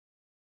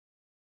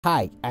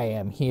Hi, I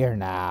am here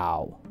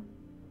now.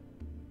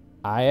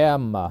 I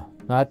am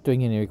not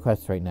doing any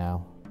requests right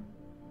now.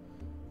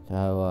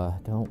 So,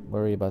 don't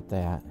worry about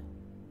that.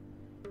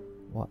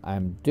 What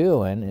I'm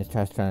doing is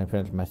just trying to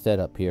finish my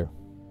setup here.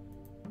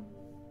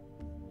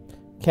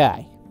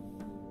 Okay.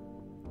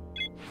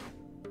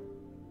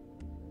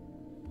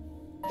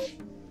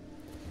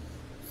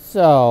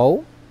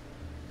 So,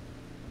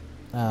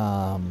 you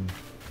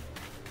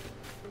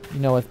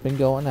know what's been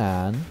going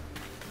on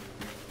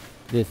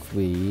this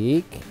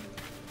week,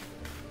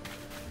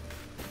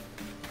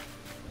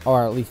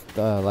 or at least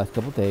the last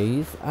couple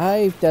days.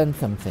 I've done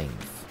some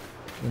things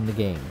in the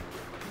game.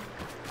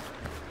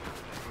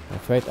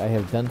 That's right, I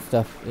have done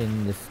stuff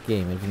in this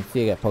game. As you can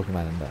see, I got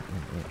Pokemon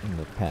in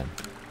the pen.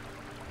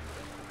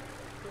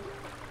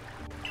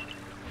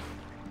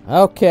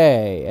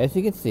 Okay, as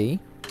you can see,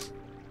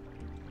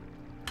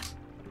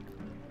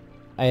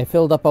 I have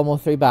filled up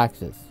almost 3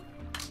 boxes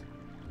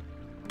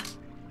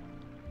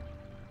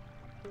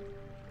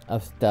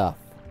of stuff.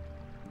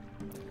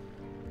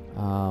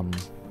 I'm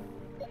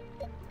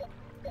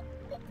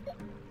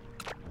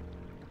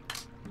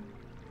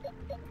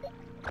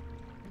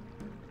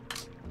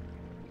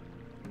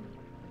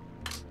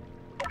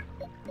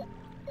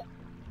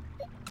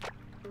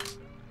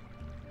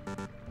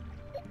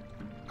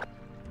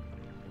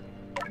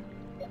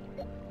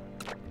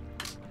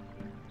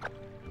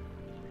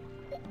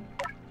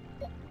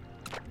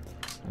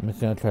just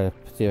gonna try to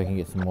see if I can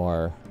get some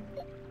more.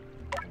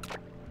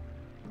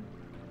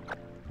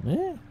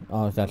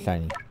 Oh, it's not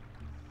shiny.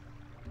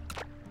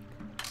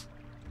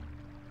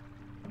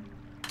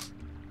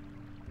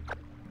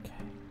 Okay.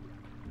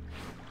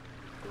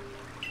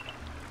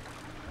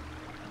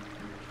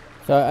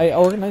 So I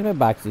organized my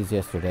boxes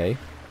yesterday.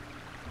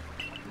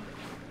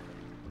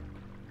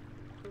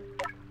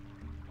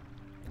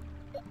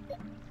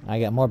 I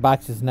got more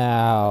boxes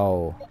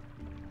now.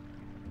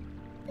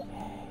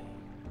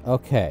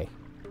 Okay.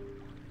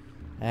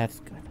 That's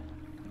good.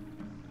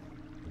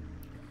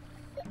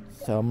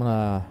 So I'm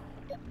gonna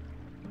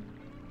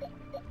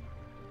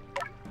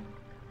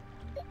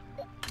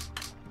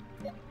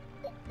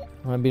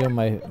be doing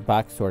my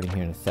box sorting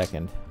here in a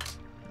second.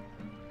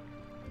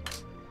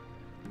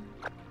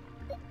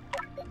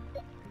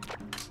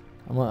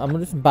 I'm gonna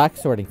do some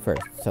box sorting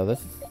first. So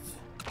this is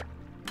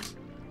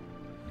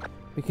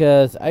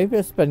because I've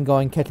just been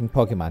going catching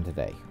Pokemon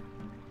today.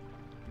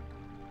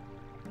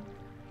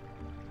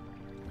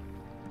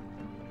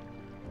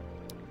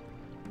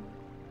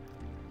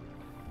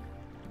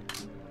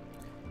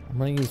 I'm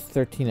going to use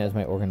 13 as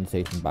my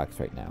organization box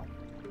right now.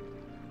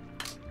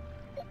 So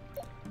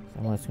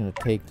I'm just going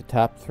to take the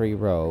top 3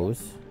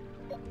 rows.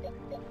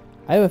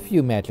 I have a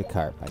few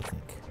Magikarp, I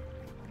think.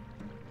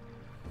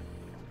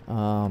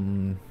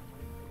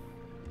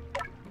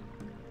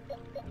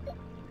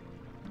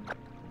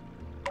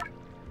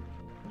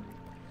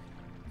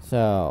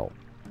 So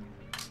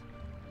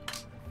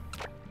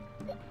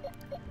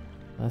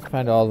let's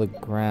find all the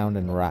ground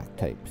and rock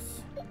types.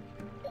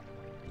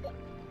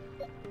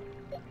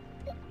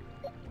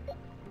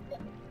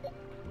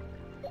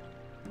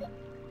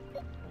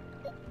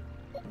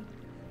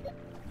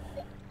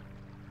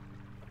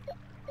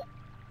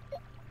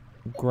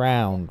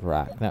 Ground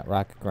rock, not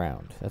rock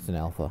ground. That's an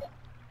alpha.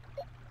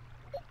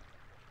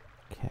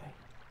 Okay.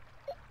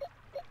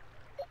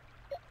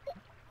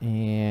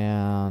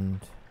 And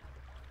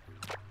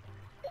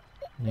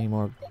any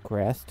more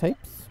grass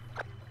types?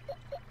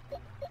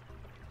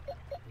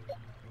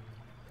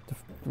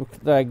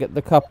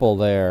 The couple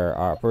there,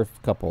 our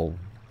first couple,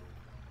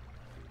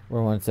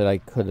 were ones that I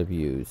could have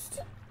used,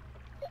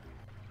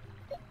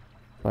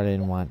 but I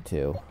didn't want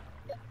to.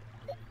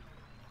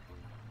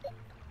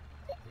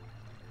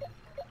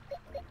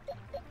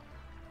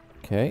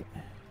 Okay.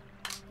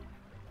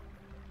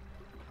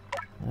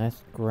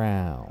 That's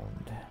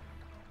ground.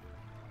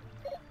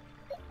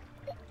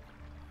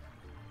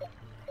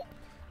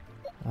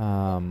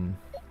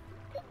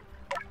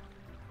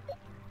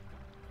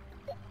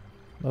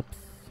 Oops.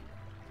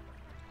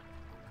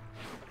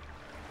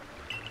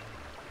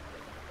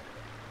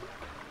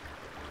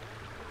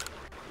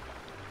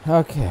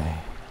 Okay.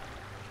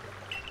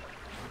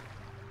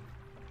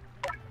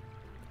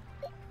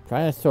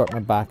 Trying to sort my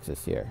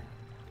boxes here.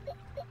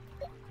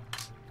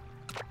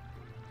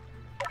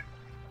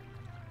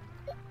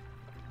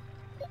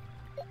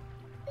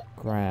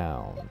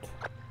 Ground.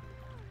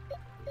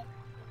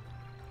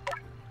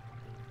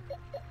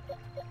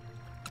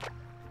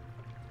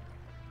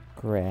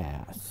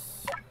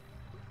 Grass.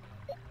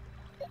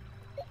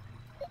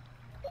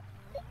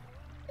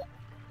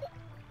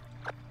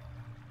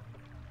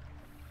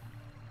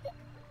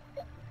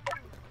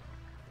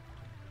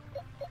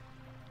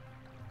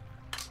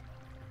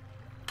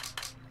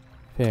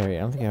 Fairy.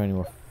 I don't think I have any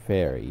more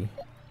fairy.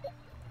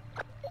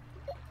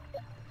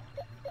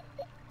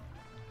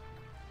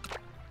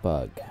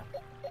 Bug.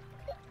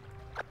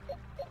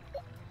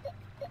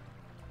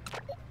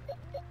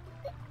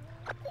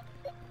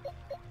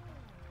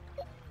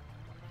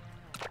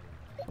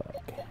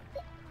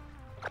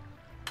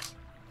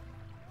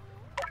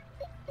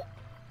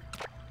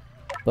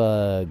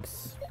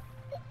 bugs.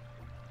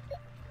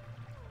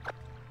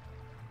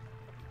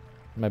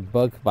 My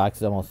bug box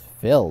is almost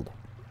filled.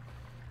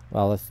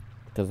 Well, that's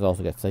because it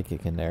also got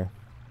psychic in there.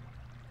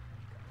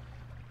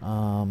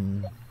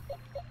 And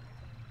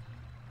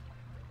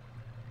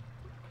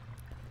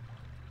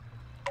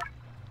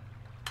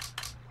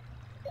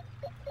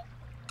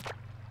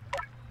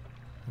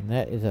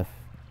that is a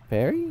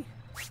fairy?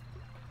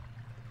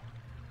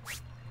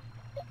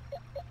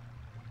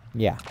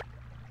 Yeah.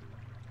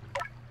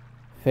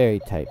 Fairy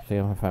type, so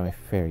I'm gonna find my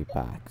fairy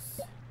box.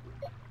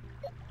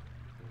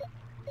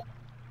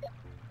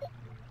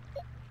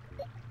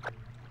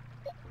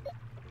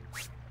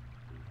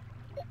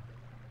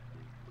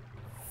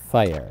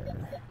 Fire.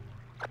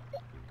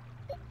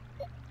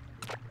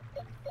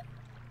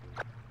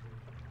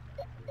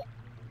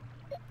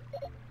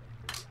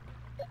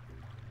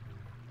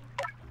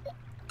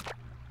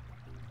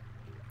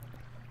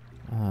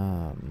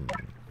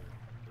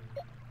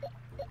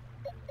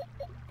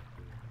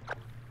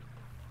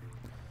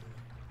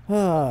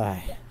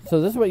 So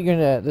this is what you're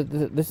gonna.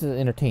 This is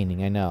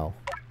entertaining, I know.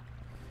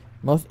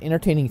 Most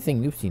entertaining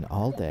thing you've seen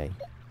all day.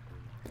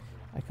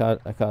 I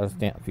caught a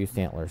few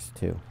Stantlers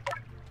too.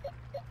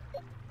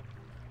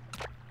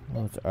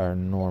 Those are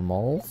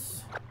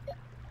normals.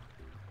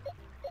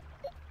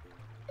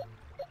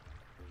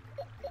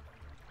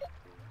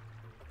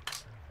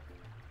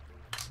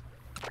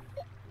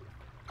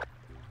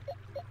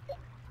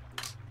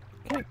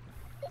 Okay.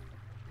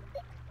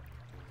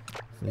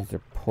 So these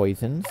are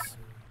poisons.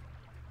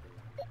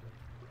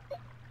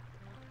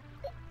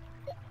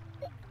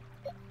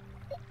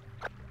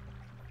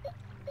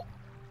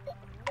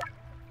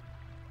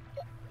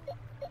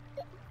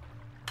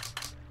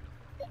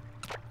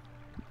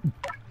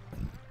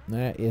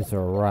 That is a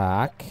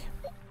rock.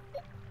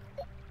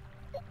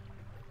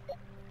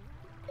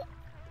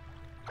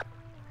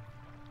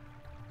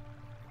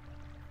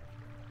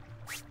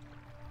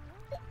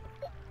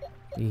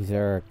 These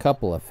are a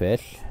couple of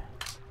fish.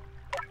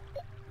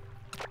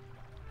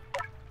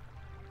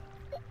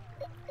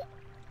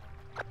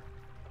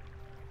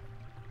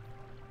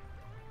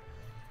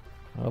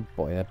 Oh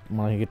boy,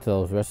 when I get to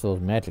those rest of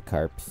those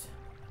Magikarps.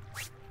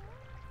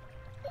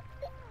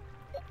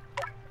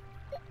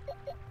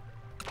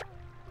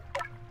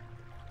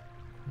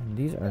 And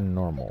these are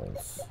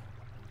normals.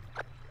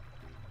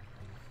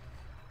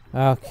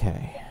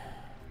 Okay.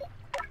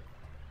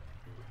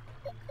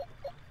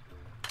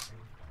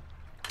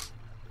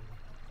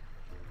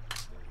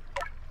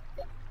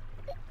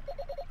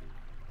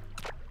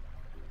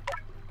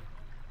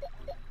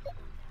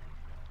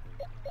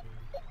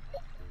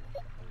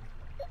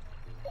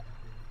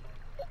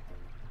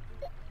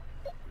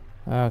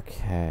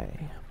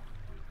 Okay.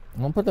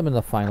 I'm gonna put them in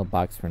the final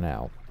box for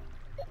now.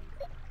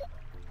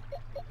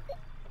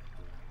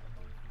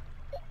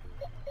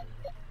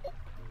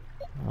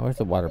 Oh, where's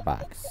the water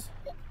box?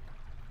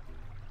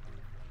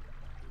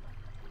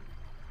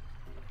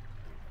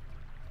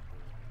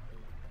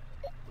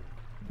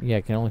 Yeah,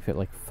 I can only fit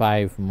like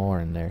 5 more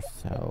in there,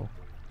 so...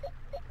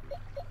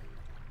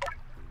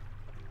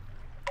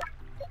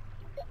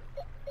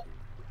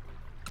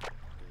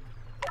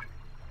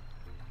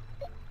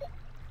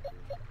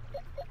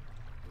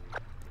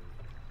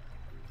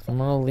 I'm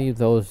gonna leave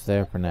those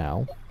there for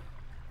now.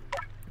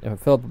 If I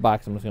fill up the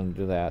box, I'm just gonna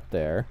do that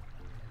there.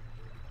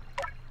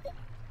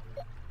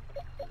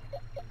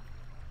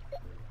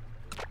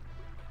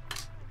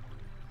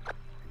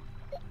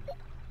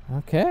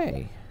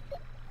 Okay.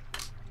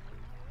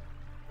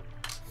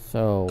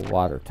 So,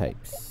 water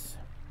types.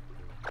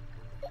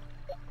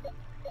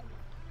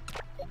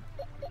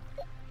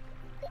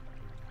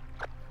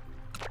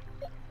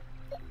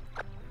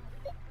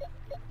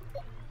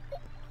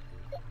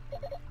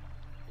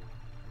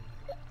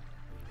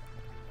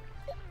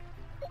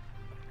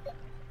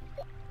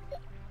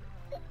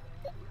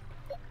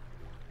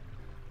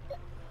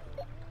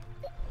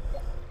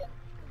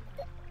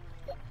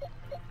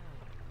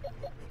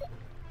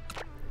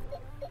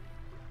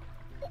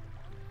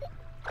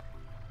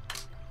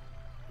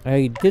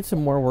 I did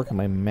some more work on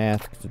my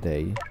mask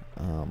today.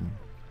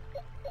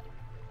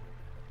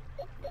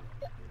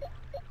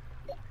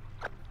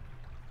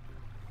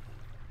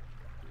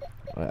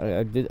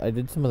 I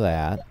did some of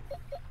that.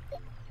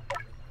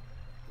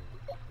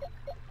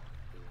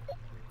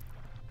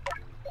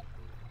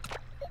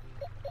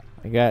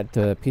 I got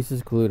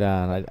pieces glued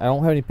on. I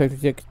don't have any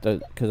pictures yet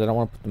because I don't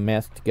want to put the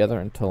mask together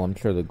until I'm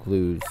sure the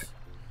glue's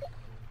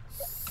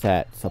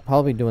set. So I'll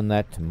probably be doing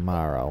that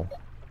tomorrow.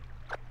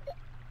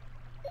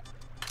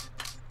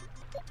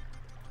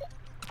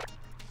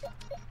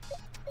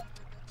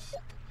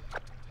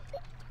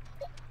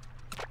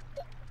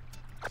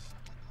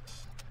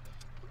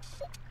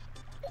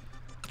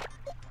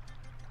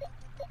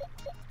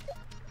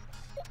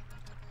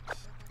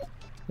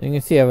 You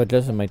can see I've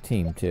adjusted my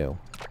team too.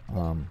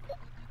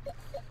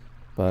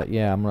 But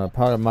yeah, I'm gonna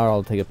probably tomorrow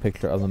I'll take a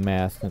picture of the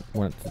mask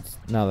when it's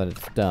now that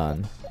it's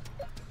done.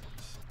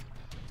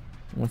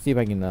 I'm gonna see if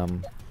I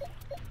can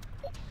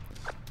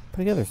put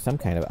together some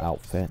kind of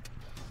outfit.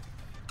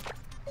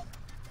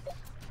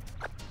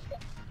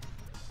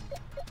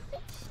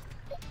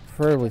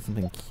 preferably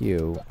something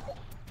cute.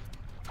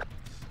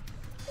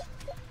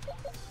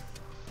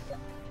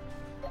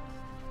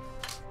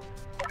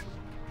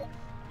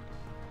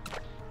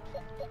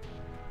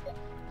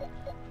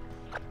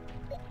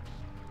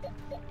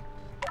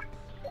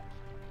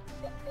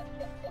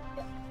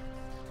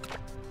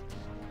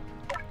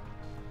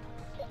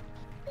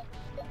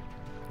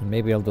 And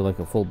maybe I'll do like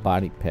a full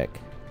body pick.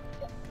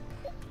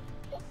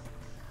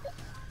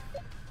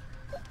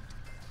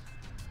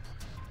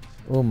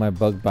 Oh, my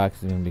bug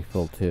box is gonna be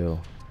full too.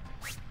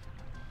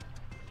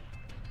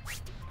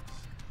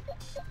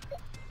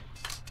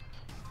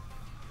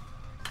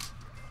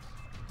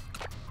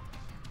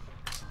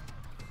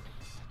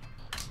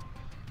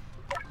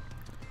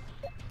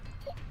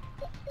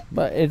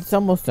 But it's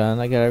almost done.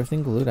 I got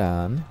everything glued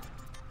on.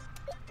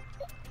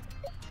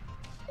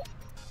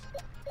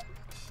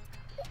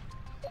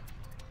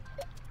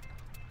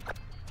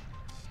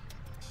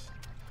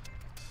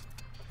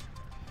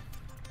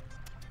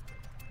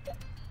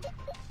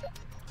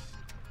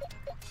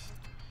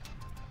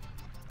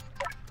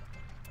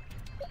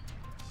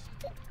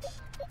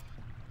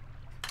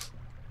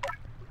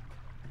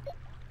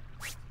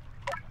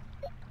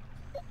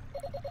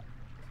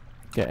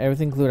 Got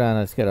everything glued on.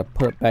 I just gotta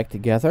put it back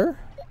together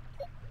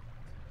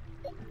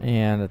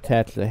and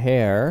attach the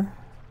hair.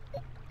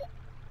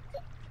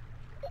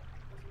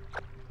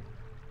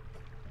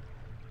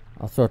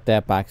 I'll sort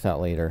that box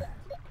out later.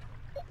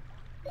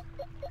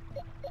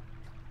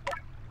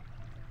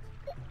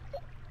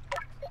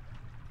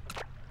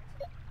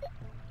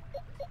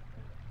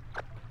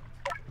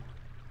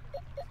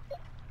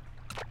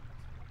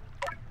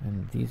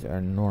 And these are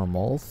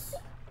normals.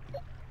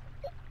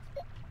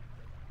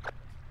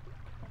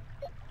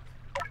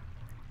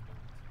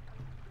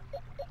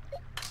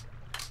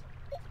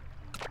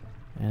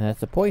 And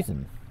that's a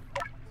poison.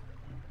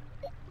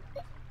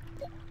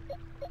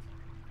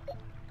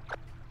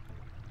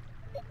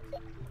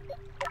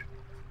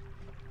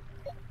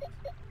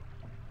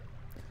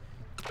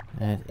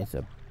 That is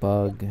a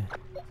bug.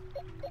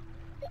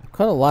 I've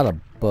caught a lot of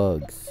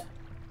bugs.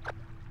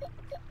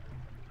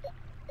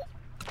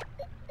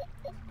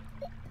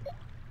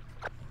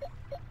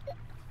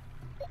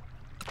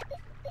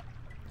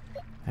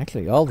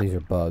 Actually, all these are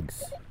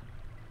bugs.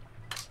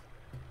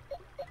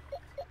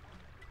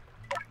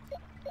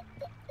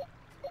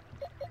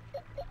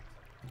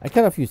 I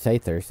got a few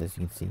scythers, as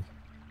you can see.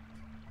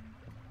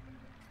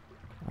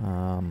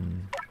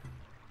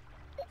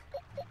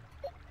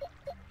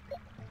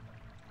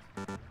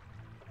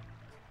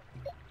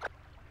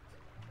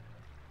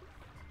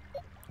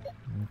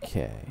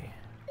 Okay.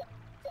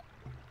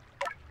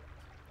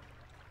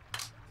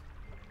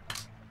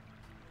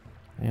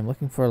 I am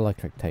looking for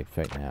electric types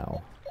right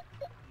now.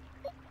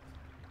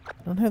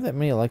 I don't have that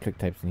many electric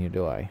types in here,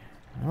 do I?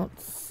 I don't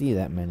see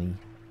that many.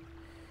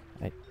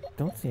 I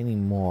don't see any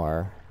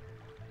more.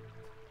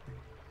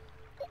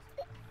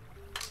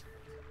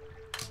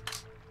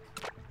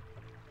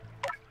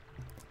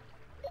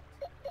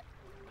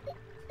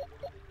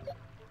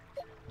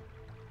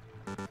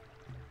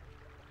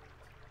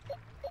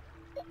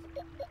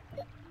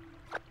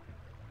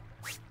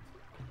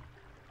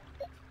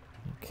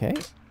 Okay.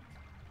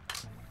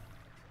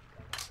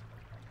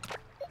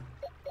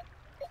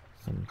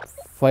 Some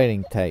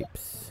fighting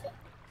types.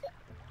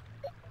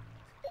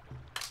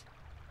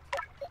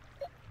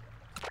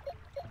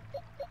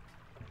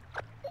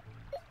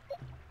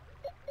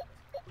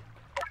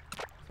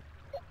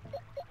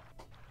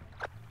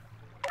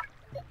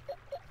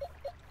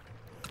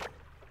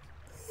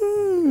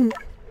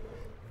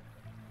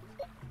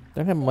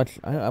 Don't have much.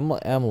 I'm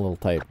a little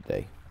tired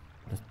today.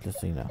 Just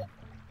so you know.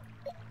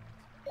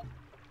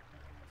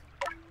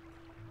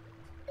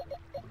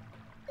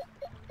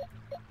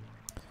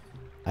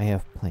 I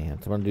have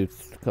plans. I'm gonna do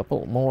a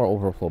couple more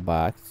overflow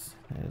box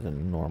as a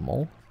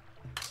normal.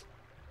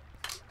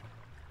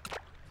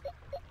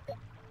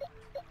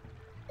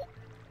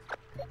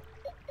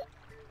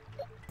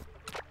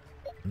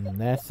 And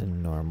that's a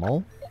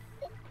normal.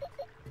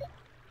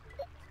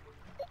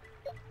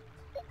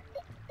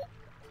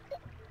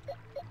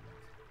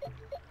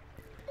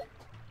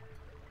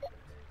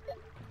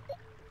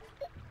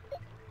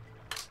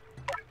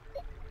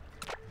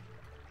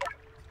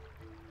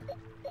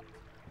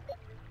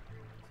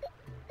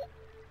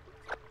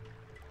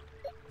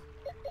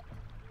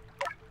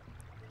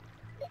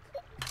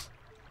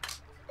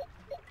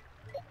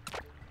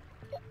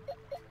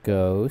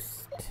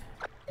 Ghost.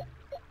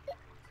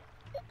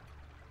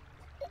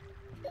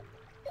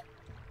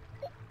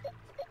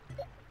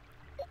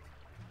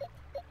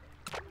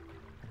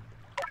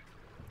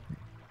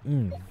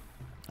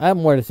 I have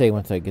more to say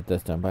once I get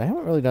this done, but I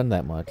haven't really done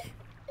that much.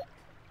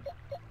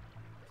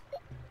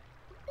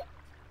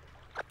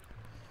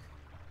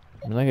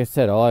 I mean, like I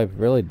said, all I've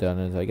really done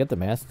is I get the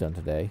mask done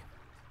today.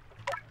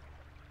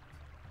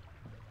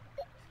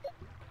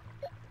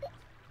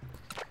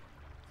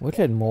 Which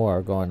had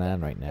more going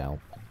on right now.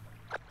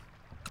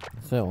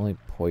 It's not only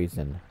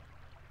poison.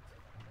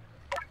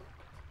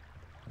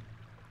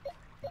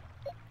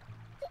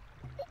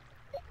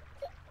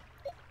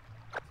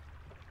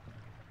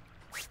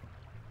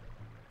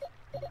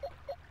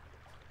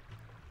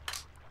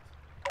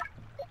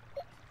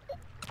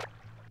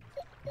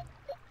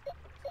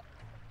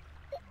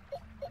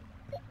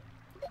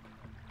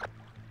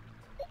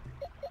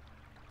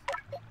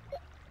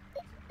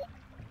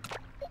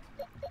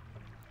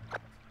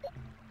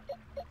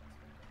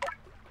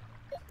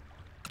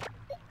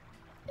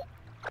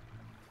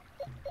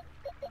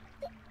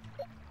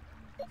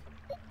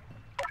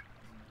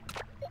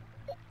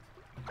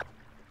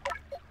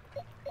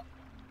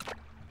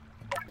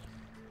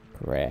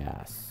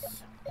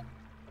 grass.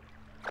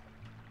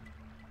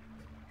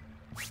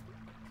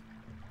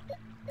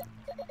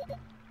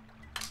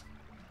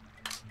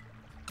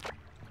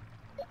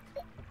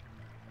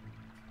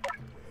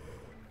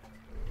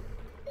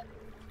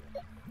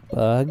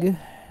 Bug.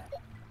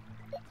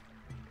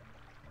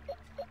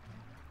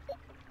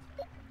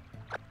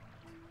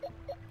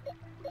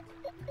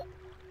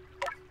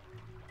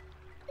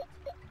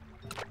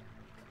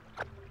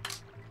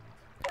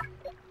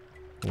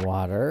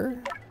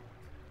 Water.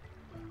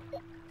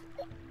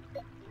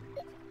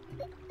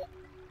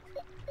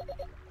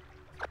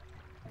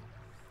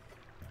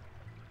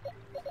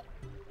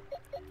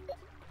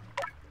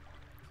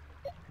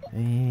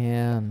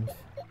 And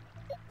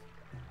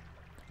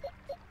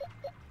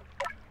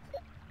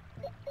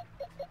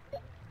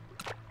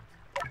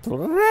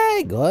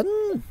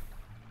dragon.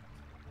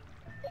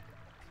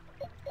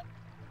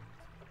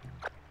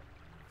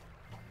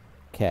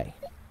 Okay.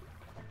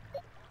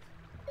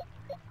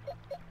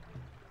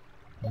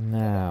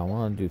 Now I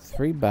want to do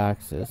 3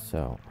 boxes,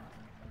 so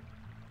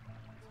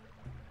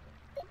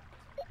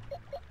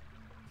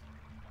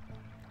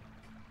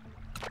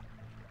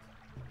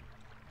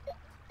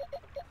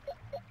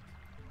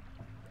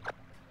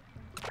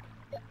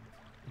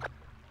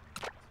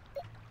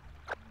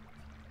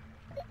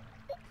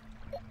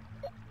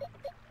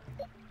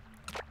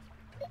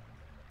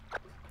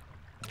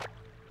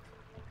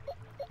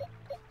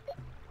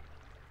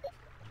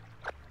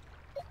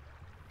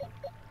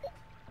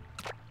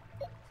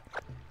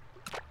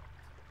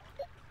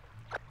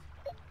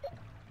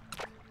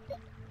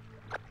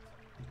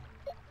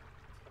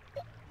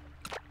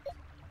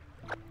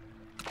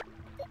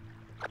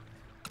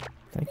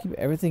I keep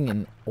everything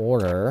in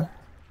order.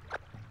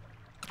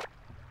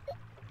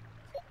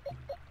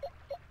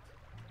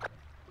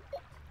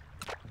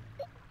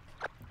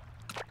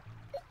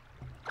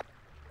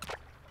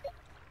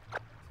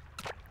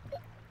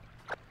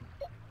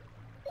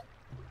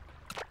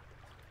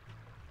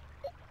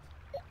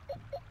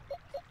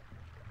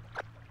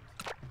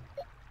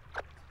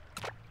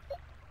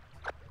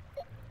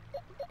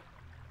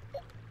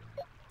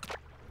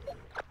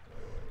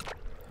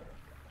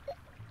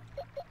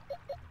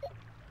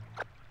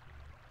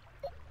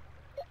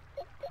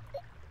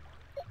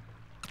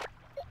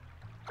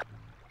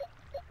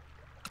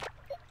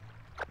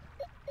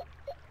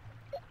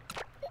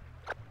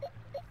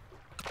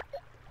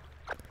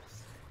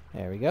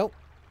 There we go.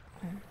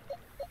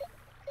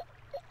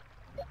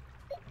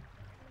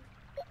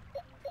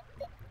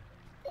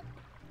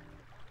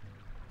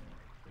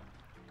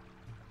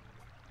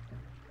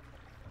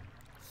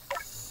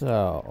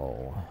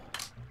 So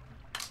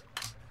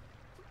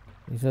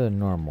these are the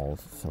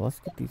normals. So let's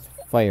get these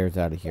fires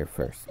out of here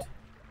first.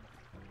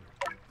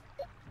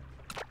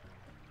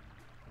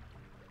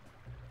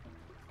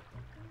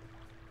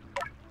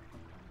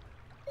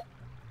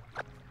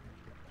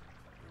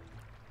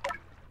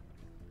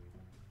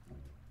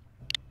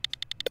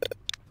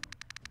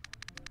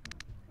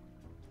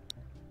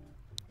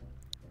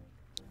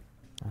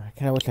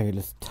 I kind of wish I could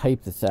just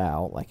type this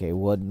out like I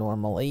would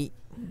normally,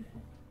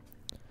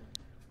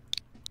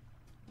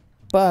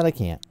 but I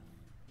can't.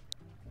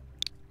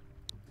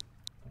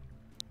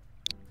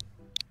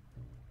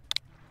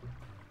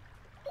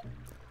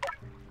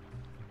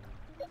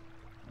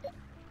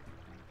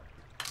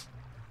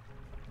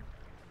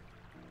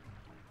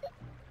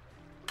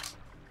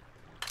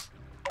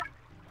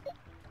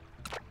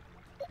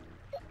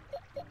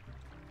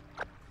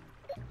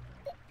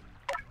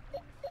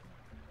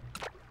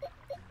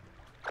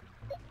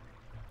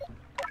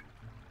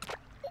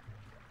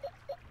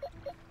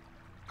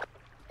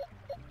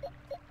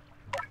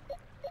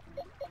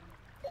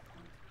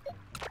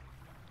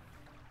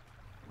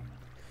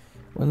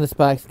 When this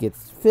box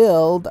gets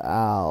filled,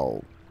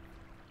 I'll...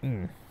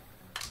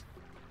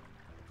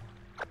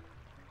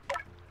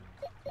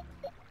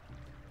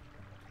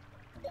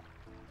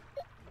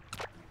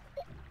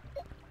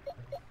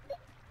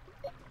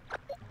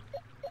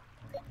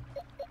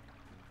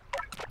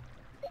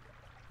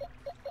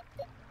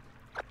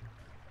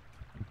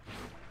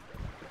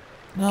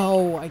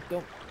 No, I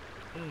don't...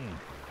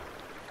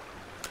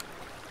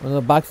 When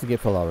the boxes get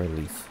full, I'll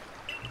release.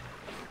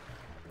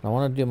 I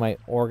want to do my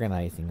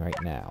organizing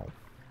right now.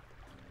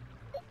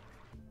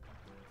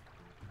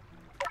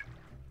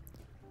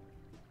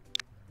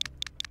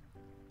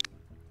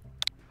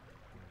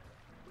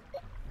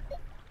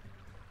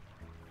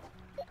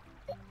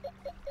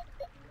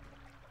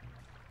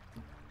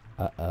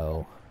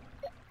 Uh-oh.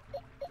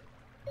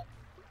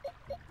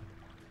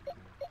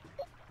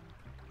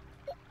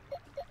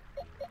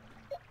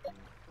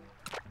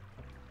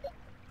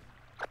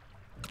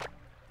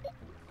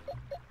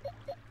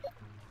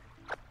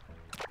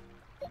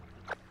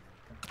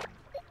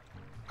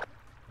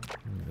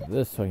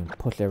 This so I can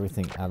push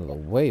everything out of the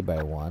way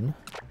by one.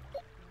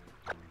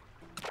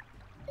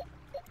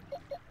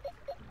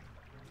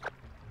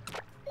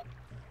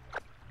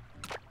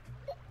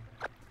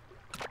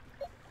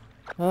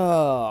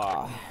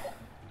 Oh.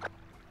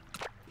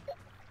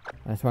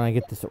 That's when I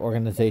get this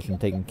organization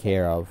taken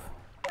care of.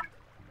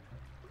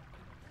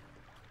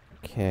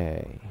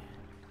 Okay.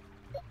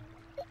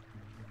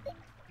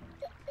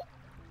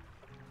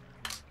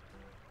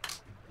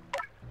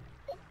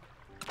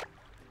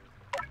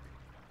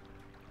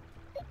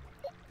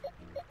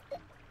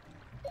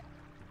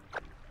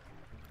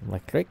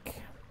 Electric.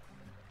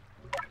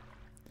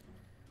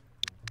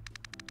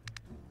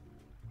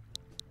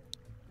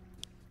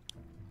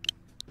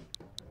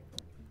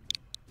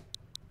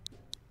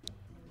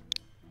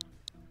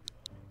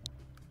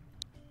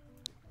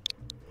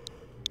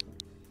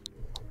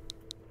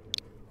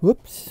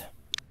 Whoops.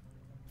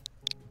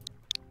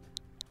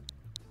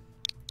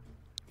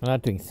 I'm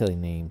not doing silly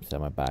names on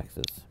my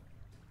boxes.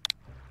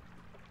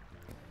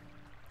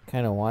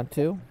 Kind of want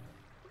to.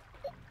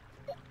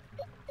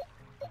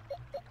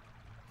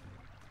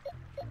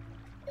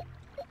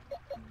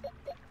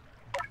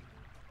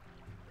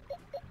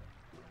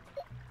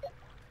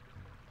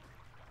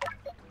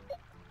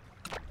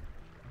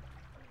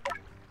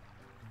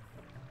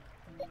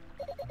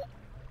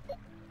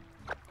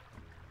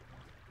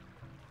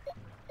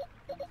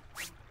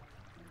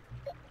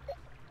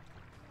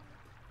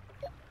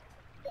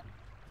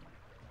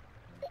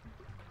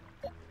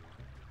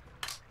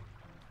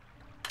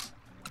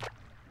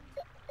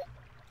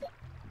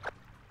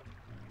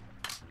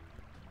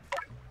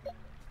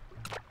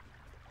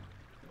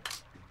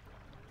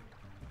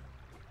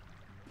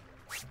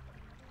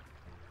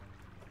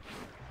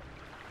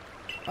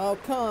 Oh,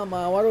 come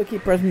on. Why do I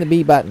keep pressing the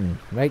B button?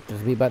 Right?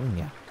 There's a B button?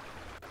 Yeah.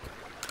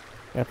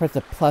 Gotta press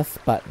the plus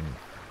button.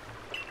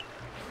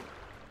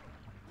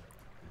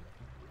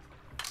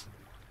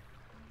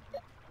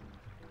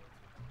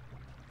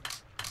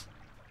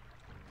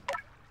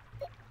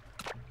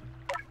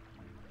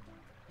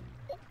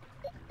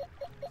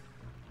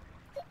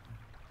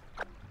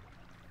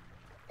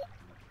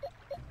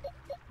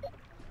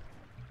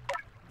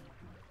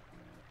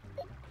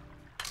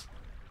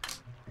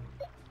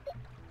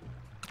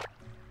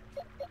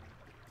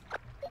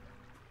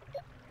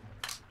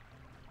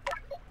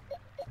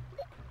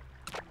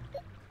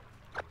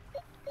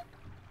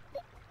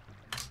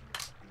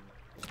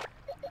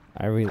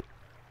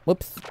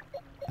 Whoops.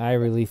 I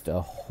released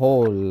a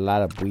whole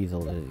lot of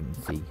weasels, as you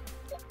can see.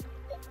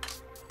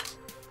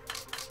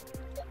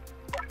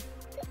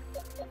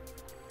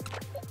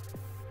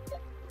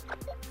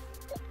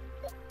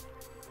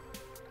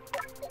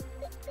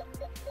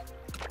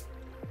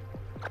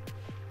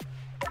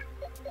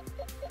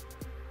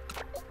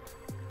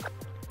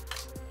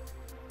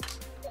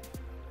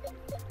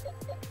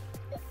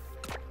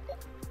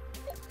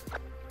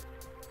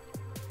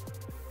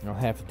 I'll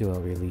have to do a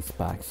release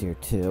box here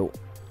too.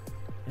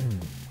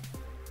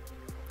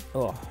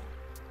 Oh,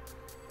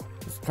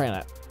 just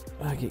trying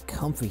to get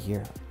comfy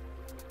here.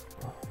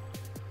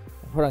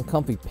 I put on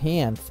comfy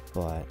pants,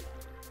 but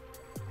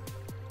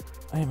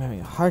I am having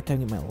a hard time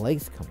getting my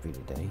legs comfy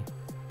today.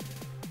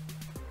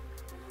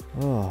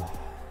 Oh.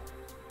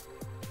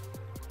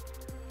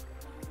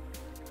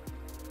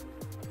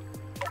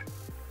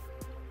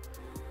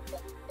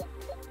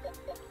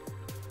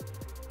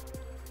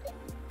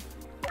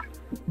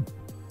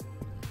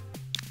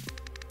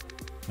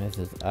 This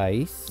is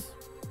ice.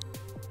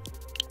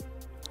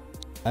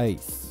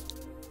 Ice.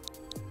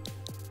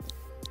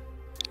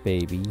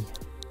 Baby.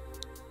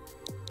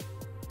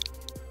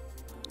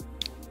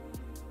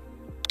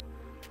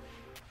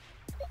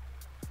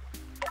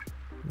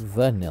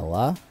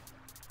 Vanilla.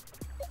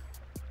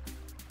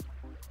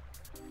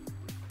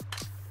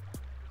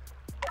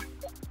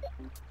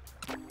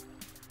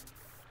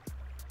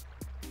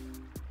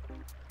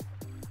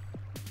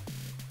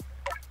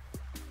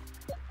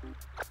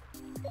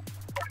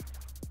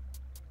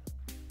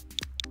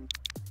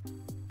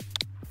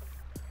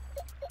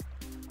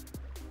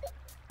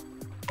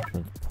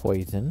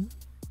 Poison.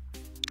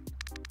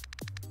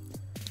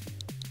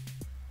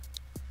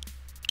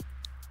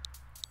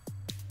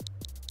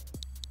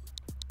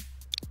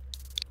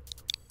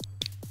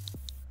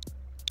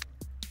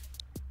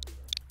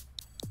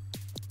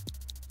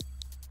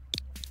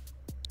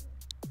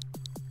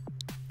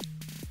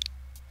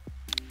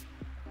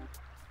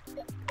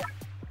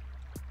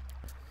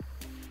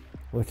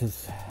 Which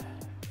is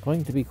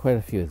going to be quite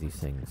a few of these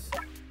things.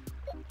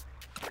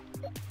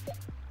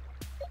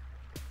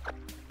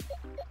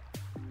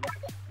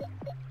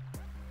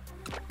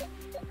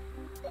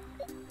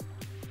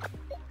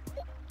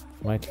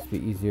 Might just be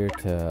easier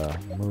to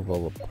move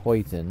all the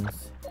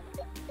poisons.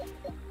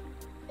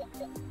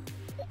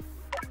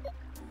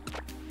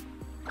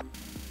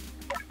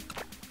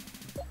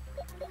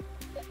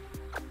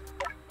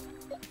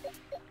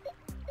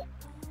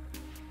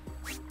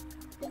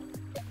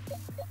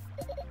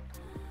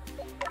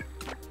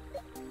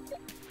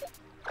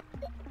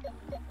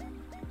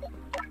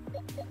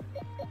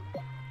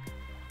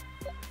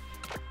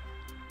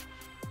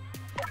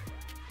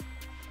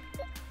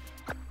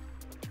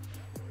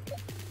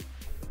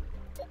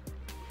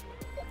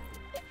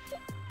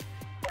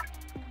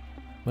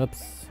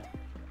 Whoops.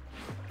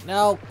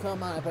 No,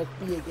 come on, I pressed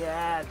B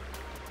again.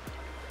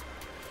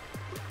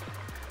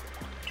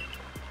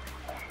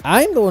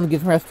 I'm the one who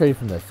gets frustrated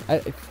from this.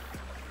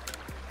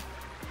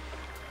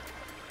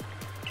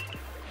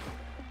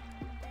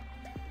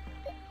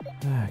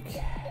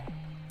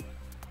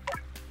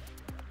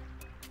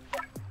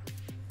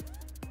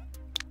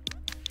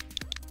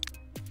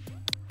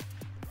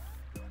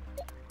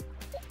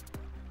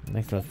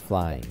 Next one's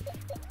flying.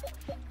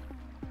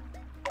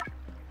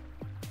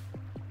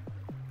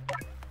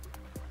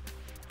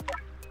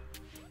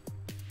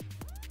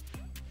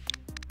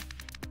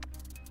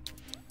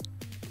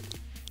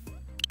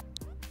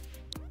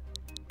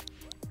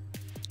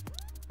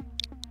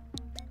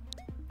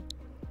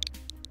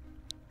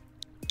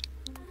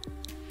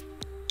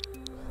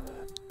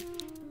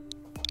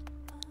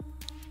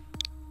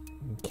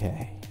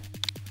 Okay.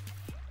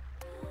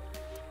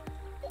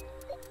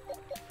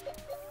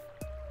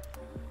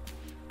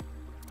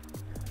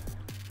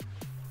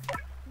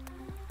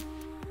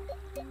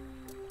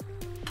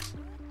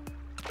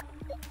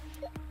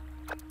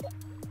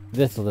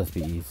 This will just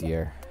be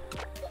easier.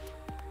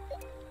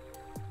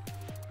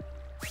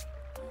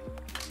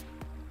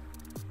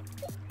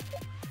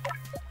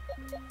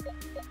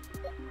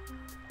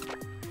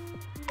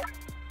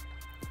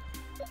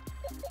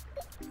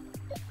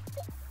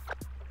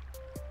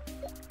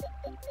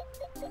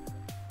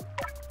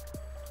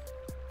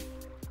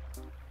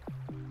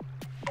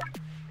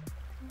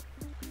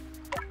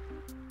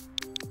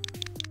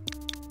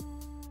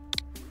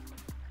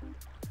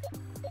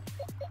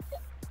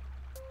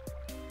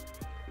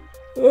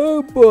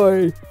 Oh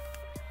boy!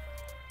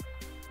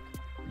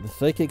 The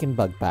psychic and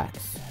bug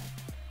backs.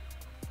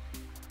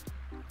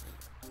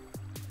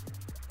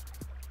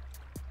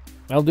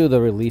 I'll do the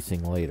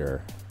releasing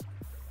later.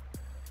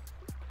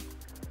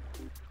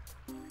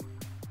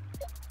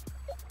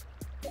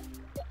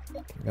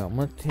 Okay, I'm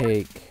gonna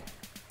take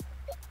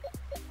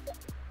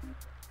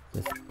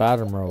this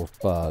bottom row of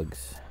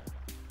bugs.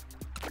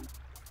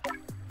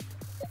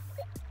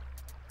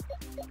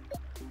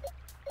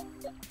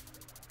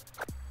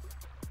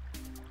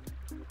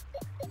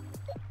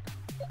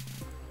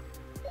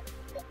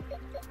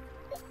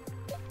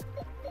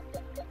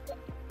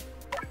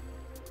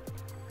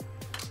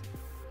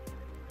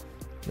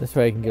 This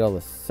way I can get all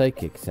the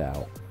psychics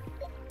out.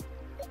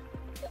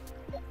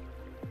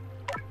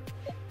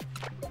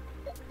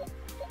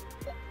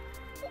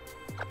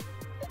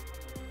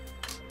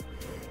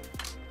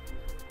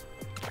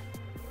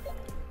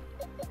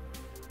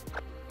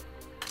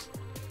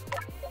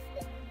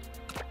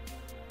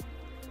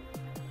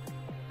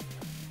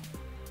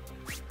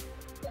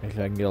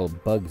 Actually, I can get all the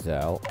bugs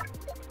out.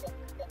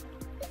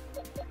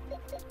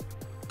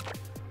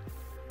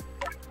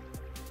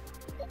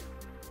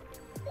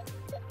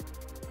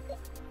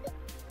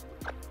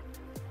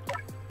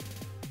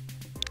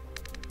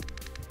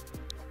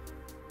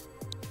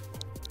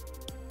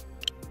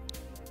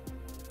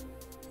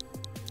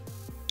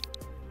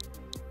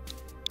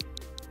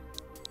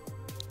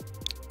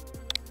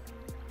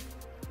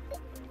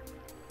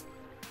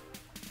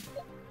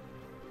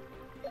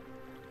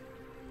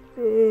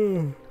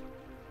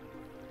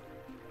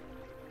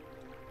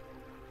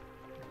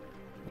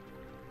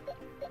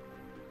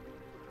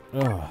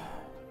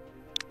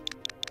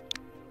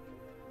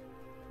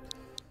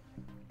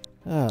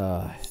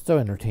 So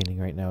entertaining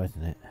right now,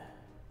 isn't it?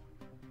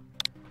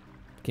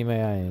 Keep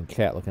my eye on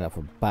chat looking out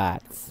for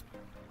bots.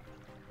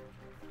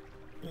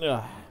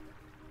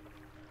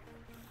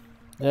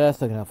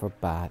 Just looking out for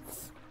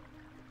bots.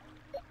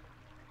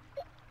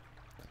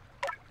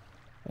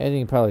 And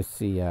you can probably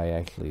see I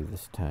actually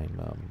this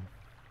time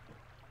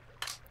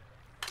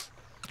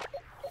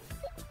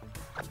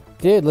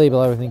did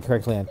label everything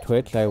correctly on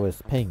Twitch. I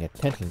was paying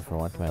attention for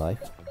once in my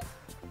life.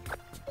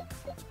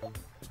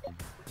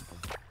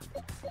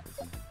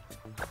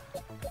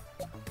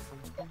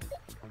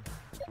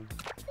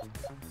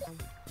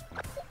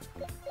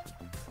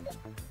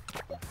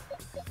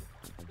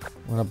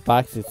 When a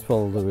box is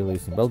full of the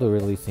releasing, but I'll do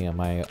releasing on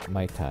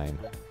my time.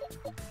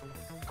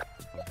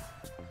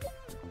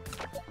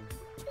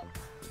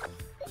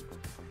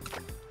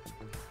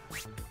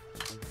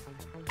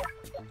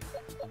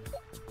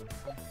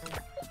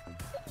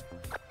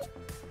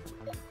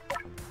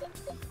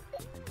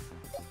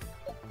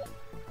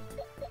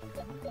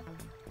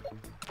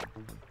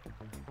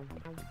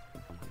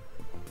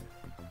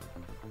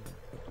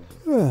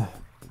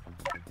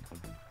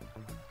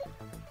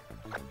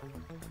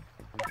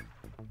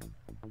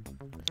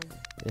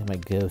 This is my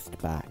ghost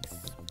box.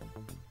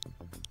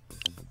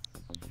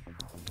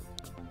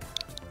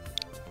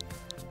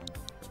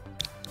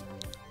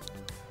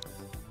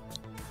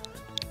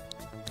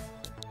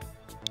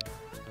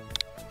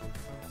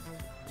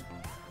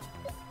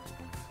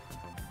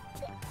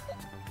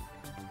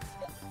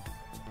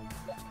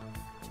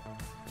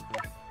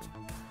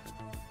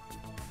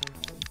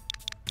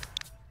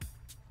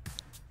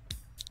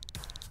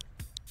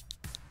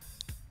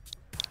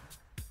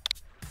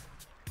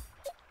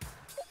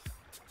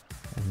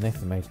 Next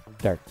is my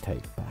dark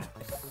type box.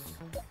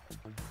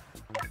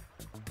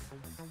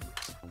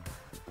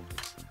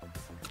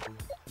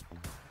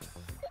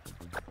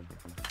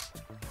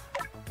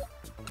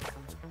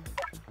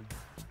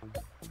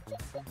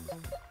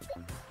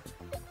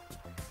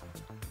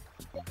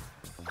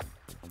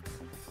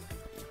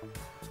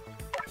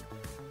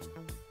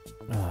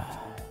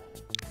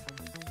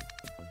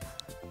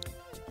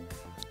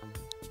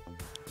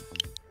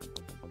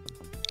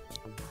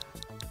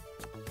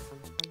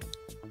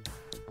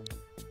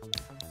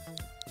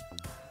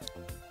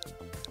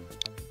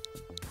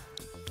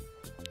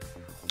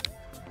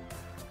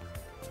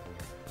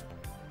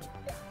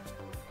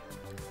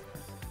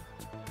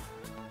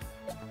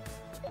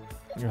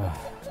 Ugh.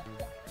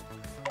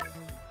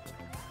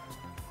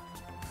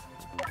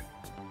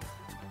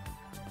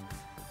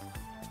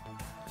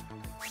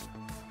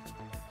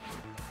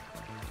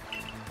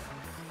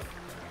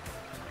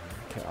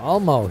 Okay,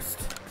 almost.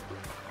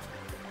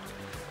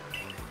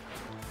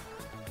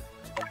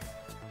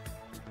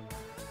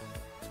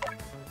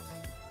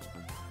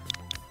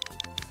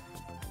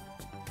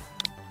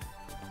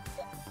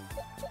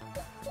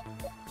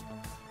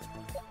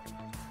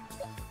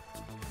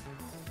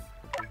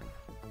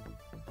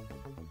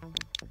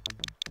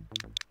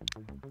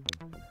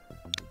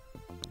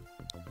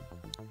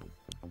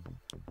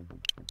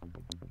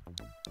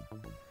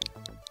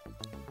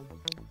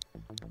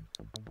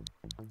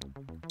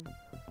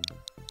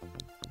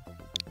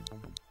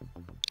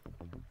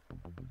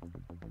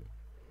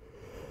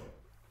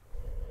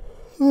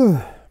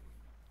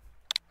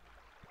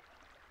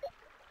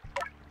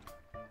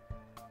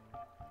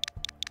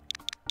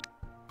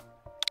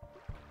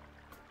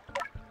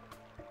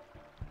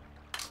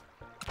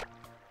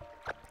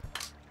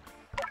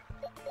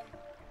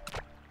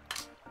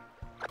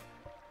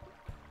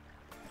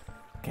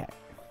 Okay.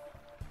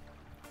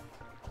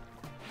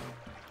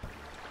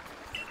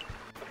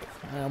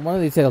 One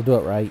of these days I'll do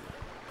it right.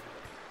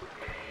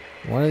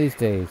 One of these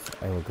days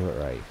I will do it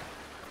right.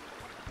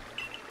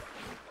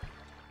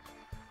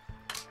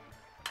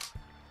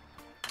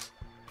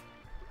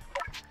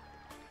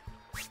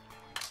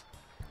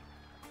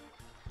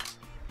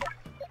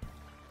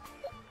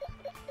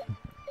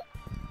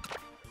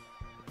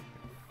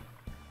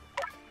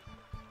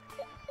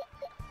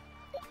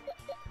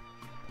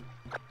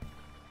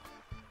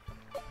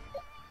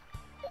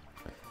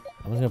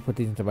 I'm just gonna put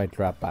these into my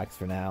drop box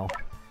for now.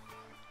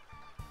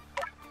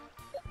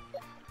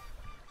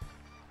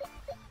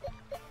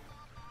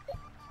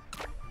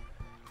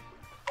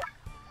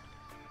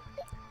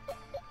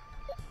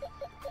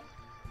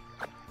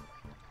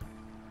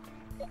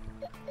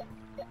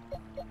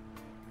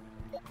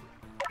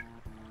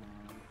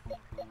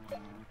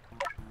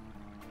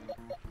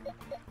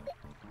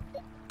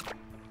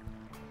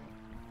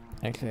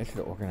 Actually, I should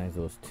organize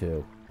those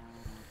too.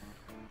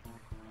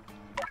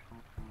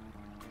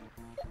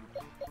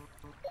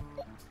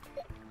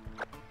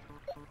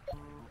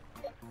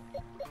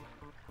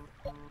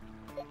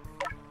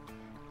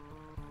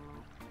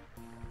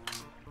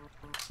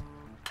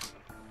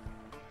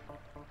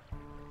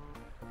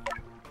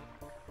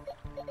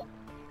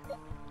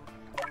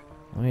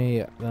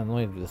 Let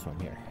me do this one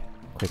here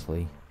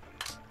quickly.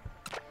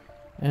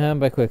 And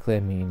by quickly, I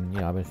mean,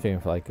 I've been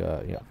streaming for like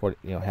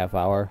 40, half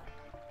hour.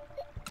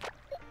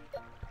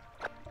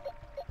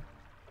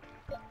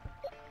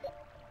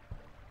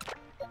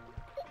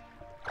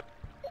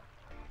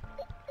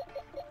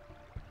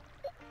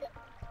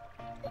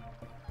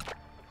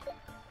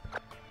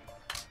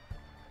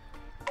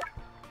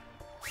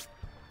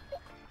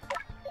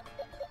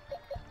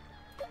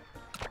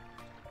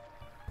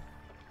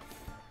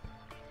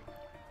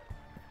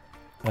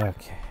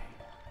 Okay.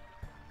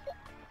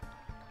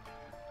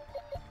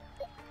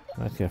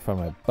 Let's go find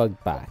my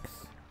bug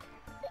box.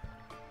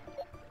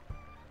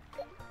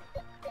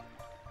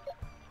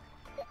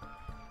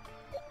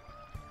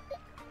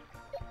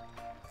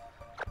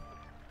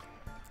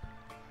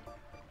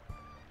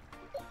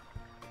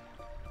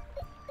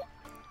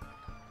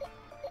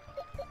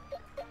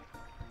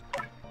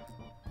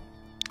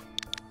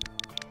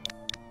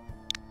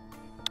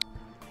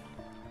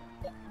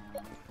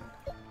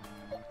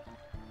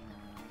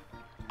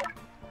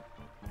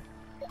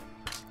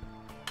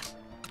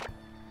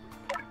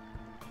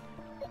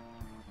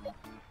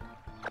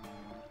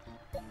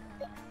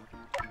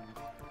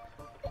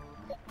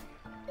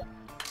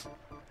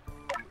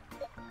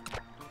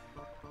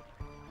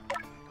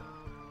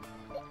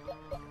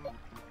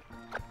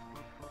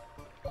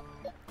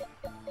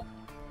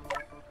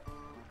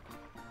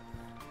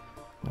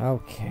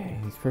 Okay,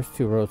 these first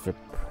two rows are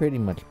pretty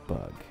much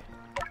bug.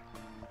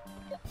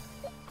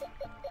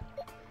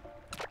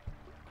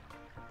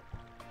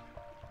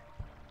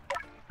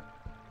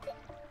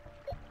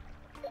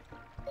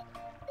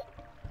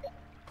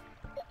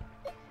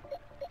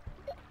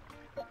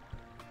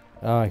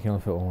 Oh, I can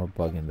only fit one more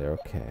bug in there,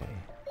 okay.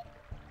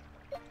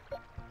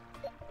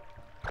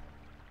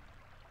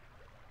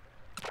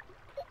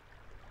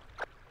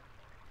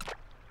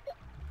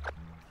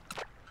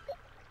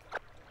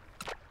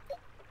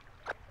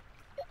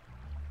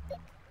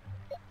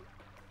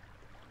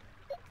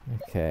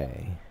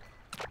 Okay.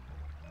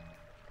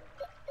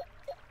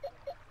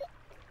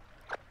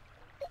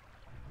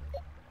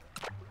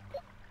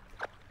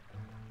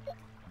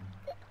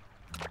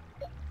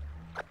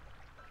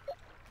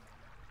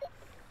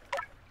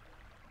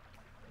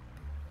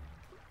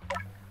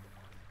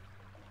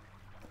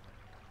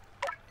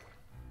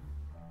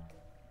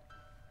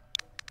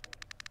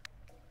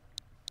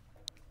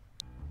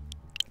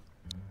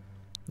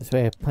 This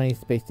way I have plenty of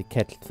space to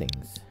catch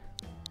things.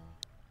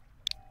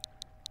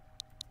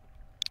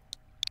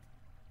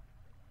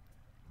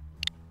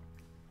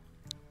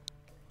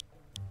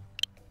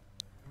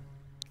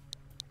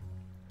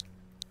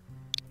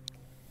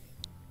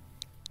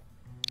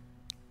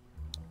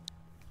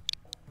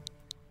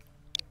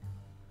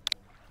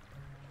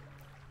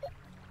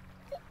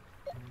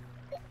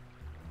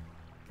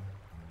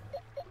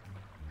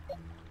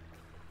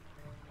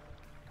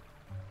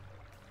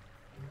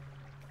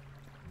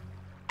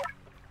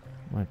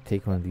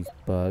 take one of these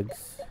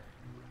bugs.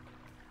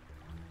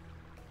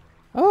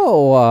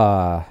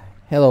 Oh,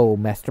 hello,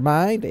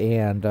 Mastermind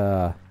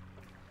and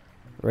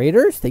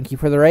Raiders. Thank you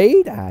for the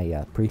raid. I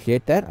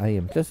appreciate that. I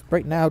am just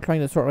right now trying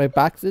to sort my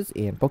boxes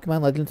in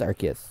Pokemon Legends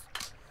Arceus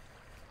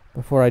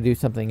before I do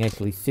something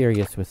actually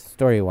serious with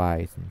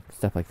story-wise and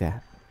stuff like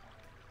that.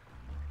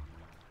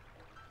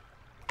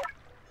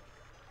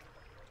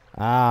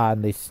 Ah,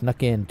 and they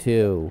snuck in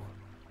too.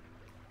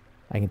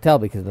 I can tell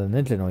because of the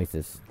ninja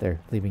noises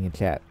they're leaving in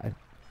chat.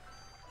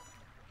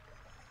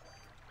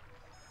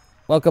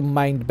 Welcome,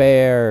 Mind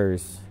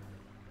Bears.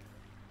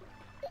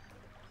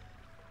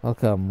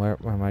 Welcome. Where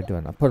am I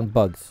doing? I'm putting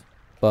bugs.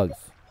 Bugs.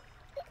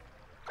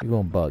 You're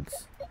going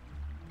bugs.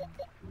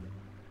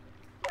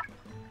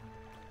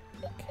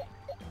 Okay.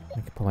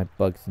 I can put my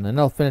bugs and then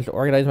I'll finish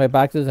organizing my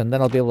boxes and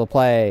then I'll be able to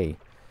play.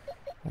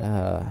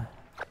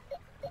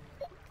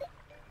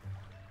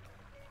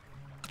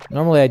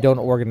 Normally I don't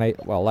organize...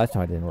 Well, last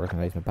time I didn't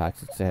organize my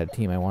boxes because I had a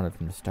team I wanted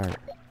from the start.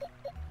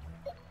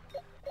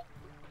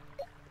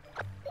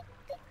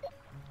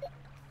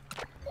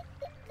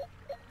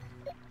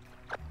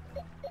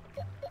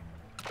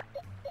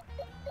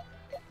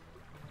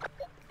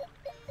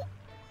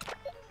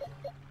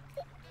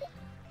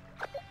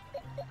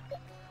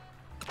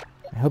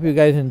 I hope you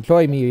guys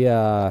enjoy me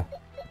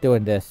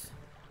doing this.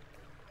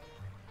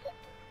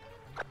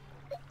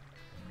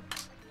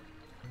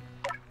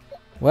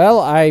 Well,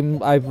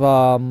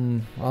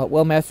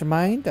 well,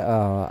 Mastermind,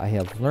 I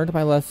have learned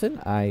my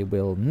lesson. I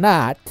will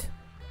not,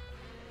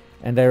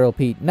 and I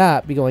repeat,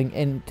 not be going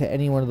into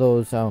any one of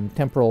those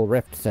temporal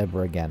rifts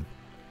ever again.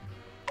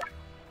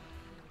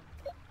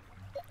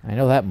 I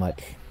know that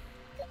much.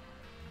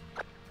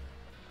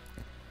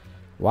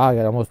 Wow, I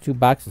got almost 2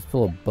 boxes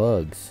full of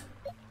bugs.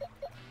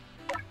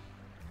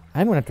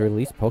 I'm gonna have to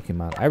release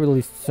Pokemon. I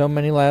released so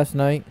many last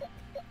night.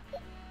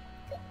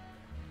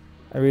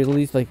 I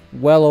released like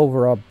well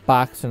over a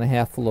box and a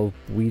half full of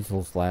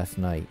weasels last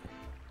night.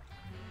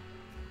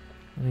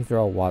 And these are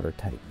all water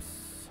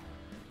types.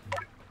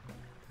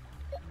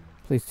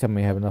 Please tell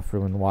me I have enough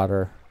room in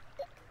water.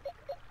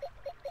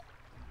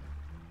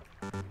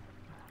 Okay.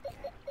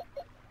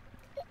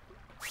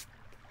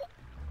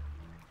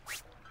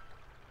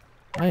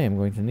 I am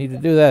going to need to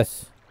do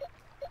this.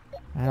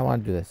 I don't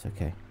want to do this.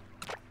 Okay.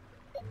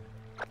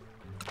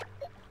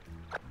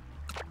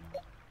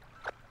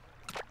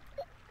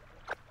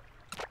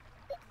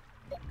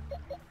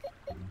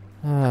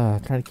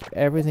 Trying to keep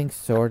everything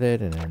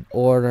sorted and in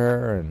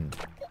order and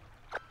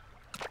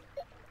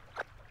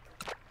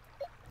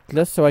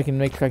just so I can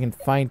make sure I can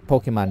find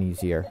Pokemon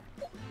easier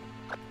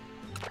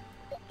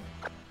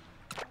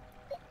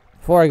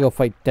before I go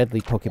fight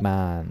deadly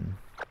Pokemon.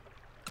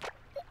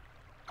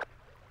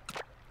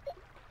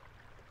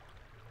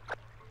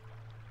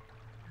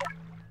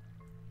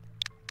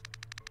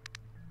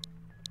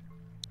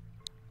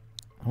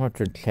 I'm gonna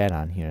turn chat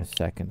on here in a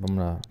second. I'm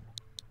gonna...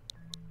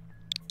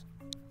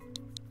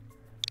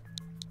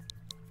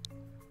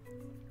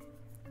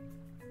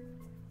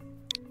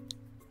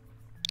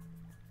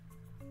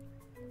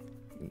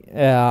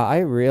 Yeah, I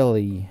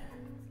really...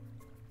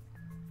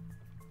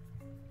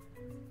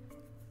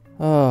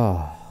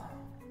 Oh,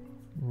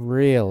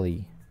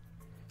 really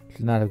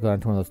should not have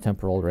gone to one of those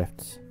temporal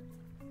rifts.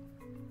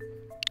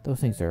 Those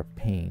things are a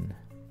pain.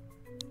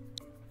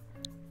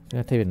 I'm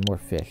gonna take in more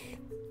fish.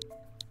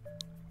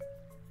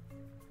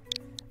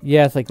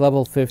 Yeah, it's like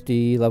level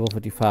 50, level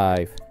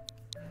 55.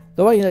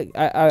 Though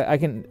I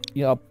can,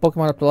 you know,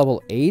 Pokemon up to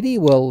level 80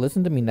 will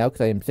listen to me now because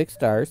I am 6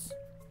 stars,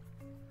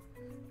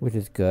 which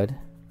is good.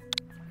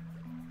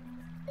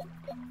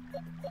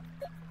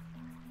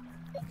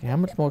 Okay, how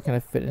much more can I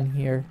fit in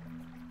here?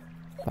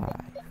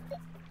 5.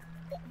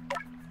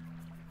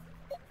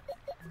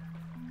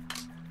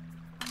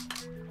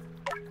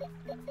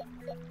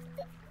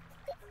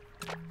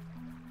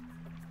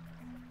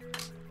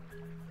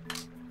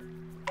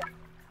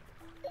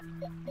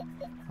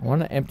 I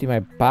want to empty my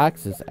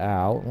boxes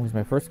out. It was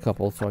my first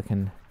couple, so I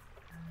can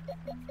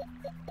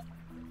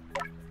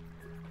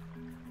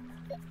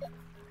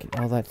get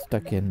all that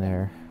stuck in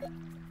there.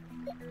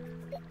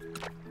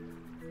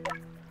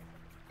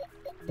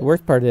 The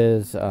worst part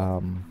is, I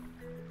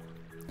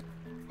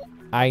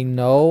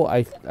know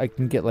I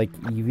can get like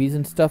EVs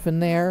and stuff in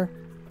there,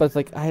 but it's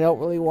like I don't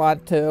really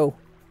want to.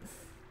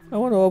 I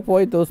want to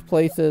avoid those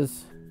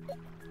places.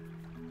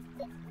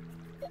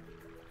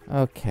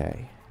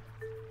 Okay.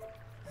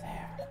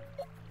 There.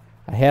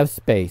 I have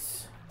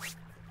space.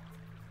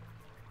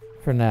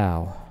 For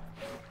now.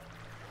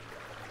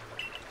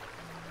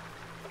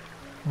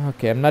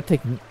 Okay, I'm not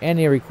taking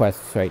any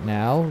requests right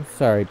now.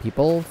 Sorry,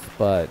 peoples,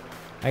 but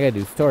I gotta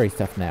do story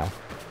stuff now.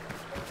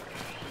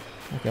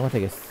 Okay, I'm gonna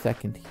take a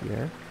second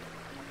here.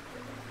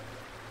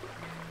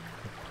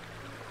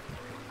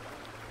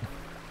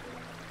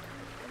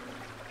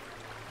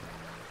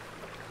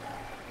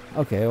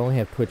 Okay, I only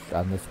have Twitch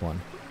on this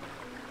one.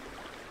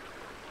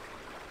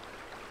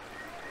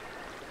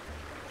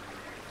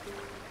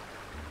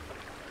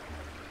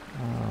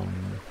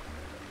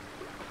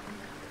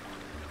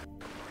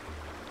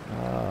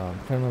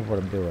 I'm trying to remember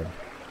what I'm doing.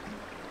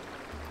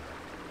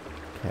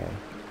 Okay.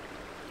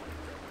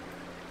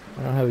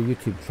 I don't have a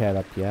YouTube chat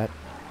up yet.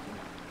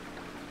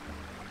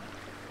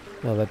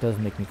 Well, that does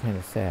make me kind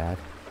of sad.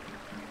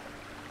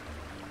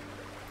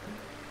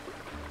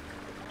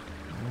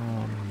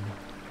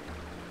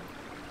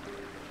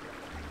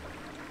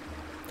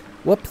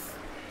 Whoops.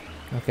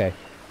 Okay.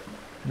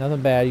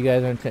 Nothing bad. You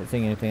guys aren't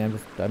seeing anything.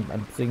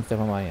 I'm seeing stuff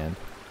on my end.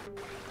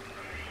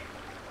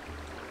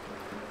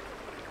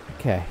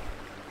 Okay.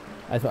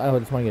 I just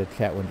want to get a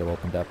chat window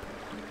opened up.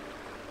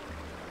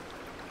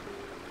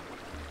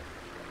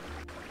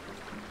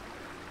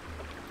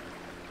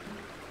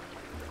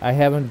 I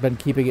haven't been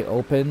keeping it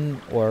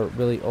open or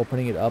really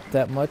opening it up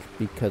that much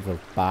because of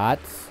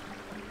bots.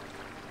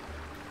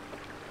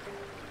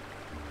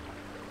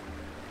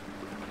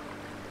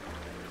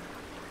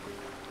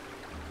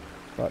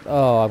 But,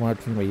 oh, I'm going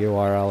to change my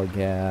URL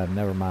again.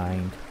 Never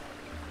mind.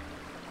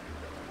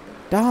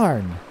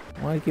 Darn!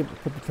 I want to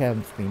put the chat on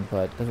the screen,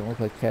 but it doesn't look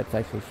like chat's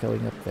actually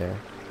showing up there.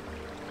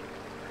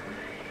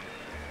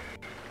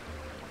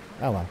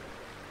 Oh well.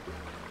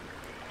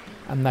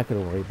 I'm not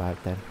going to worry about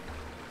it then.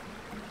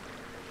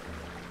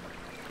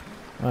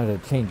 I'm going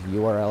to change the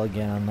URL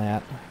again on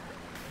that.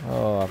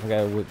 Oh, I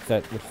forgot which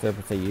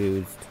service I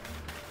used.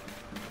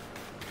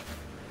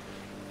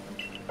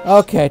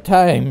 Okay,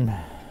 time.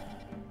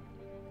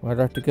 Where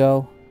do I have to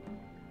go?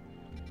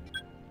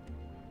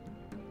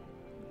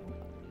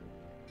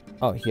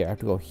 Oh, here. I have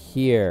to go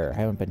here. I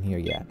haven't been here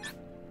yet.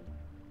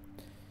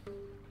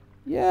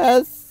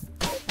 Yes!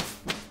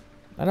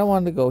 I don't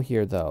want to go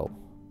here, though.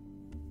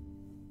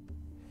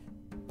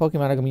 Pokemon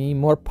are going to be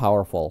more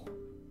powerful.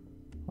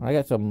 I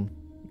got some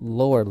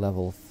lower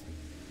levels.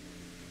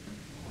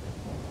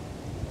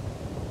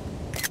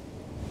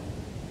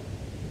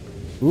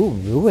 Ooh,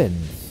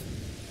 ruins.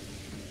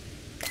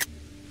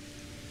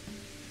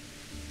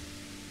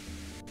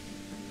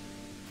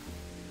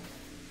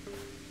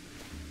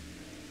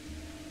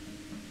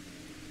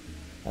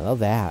 I love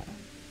that.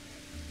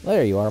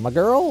 There you are, my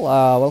girl.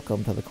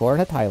 Welcome to the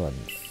Coronet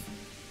Highlands.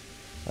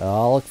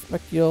 I'll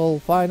expect you'll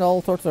find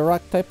all sorts of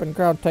rock type and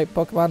ground type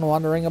Pokemon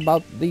wandering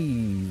about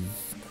these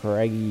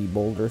craggy,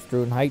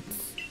 boulder-strewn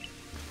heights.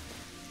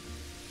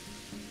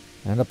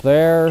 And up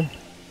there,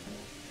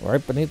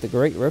 right beneath the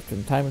Great Rift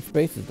in time and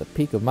space, is the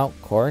peak of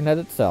Mount Coronet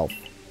itself.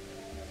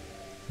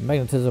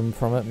 Magnetism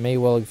from it may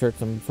well exert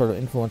some sort of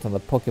influence on the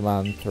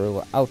Pokemon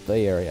throughout the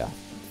area.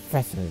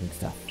 Fascinating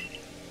stuff.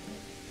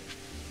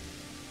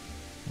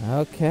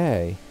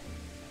 Okay.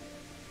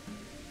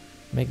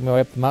 Making my way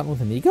up the mountain with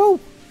an Ego?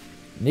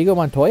 An Ego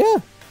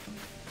Montoya?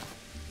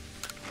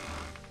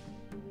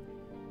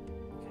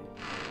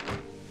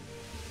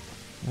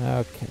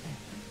 Okay.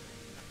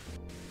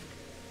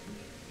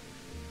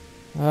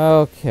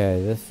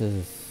 Okay, this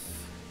is...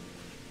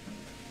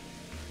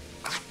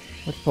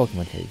 Which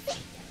Pokemon tree?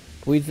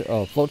 Weeds.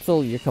 Oh,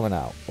 Floatzel, you're coming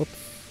out. Whoops.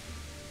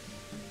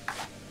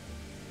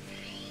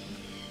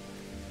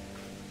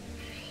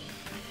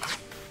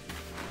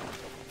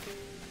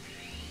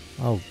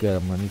 Oh,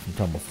 good. I'm gonna need some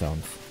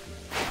Tumblestones.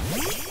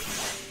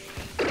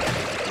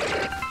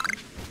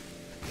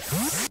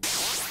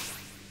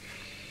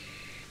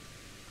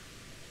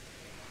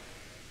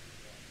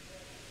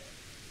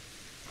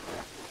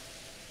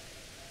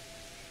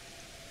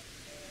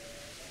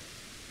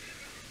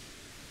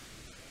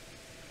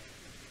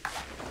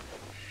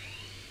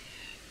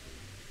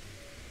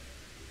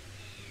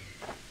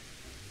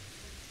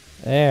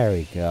 There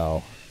we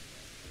go.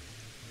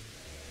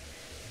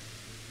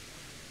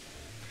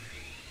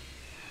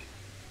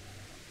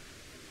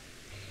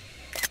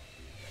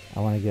 I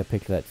want to get a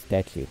picture of that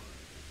statue.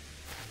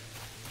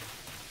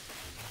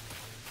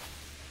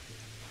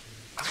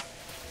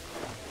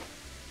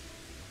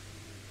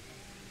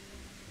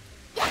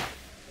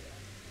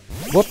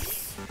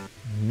 Whoops!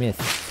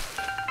 Missed.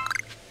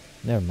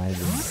 Never mind.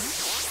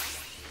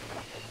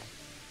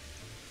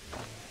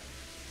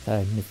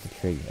 I missed the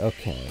tree.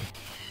 Okay.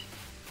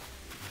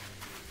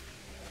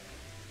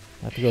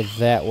 I have to go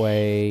that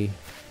way.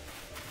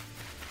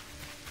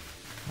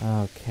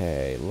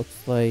 Okay,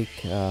 looks like,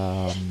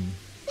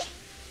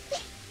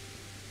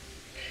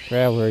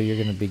 Graveler, you're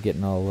gonna be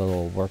getting a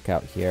little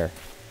workout here.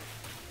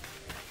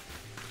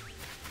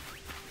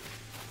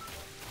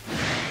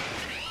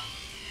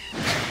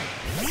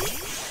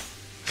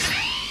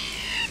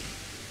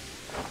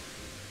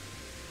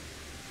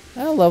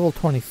 Well, level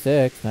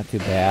 26, not too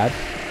bad.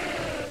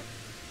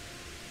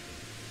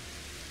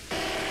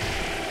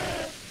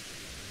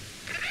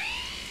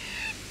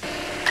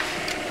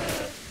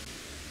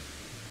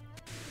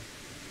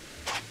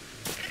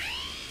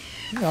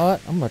 You know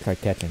what? I'm gonna try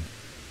catching.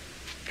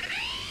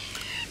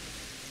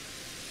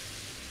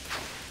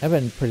 I've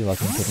been pretty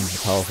lucky in catching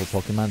some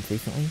powerful Pokemon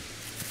recently.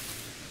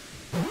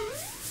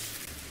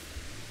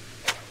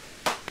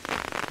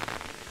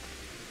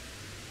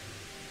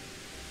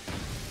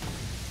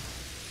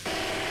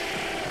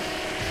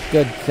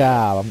 Good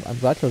job. I'm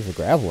glad it was a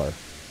Graveler.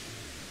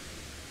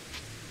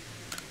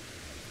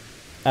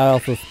 I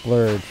also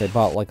splurged. I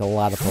bought like a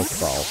lot of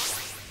Pokeballs.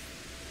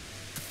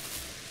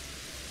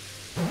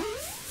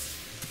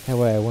 That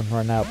way I wouldn't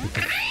run out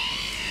because...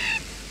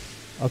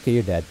 Okay,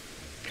 you're dead.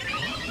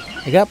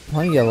 I got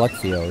plenty of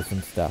Luxios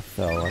and stuff,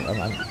 so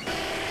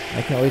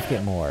I can always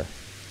get more.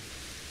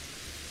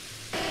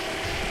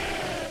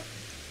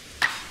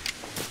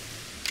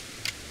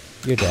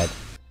 You're dead.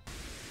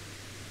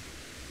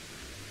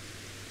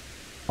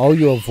 Oh,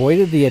 you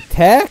avoided the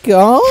attack?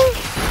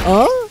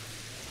 Oh,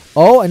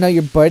 and now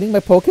you're biting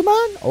my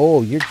Pokemon?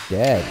 Oh, you're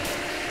dead.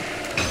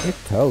 You're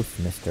toast,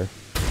 mister.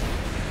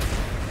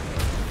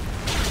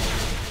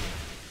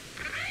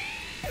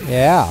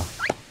 Yeah.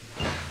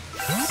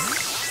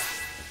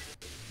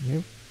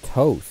 You're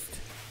toast.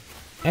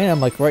 And I'm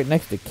like right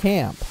next to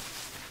camp.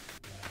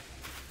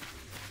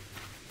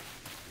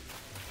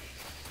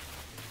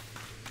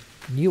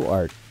 You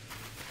are...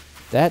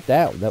 That,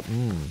 There.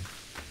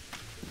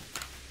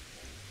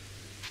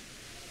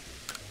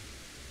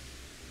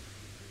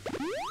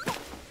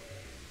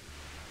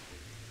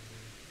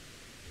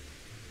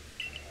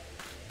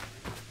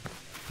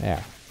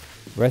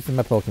 Rest of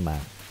my Pokemon.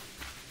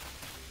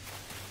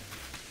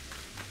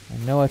 I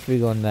know I should be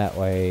going that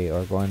way,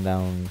 or going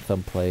down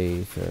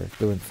someplace, or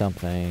doing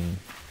something.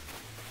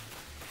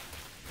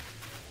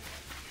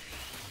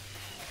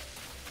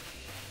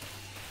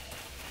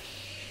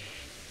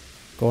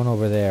 Going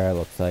over there, it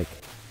looks like.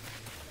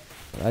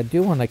 But I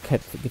do want to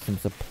get some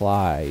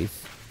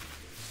supplies.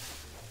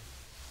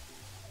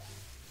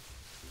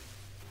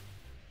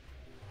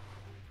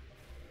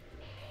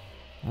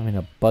 I'm in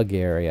a bug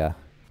area.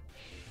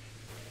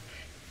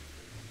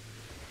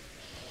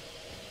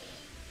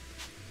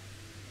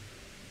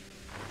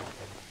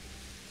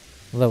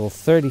 Level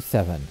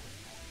 37.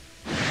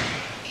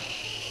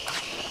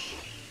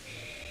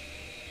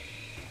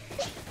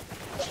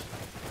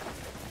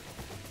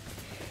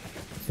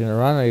 You gonna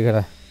run or you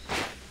gonna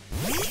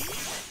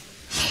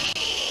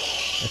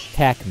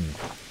attack me?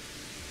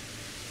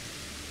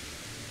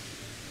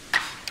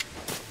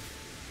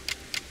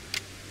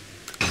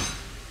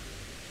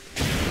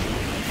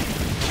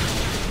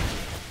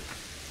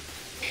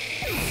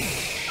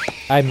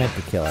 I meant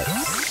to kill it.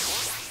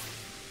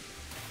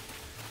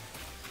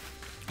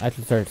 I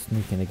should start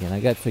sneaking again. I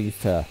got so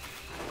used to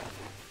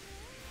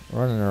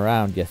running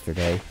around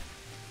yesterday.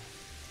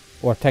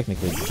 Or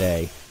technically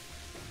today.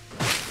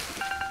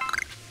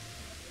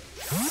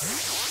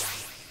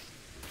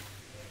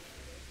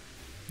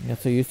 I got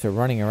so used to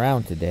running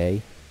around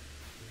today.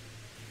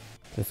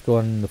 Just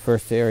going in the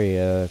first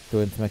area,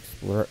 doing some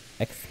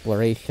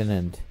exploration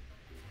and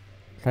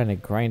trying to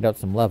grind out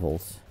some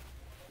levels.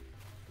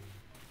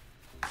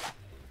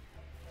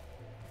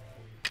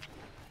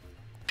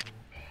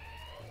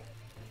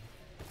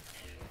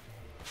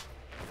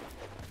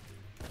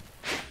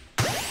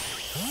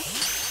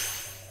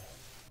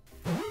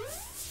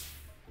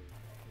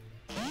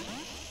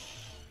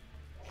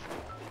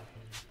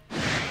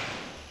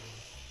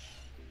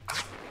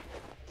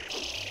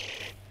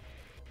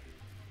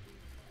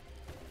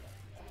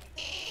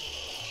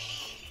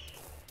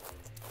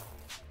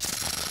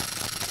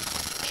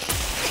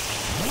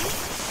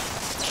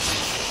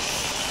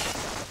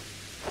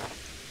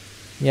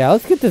 Yeah,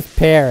 let's get this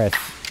Paris.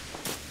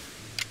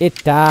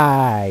 It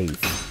dies.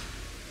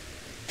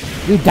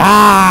 You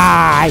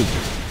die!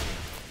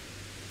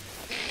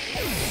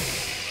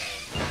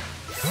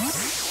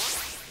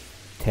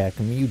 Attack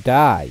him, you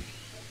die.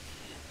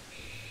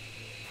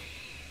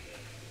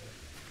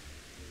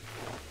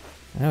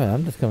 Anyway,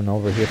 I'm just coming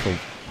over here for...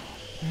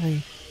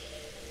 Hi.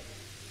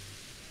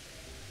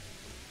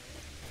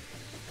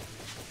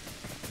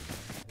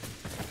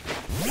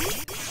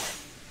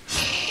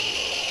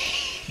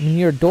 I mean,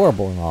 you're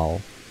adorable and all.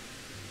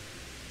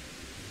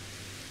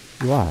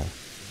 You are.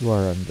 You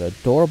are an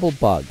adorable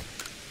bug.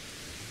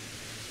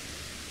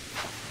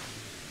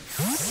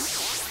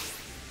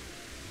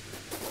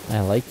 I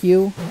like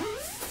you.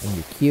 And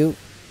you're cute.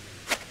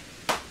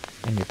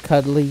 And you're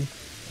cuddly.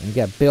 And you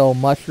got Bill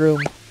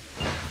Mushroom.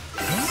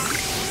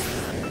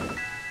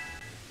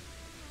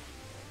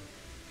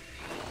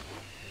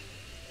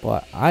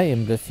 But I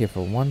am just here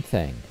for one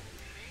thing.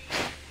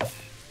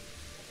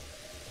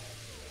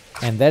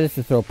 And that is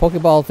to throw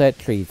Pokeballs at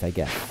trees, I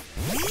guess.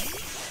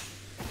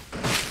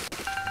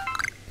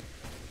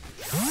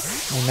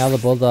 And now the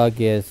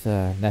Bulldog is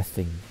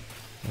nesting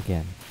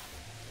again.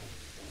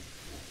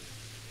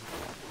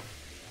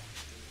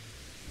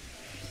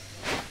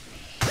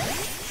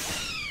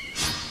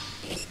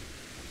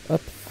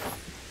 Oops.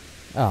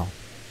 Oh.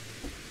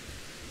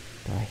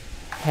 Do I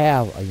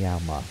have a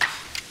Yama?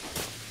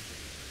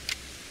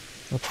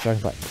 Oops, wrong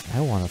button.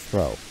 I want to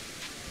throw.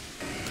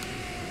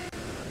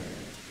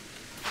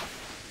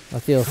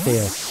 Let's see, let's see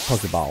a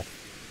Pokeball.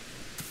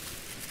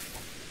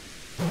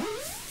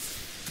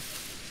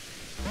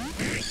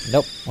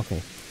 Nope,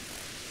 okay.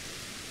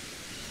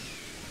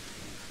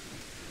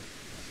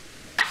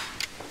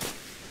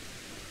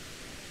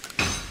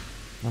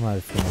 I'm not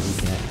just gonna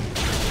weaken it.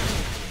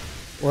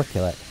 Or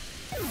kill it.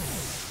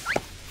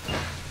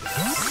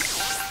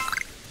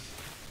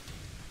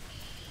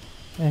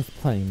 There's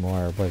plenty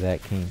more where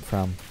that came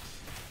from.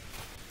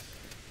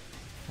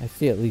 I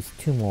see at least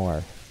two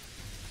more.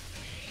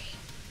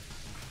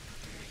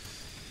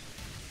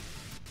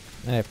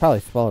 And I probably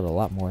swallowed a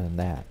lot more than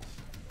that.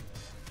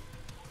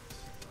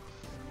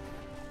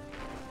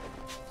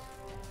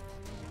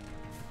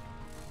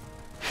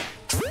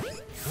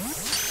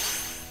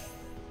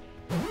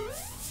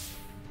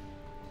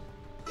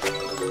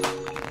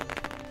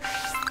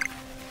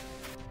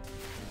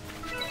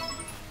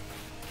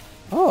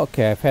 Oh,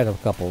 okay, I've had a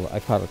couple. I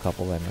caught a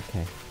couple then,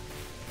 okay.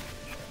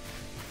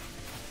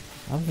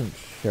 I wasn't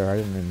sure, I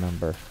didn't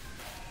remember.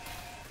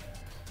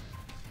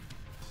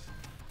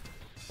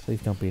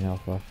 Please don't be an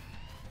alpha.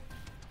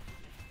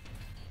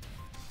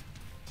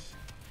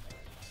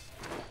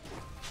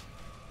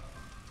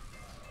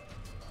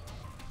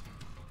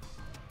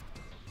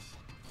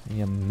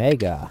 A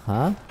mega,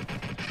 huh?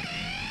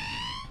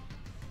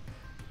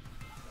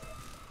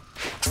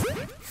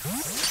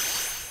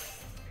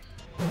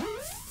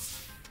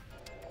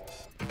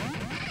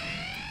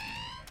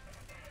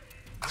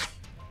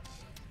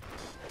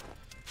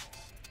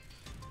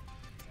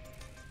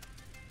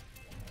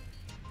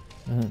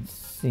 Doesn't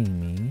see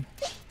me.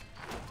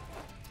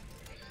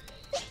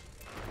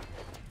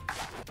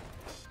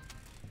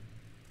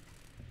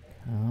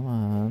 Come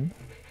on.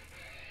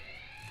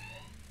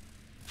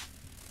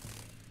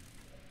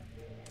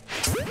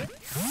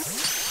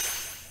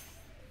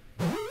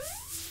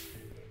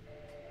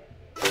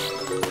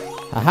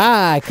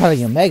 Aha! I caught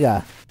a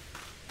Omega.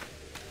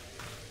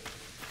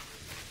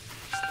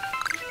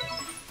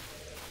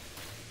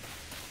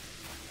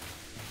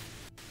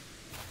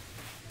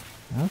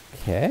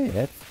 Okay,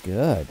 that's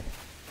good.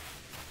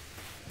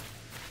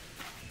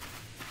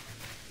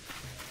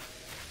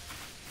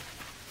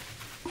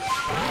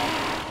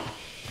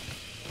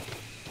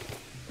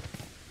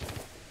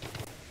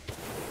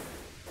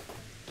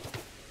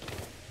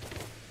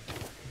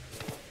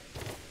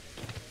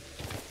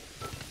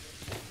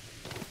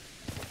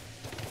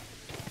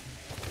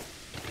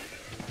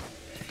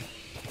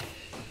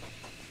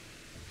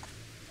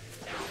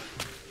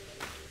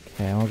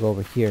 Okay, I'm gonna go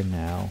over here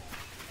now.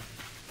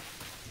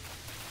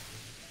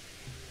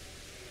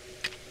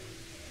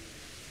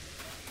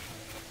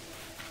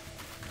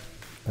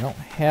 I don't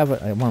have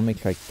it. I want to make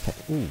sure I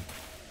ooh.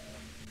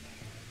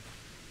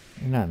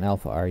 You're not an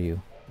alpha, are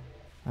you?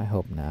 I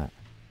hope not.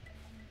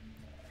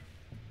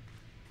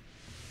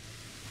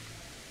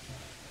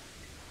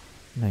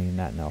 No, you're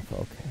not an alpha.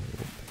 Okay.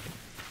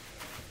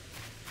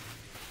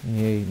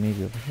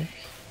 Maybe over here.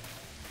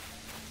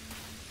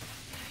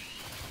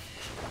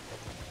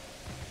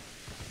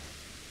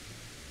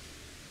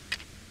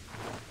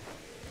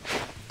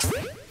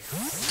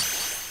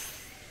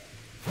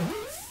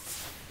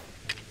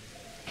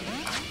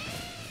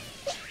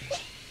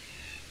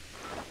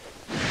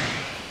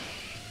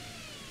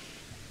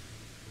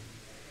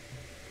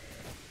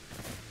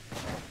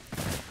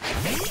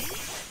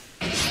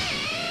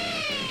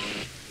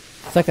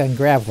 Suck on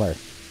Graveler.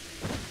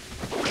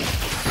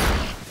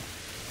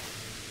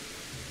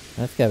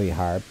 That's gotta be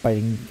hard.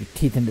 Biting your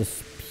teeth into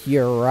this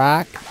pure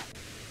rock.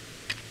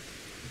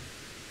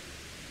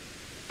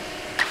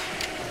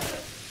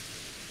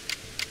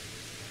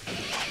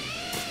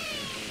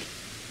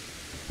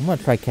 I'm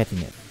gonna try catching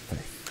it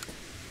first.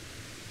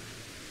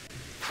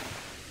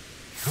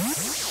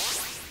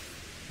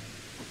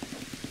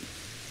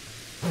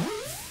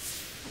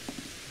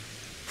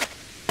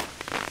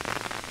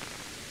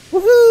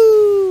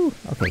 Woohoo!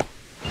 Okay.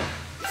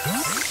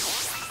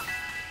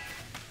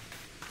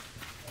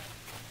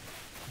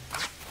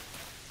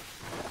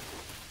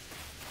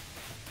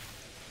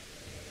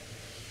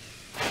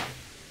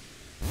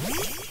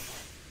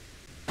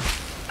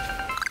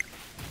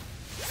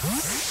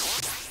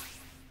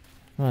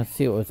 Let's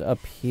see what was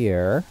up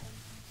here.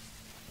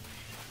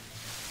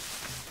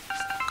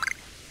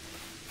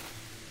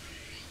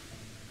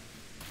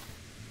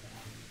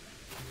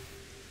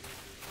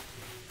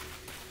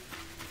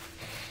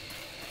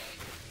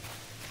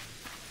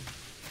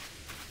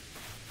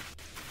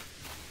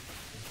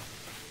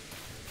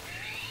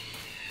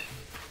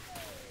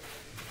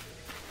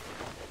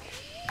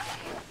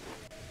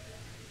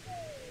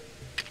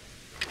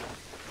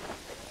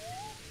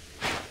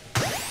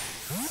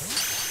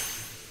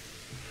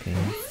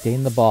 Stay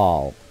in the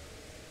ball.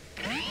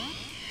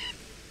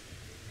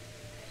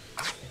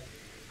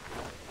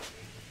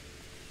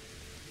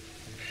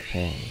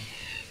 Okay.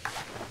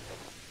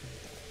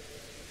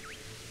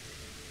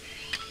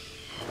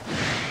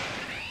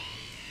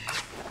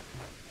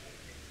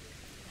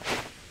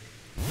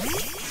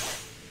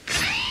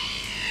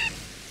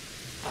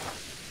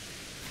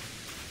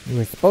 You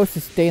were supposed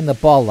to stay in the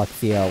ball,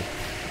 Luxio.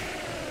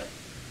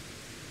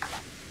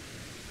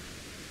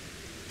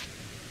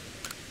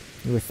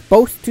 You were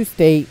supposed to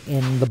stay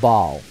in the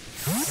ball.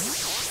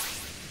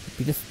 If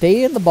you just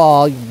stay in the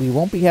ball, we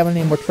won't be having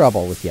any more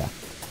trouble with you.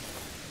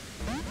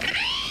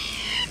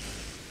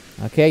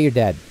 Okay, you're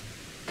dead.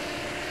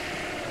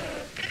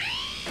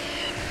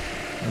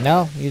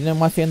 No, you didn't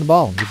want to stay in the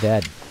ball. You're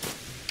dead.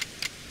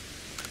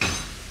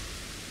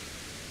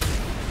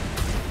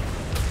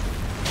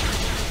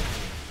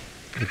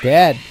 You're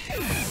dead.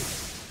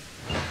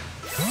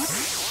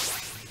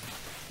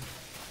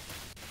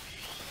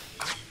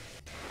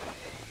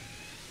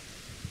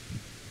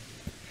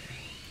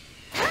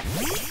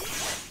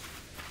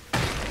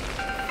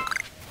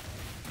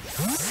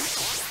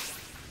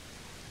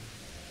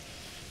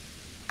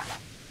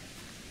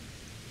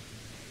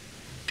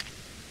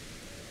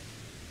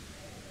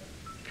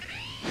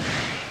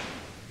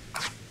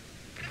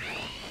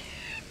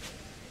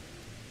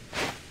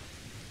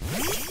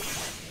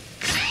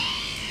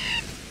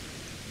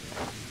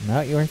 No,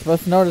 you weren't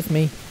supposed to notice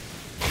me.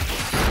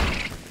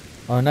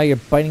 Oh, no, you're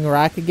biting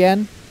rock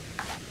again?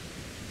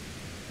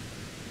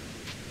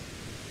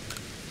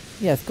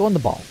 Yes, go in the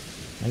ball.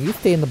 Now you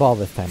stay in the ball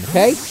this time,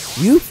 okay?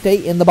 You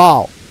stay in the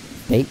ball.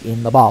 Stay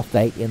in the ball,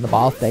 stay in the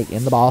ball, stay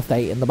in the ball,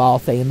 stay in the ball,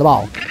 stay in the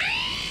ball.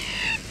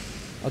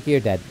 Okay, you're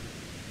dead.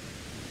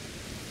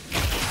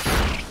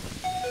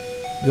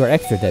 You're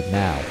extra dead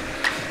now.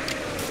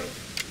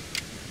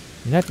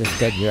 You're not just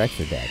dead, you're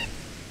extra dead.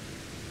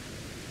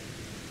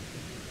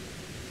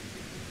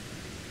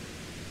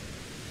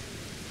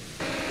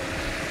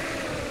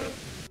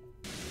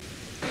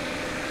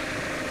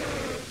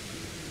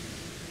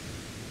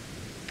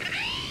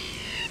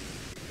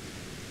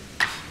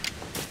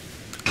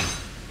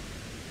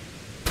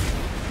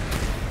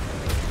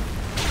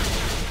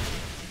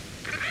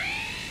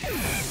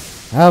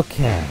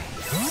 Okay.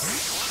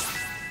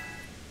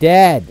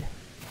 Dead.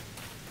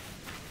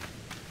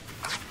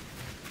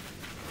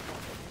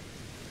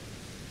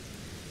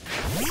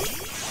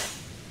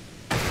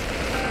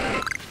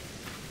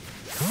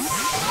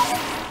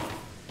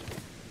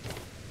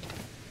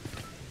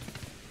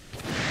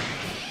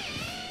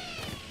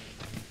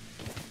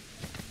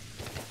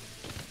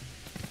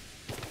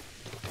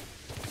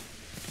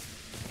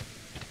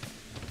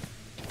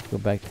 Go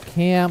back to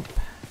camp.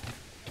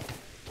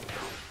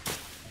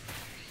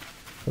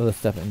 Throw the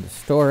stuff into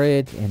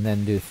storage and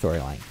then do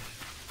storyline.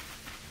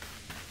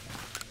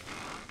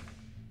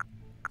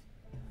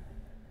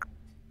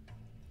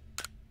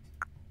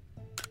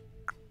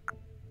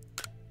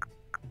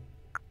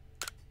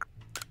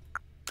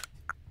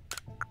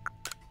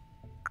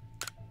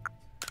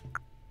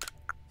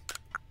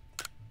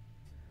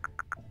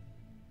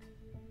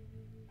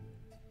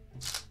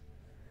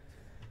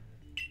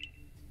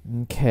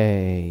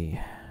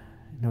 Okay.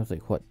 And it was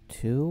like, what,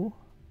 2?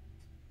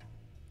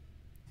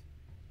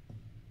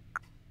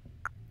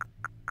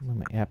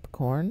 My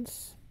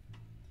apricorns.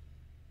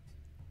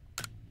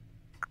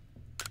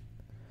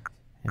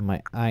 And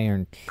my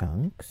iron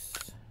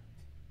chunks.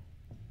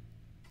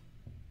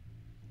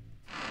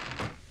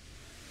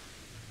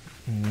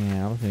 And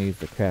I'm gonna use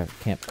the camp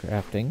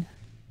crafting.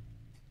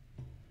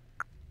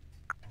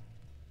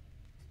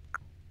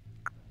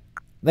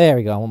 There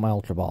we go, I want my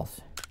ultra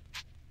balls.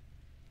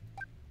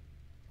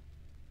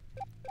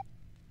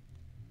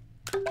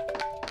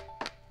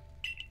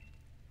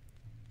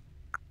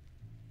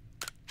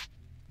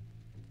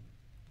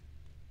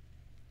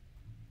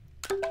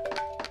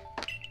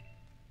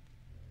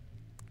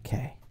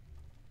 Okay.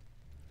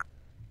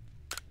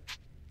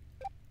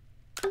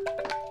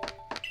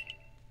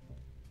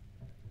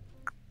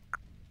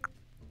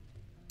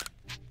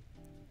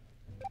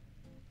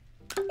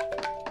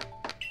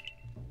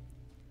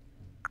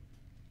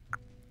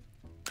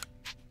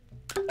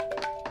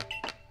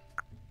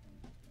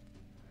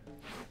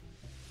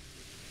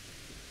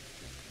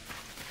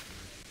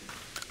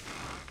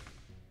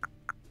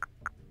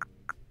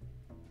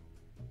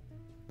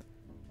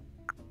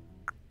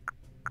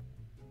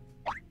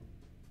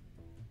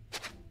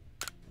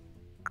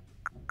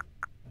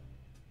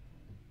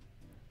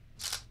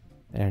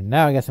 There,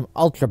 now I got some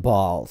ultra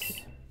balls.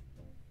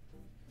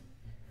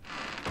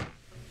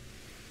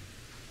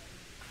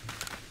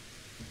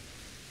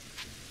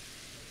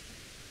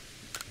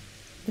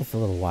 Just a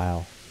little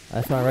while.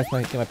 That's why I rest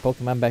my get my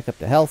Pokemon back up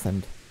to health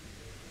and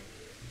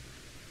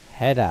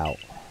head out.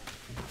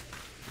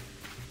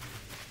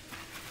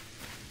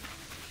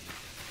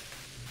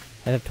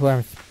 Head up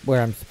to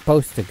where I'm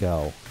supposed to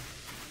go.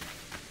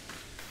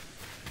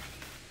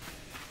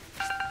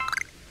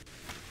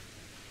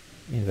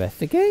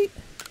 Investigate?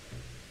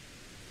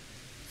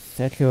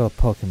 Statue of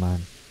a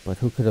Pokemon, but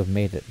who could have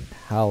made it and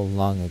how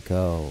long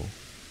ago?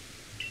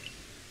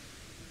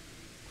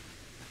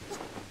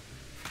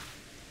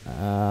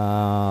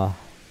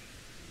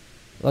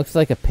 Looks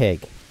like a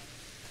pig.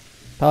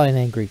 Probably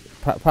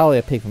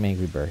a pig from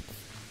Angry Birds.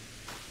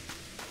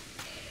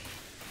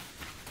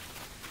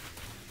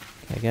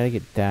 Okay, I gotta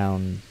get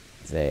down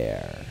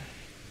there.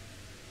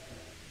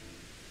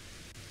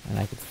 And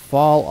I could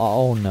fall.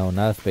 Oh no,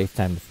 not a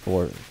space-time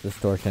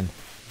distortion.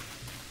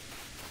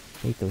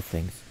 Hate those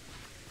things.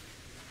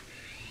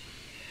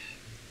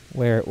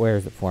 Where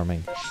is it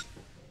forming?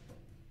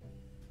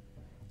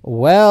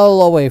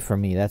 Well away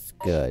from me. That's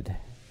good.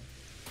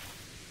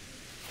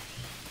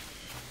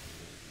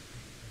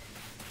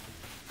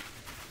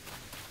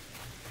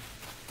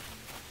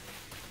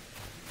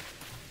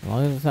 As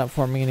long as it's not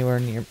forming anywhere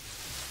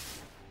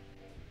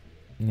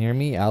near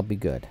me, I'll be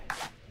good.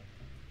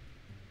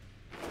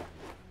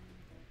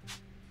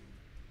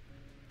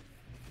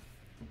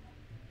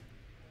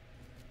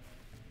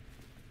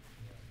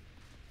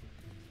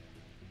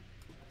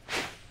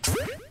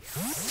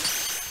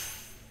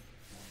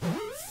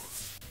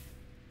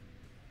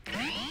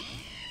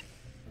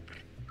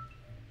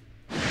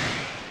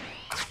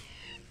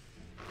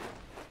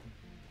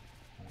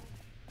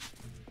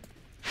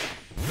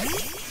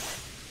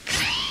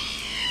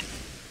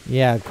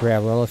 Yeah,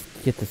 grab. Well, let's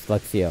get this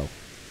Luxio.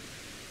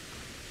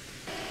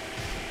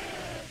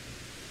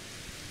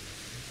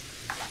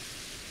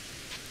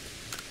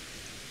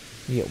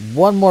 You get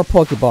one more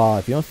Pokeball.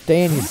 If you don't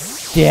stay in, you're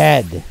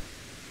dead.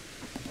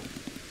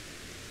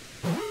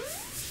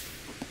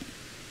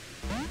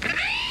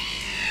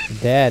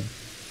 Dead.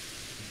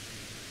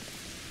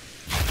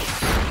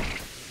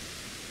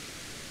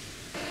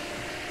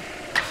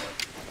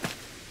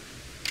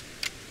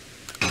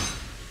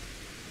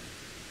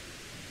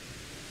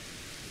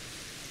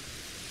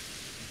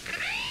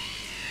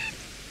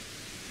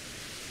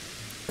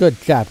 Good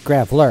job,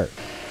 Graveler.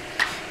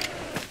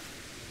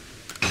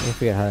 I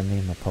forget how to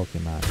name a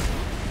Pokemon.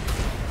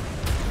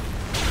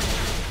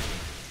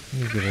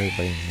 Let me give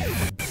everybody a name.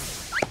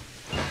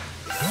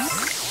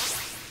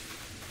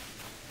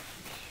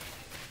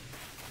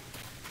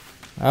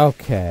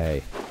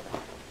 Okay.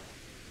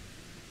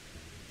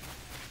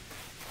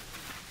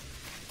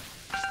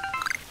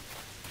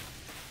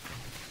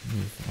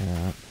 Use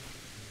that.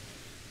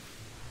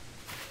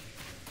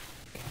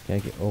 Gotta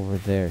get over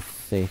there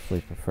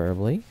safely,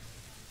 preferably.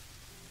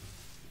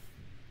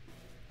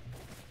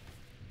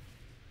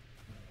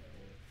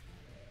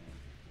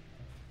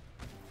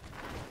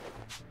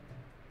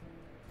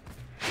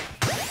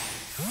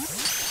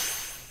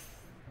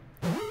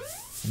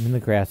 I'm in the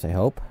grass, I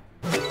hope.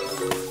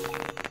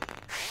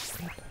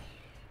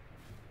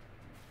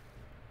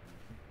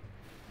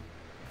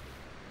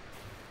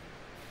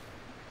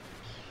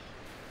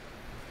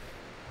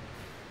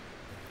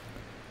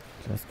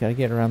 Just gotta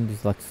get around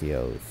these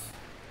Luxios.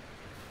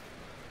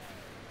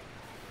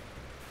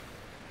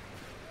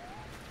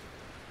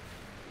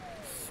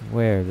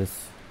 Swear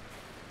this.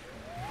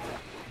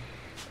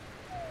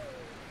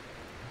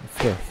 I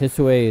swear his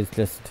way is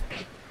just.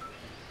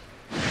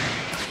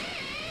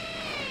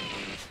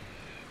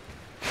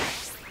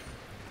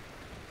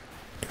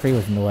 Tree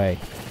was in the way.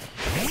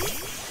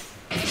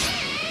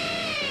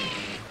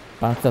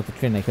 Bounced off the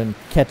tree and I couldn't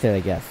catch it, I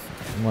guess.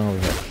 One over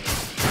here.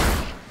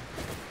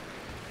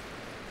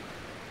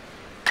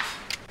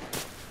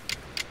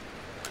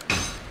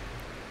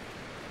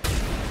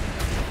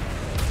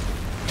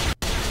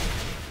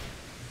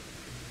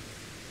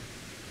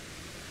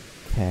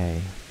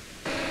 Okay.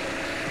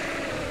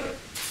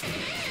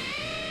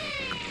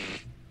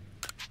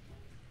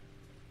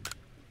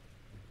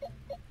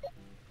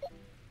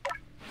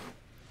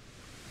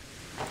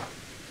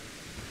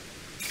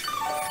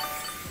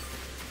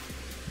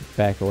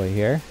 Back away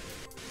here.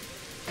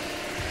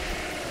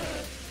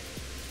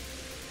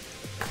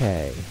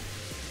 Okay.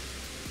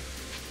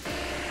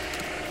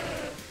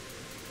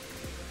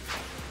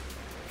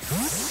 I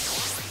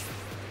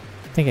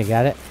think I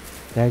got it.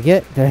 Did I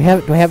get it? Did I have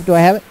it? Do I have it? Do I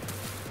have it?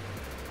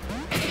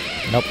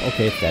 Nope.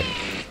 Okay, it's dead.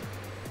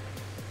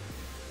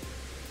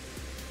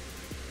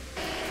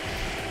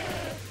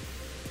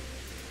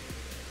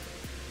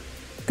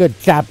 Good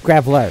job,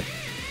 Graveler.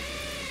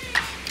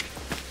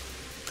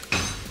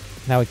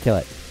 Now we kill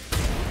it.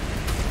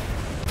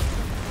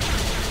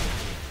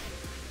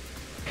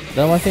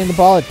 Don't want to stay in the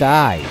ball, it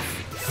dies.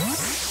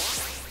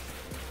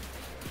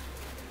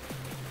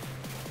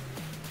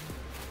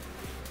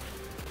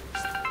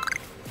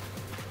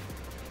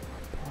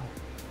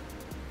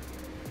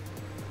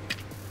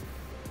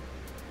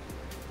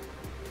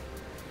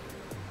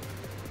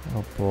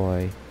 Oh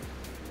boy.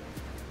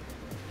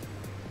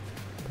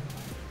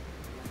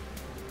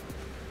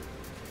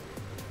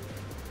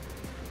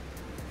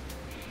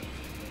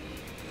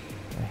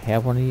 Do I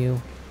have one of you?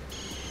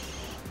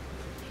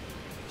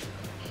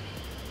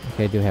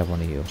 Okay, I do have one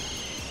of you.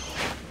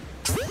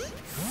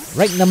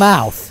 Right in the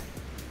mouth!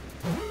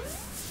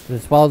 Did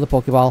it swallow the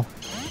Pokeball?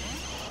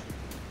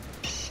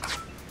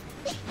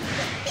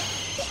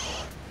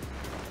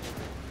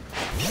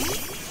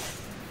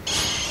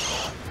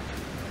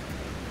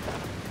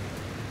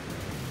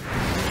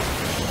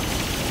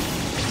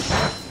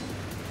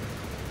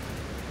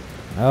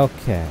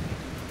 Okay.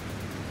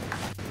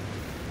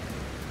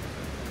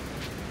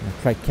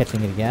 I'll try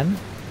catching it again.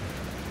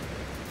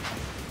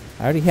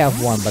 I already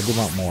have one, but I do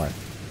want more.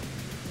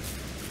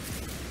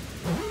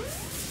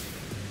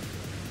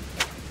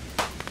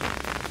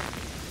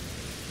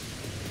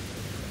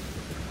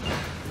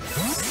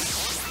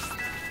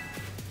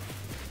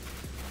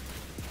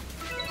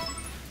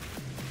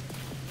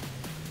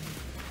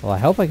 Well, I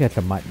hope I catch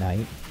a Mutt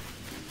Knight.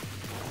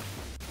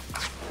 I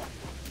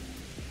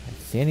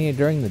see any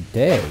during the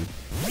day.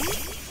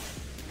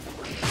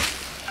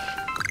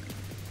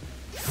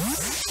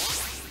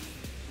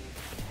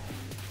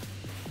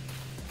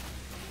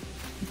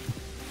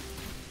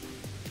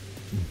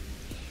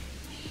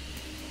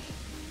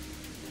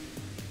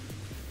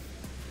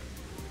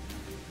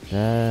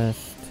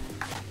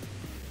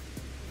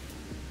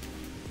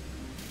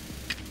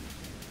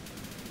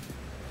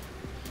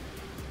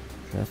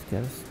 Just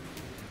get us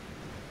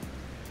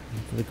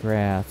into the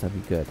grass, that'd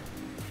be good.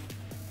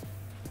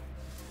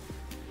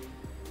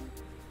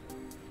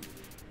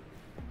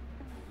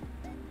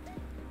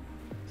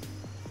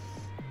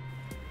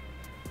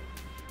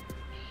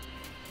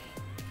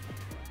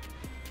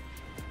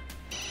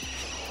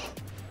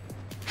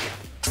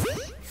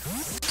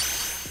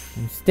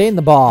 And stay in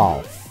the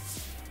ball.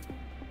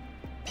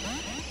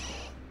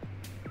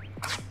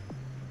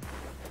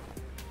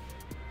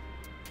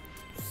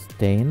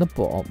 Stay in the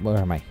ball. Where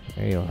am I?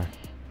 There you are.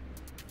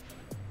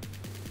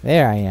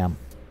 There I am.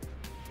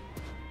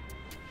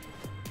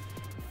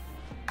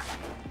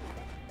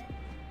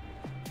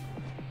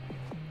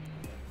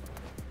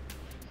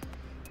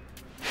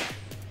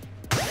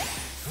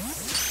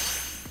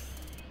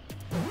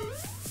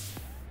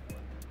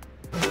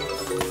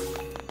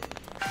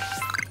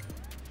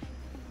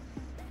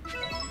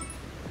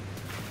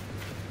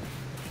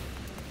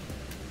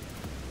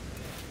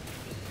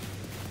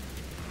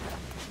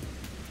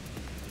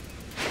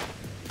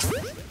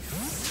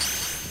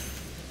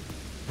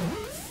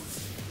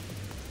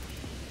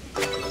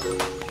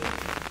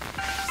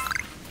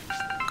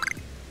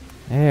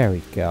 There we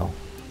go.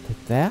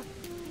 Take that.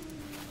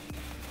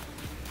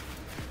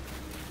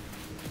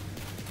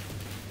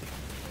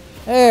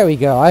 There we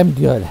go. I'm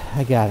good.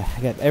 I got it.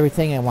 I got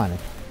everything I wanted.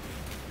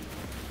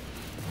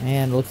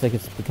 And it looks like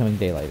it's becoming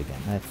daylight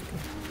again. That's good.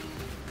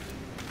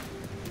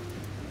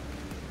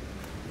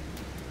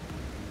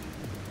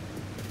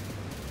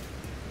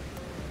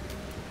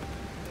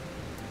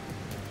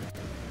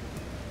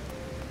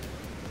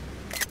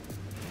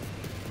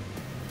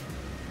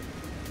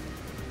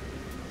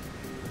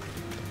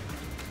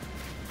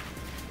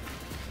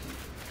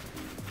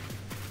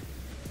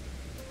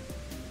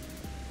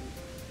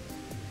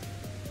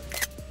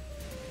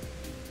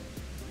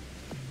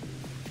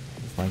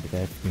 Get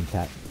that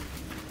screenshot.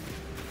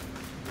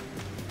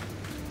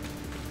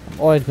 I'm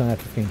always going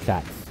after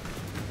screenshots.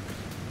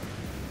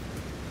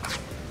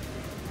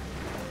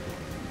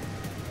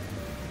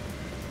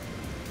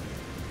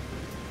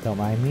 Don't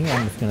mind me,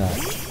 I'm just gonna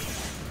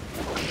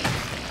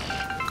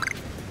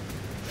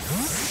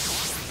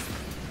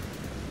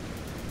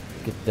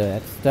get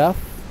that stuff.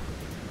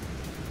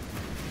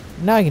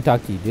 Now I can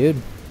talk to you,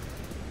 dude.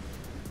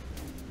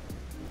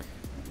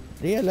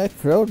 The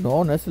electrode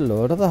known as the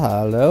Lord of the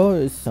Hollow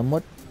is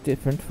somewhat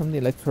different from the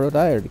electrode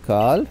I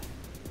recall,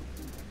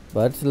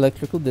 but its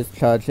electrical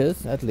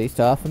discharges at least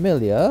are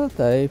familiar.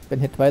 I've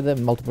been hit by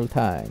them multiple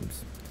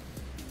times.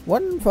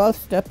 One false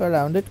step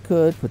around it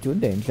could put you in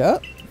danger.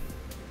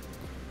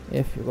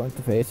 If you're going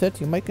to face it,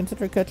 you might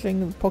consider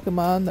catching a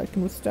Pokemon that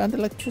can withstand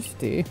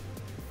electricity. It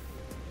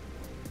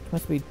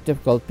must be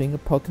difficult being a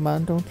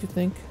Pokemon, don't you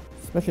think?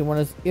 Especially one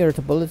as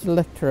irritable as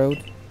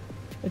Electrode.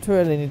 It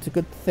really needs a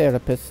good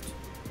therapist.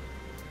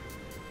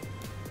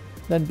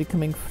 Then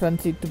becoming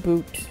frenzied to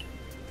boot.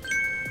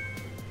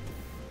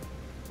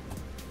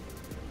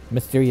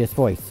 Mysterious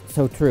voice.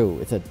 So true.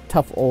 It's a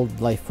tough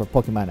old life for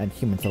Pokemon and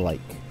humans alike.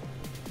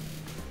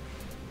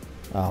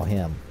 Oh,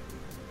 him.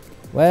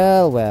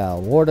 Well,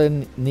 well.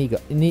 Warden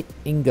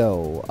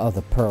Ingo of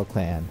the Pearl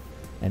Clan.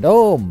 And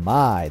oh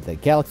my, the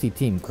Galaxy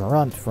Team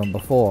Grunt from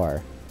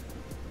before.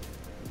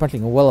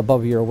 Punching well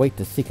above your weight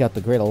to seek out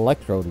the great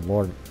Electrode,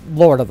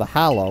 Lord of the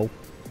Hollow.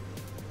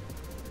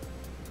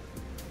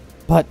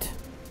 But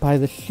by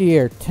the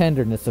sheer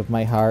tenderness of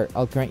my heart,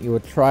 I'll grant you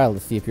a trial to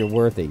see if you're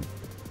worthy.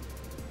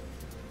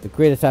 The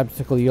greatest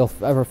obstacle you'll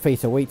ever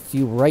face awaits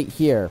you right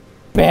here.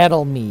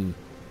 Battle me,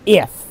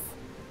 if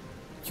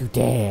you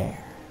dare.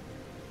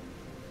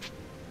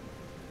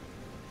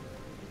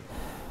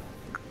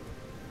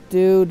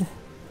 Dude.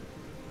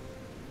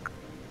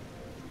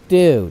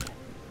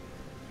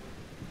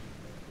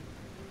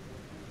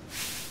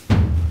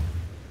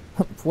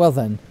 Well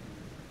then,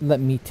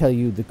 let me tell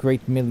you the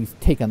great Millie's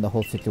take on the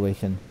whole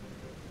situation.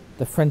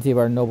 The frenzy of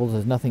our nobles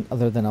is nothing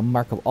other than a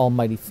mark of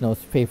Almighty Snow's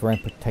favor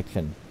and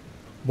protection.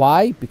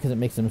 Why? Because it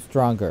makes them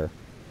stronger.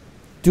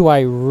 Do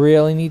I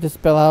really need to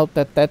spell out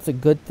that that's a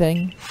good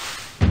thing?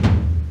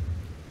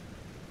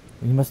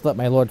 We must let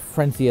my lord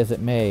frenzy as it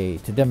may,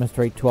 to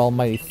demonstrate to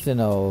Almighty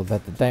Sinnoh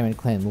that the Diamond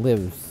Clan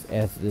lives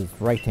as is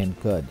right and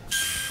good.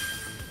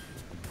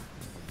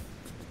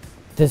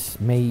 This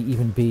may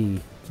even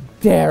be,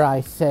 dare I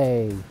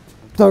say,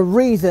 the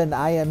reason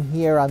I am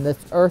here on this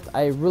earth.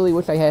 I really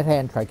wish I had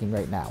hand tracking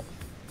right now.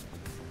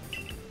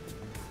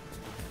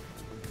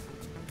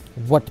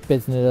 What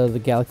business are the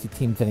Galaxy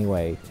teams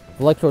anyway?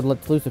 Electrode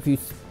lets loose a few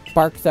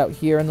sparks out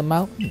here in the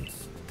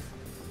mountains.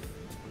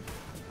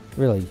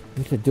 Really,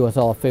 you should do us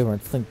all a favor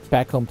and slink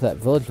back home to that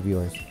village of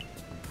yours,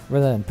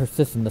 rather than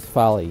persist in this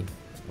folly.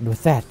 And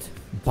with that,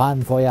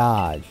 bon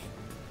voyage.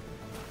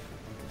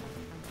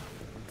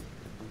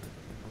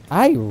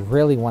 I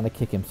really want to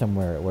kick him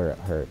somewhere where it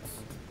hurts.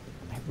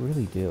 I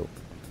really do.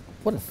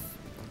 What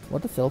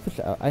a selfish...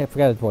 I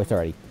forgot his voice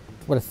already.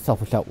 What a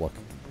selfish outlook.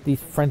 These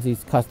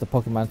frenzies cost the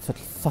Pokemon such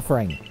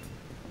suffering.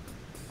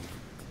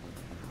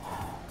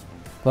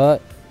 But,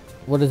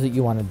 what is it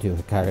you want to do,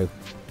 Hikaru?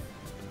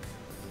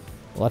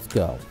 Let's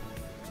go.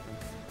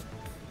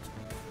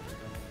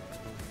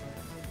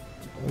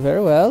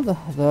 Very well,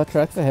 the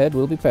tracks ahead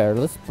will be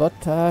perilous,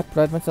 but I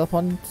pride myself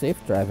on safe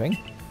driving.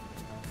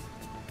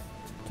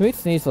 To meet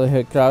Sneasel,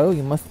 Hikaru,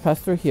 you must pass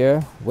through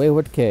here,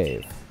 Wayward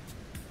Cave.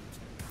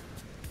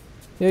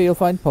 Here you'll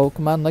find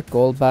Pokemon like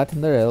Golbat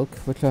and their ilk,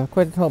 which are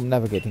quite at home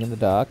navigating in the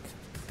dark.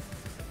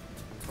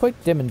 It's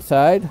quite dim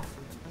inside.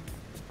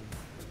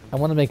 I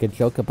want to make a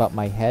joke about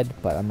my head,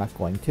 but I'm not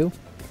going to.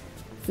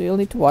 So you'll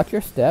need to watch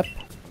your step.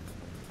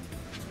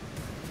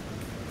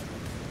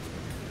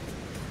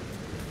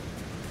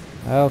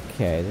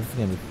 Okay, this is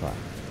gonna be fun.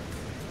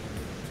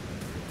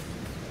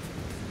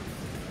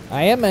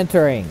 I am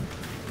entering.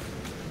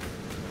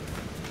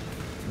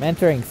 I'm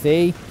entering,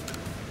 see?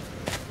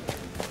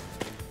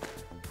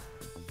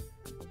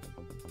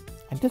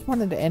 I just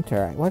wanted to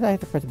enter. Why did I have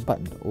to press a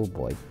button? Oh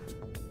boy.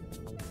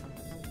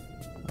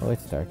 Oh,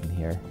 it's dark in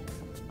here.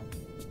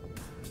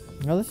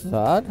 Well, this is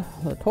odd.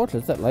 The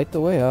torches that light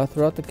the way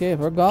throughout the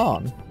cave are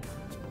gone.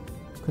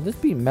 Could this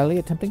be Melly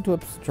attempting to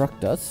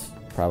obstruct us?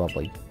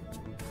 Probably.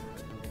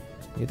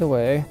 Either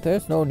way,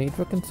 there's no need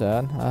for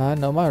concern. I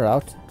know my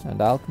route, and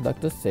I'll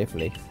conduct us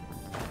safely.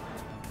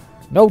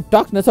 No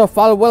darkness or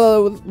foul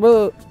weather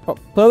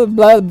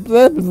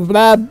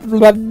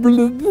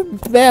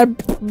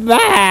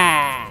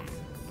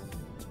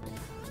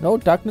No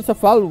darkness or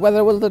foul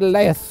weather will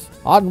delay us.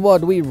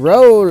 Onward we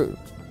roll. We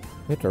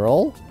have to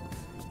roll?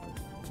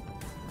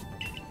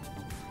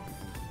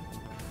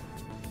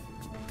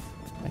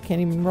 I can't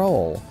even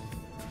roll.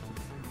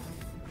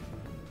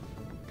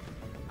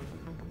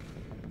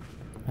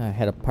 I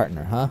had a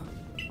partner, huh?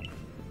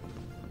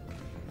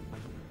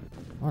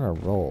 I want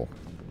to roll.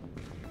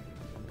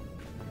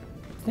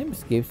 His name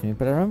escapes me,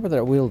 but I remember that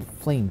it wielded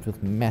flames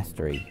with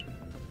mastery.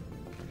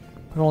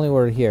 If only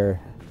were here,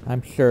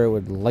 I'm sure it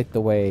would light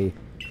the way,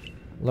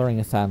 luring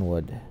us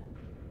onward.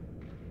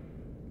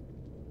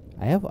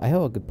 I have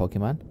a good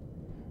Pokemon.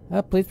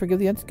 Please forgive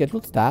the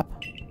unscheduled stop.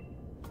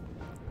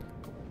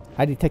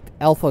 I detect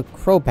Alpha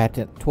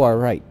Crobat to our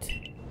right.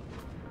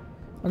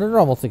 Under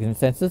normal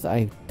circumstances,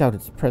 I doubt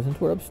its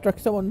presence would obstruct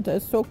someone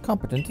as so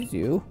competent as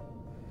you.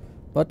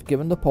 But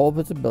given the poor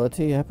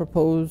visibility, I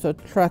propose a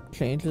track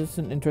changes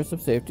in interest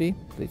of safety.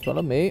 Please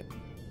follow me.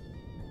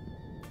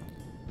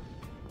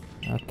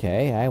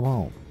 Okay, I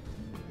won't.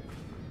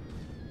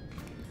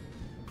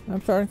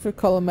 I'm starting to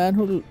recall a man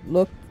who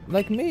looked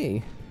like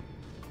me.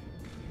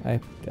 I'm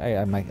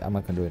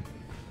not gonna do it.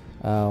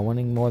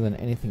 Winning more than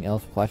anything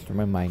else flashed through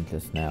my mind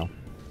just now.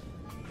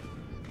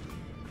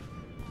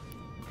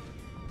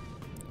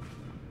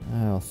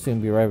 I'll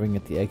soon be arriving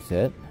at the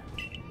exit.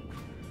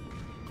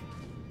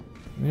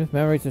 Even if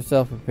memories are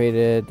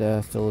self-repeated,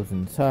 still lives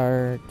in his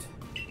heart.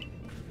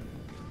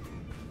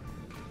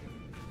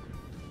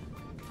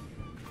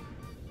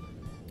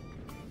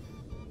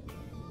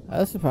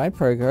 This is fine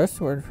progress.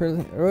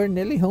 We're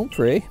nearly home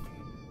free.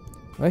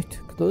 Right,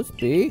 could those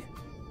be?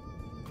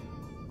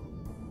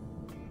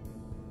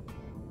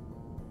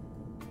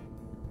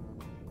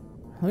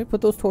 Let me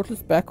put those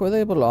torches back where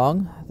they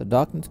belong. The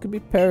darkness could be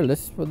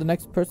perilous for the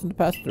next person to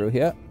pass through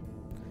here.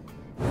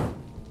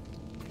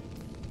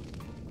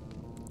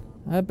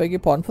 I beg your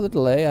pardon for the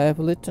delay. I have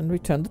lit and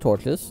returned the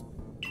torches.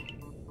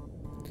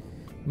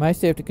 My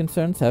safety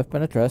concerns have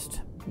been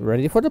addressed.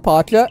 Ready for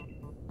departure.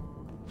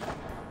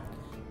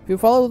 If you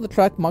follow the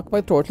track marked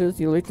by torches,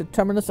 you'll reach the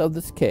terminus of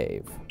this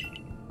cave.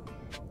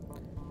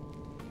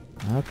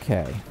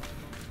 Okay.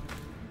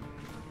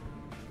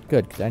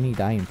 Good, because I need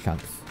iron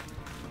chunks.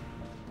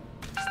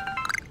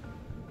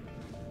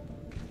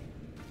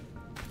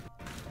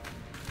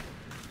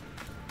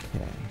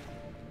 Okay.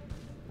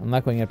 I'm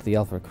not going after the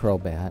Alpha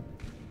Crobat.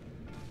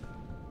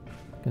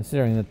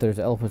 Considering that there's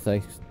alphas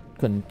I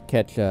couldn't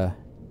catch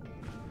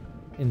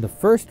in the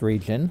first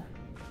region.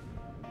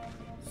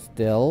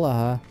 Still,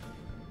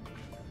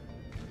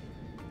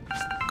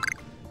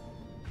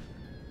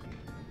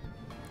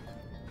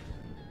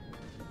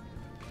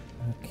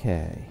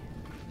 okay.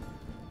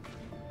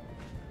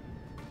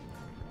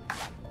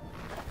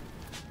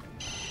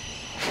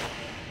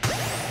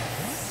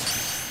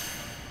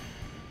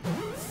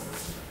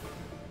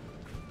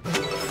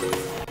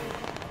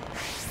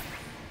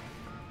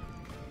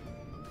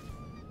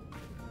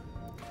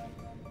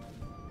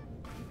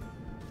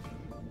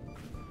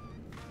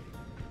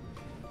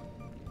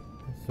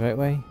 The right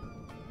way?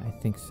 I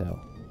think so.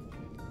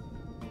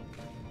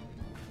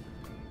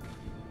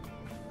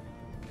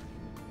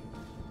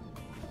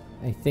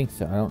 I think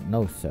so. I don't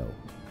know so.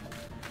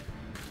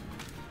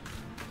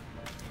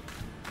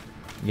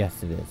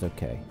 Yes, it is.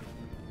 Okay.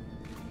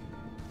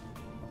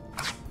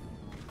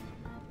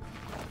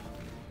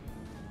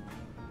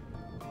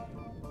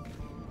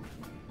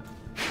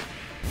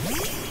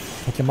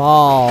 Catch them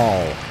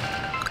all!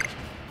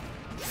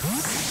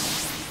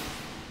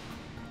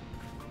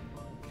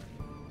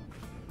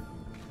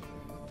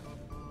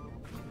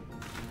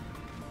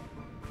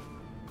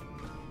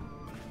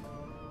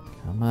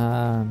 Come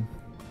on.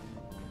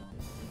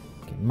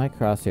 Get in my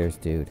crosshairs,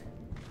 dude.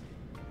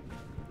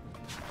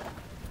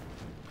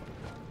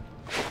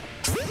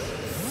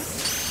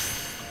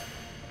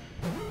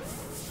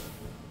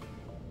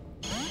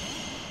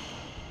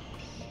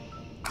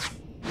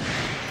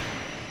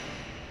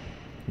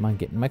 Come on,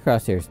 get in my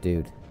crosshairs,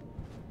 dude.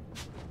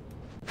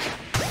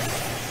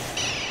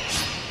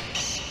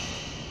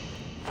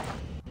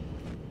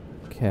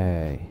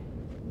 Okay.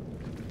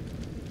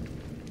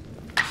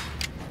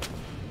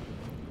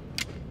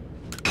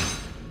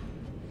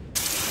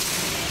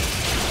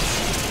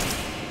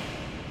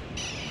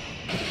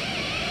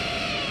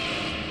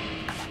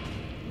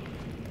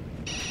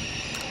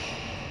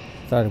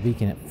 Thought I'd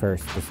weaken it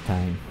first this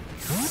time.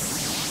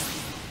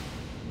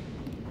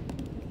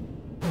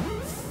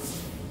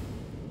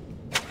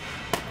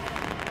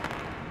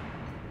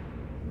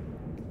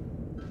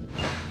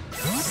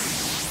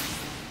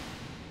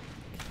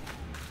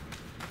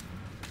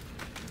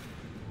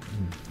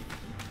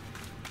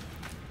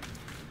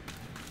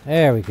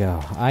 There we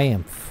go. I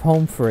am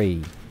home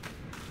free.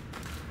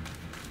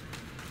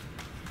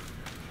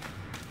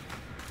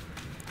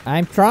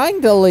 I'm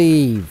trying to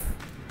leave.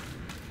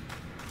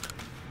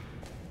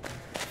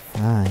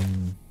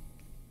 Fine.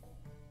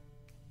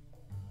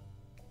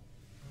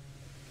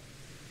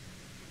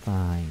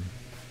 Fine.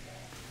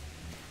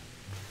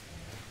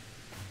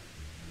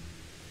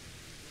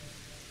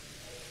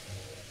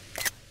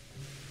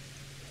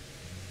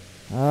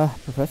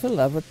 Professor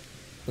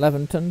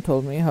Levinton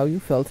told me how you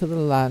fell to the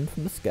land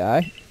from the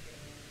sky.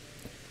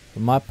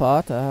 For my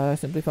part, I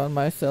simply found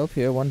myself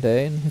here one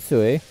day in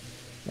Hisui,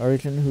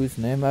 origin whose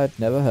name I'd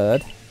never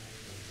heard.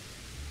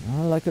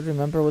 All I could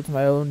remember was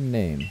my own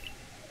name.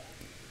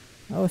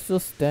 I was still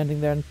standing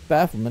there in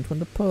bafflement when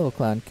the Pearl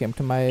Clan came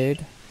to my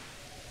aid.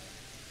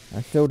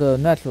 I showed a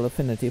natural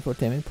affinity for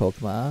taming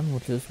Pokemon,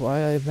 which is why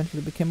I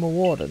eventually became a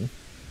warden.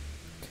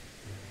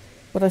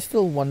 But I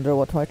still wonder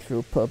what my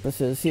true purpose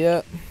is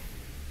here.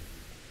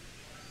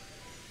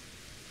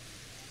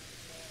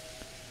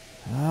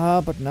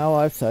 But now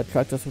I've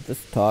sidetracked us with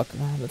this talk.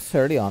 Let's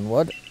hurry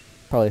onward.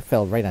 Probably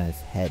fell right on his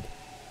head.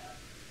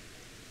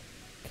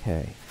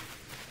 Okay.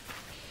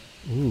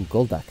 Ooh,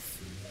 Golducks.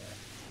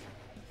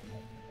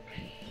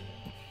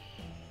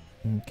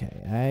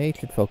 Okay, I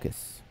should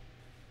focus.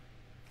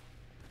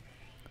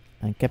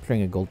 I'm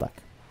capturing a Golduck.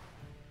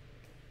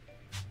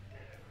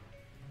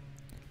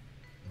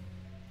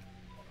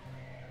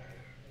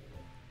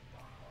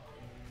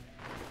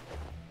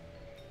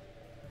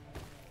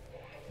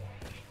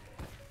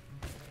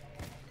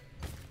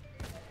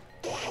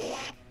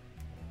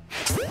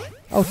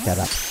 Oh, shut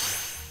up.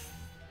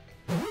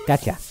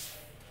 Gotcha.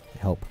 I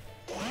hope.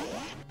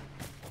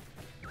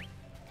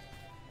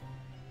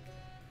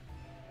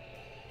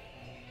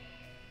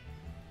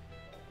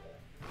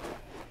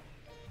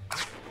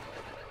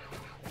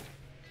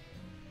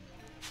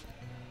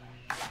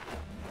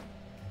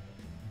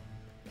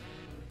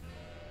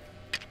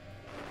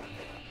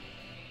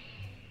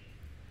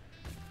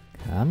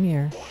 Come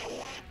here.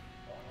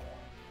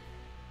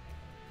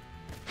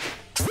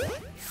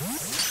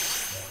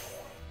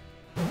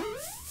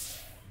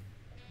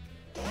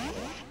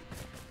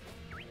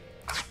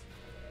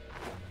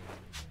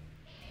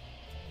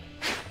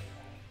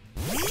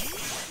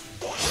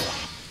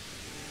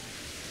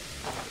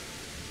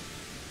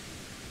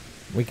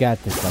 We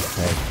got this, let's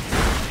say.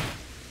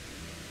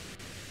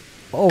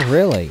 Oh,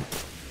 really?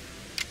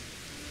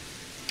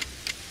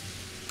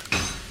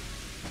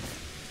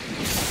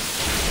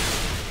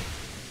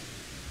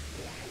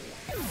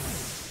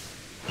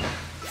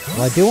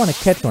 Well, I do want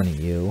to catch one of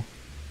you.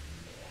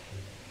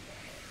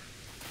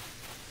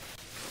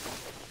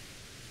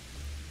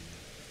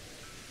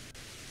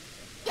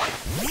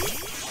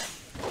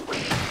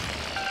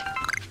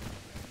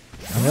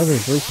 I know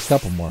there's at least a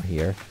couple more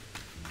here.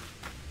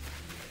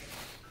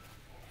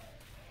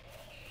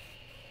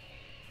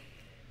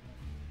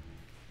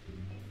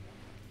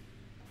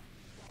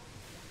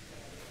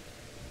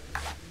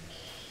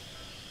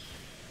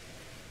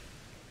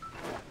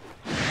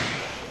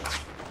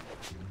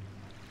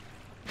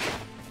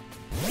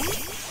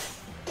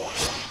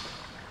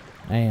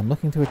 I am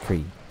looking through a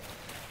tree.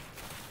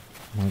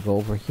 I'm gonna go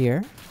over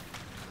here.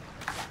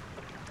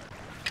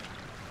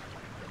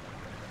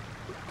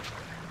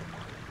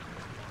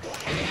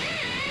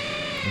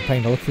 I'm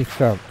trying to look through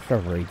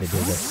shrubbery to do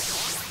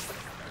this.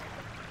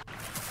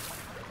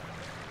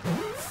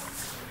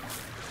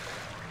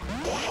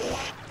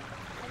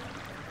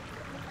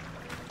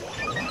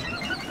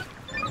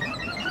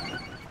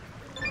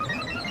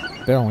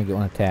 Better only get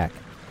one attack.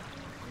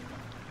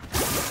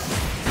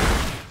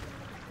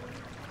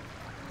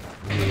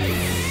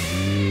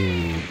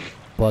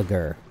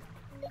 Bugger.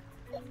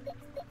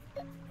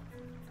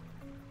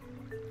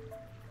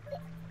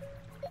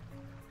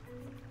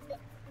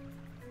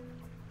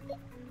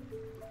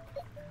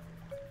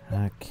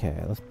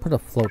 Okay, let's put a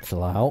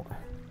Floatzel out.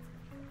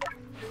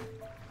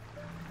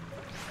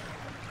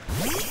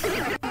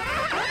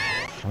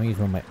 I'm gonna use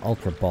one of my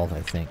Ultra Balls,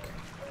 I think.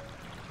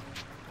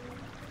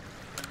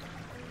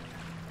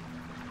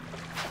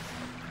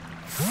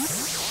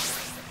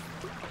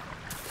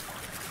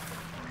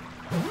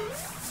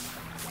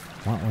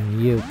 Want one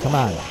of you. Come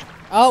on.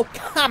 Oh,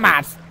 come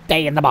on.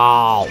 Stay in the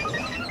ball.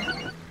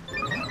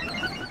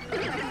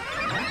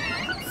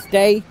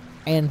 Stay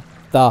in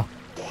the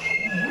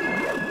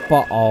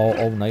ball.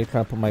 Oh, now you're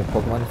trying to put my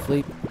Pokemon to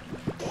sleep?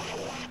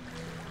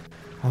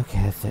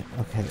 Okay, that's it.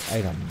 Okay,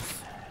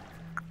 items.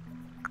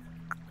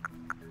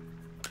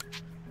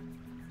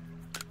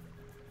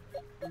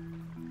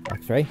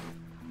 X-ray.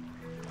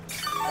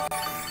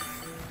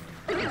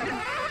 I'm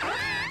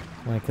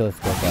gonna kill this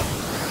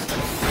Golduck.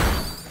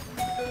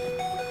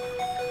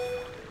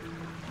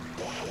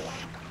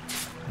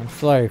 I'm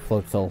sorry,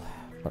 Floatzel,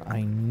 but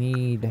I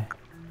need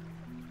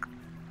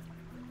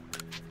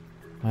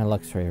my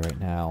Luxray right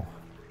now.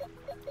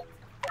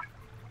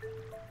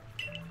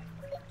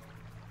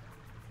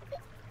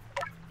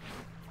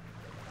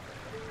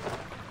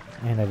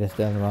 And I just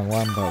done the wrong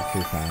one, but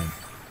it's fine.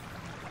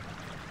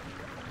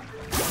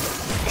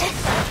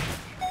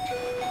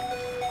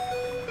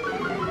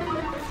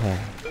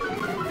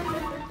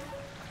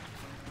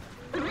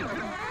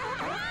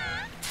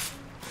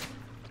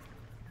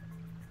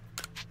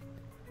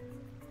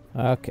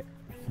 Okay.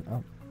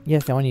 Oh,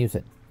 yes, I want to use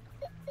it.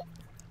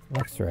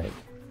 Looks right.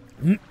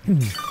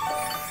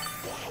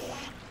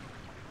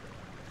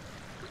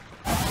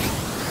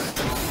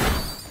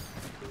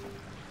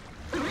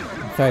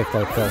 Sorry,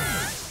 folks.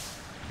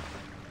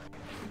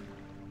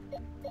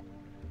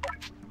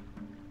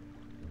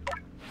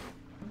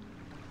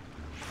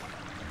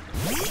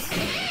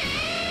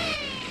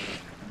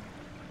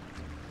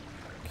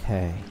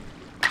 Okay.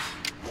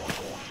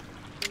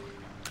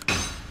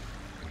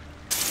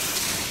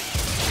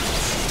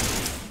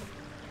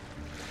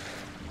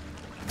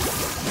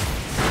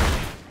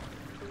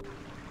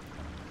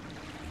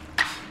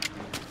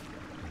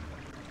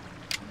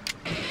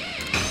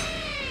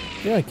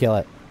 You're gonna kill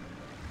it.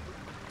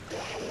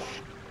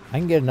 I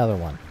can get another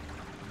one.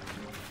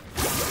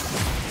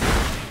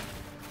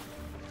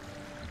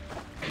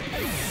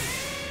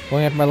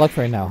 Going after my luck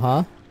right now,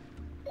 huh?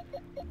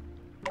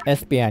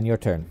 Espeon, your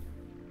turn.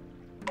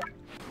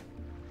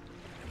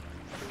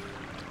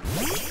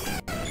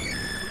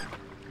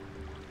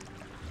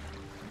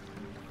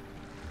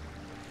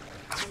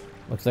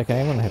 Looks like I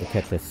am gonna have to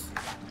catch this.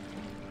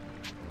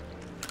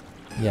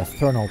 Yes,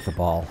 throw an Ultra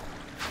Ball.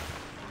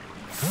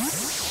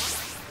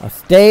 Now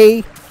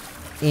stay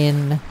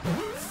in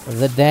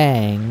the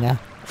dang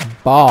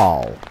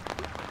ball.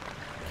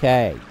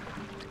 Okay.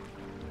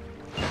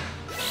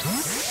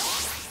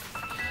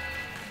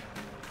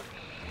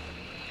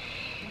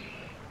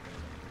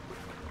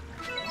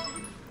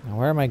 Now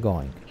where am I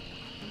going?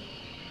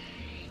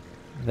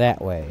 That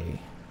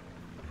way.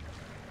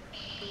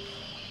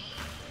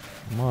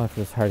 I'm going for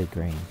this hardy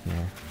grain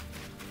here.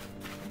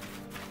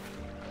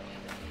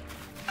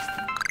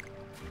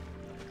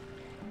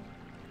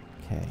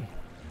 Okay.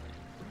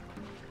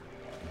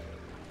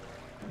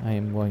 I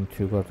am going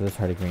to go to this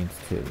hardy greens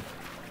too.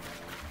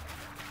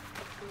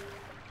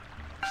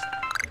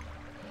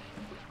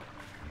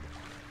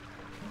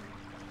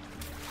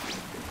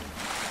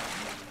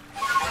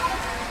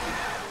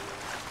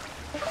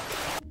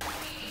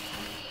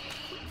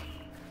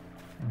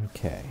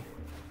 Okay.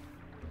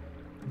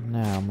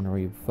 Now I'm going to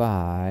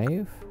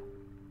revive.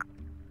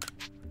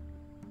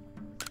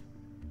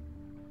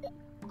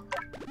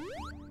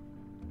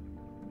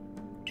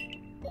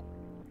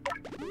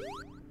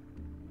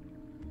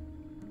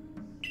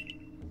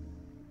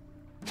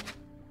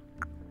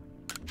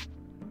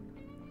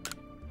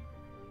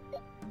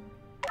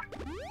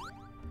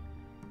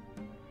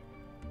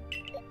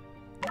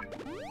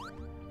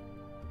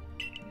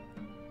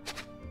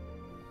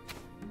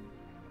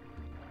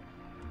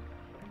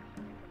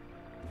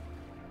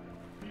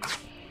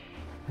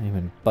 I'm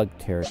in bug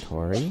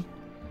territory.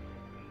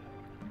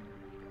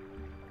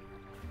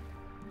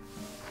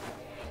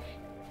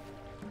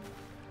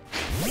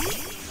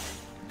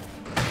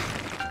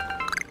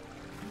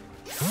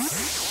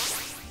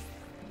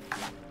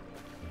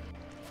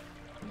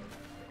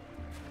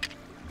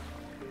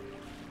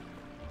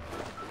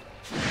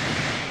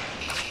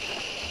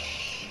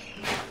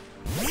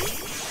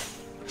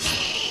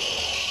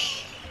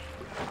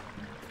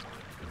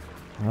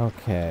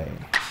 Okay.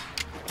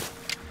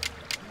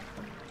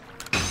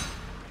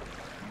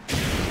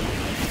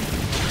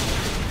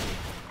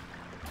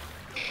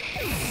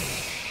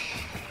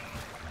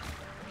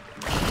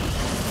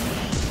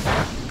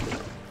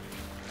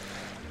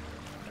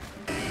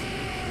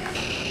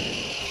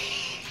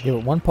 Give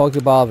it one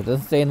Pokeball. If it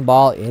doesn't stay in the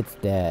ball, it's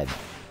dead.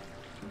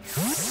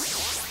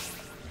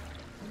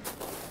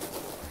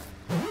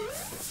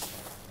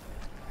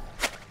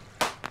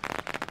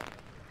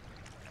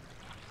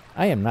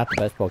 I am not the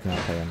best Pokemon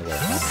player in the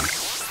world.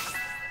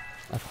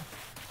 Okay.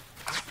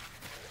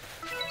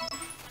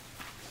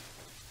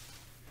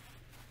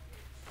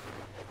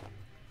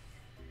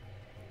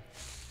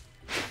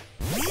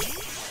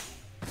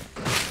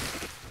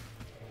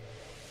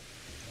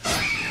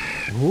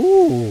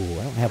 Ooh,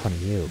 I don't have one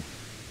of you.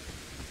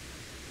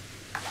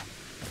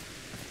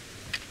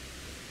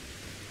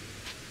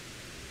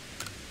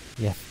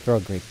 Yes, throw a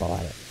great ball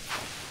at it.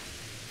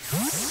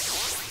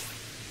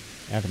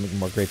 I have to make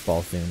more great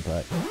balls soon,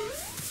 but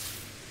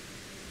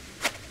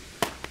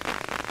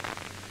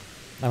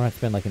I'm gonna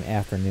spend like an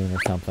afternoon or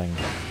something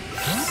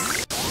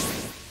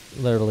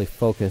literally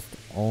focused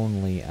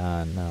only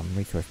on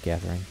resource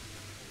gathering.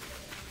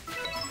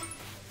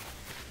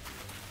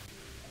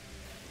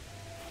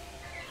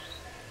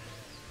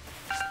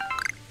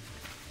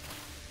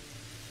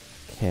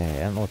 Okay,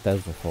 I don't know what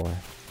those are for.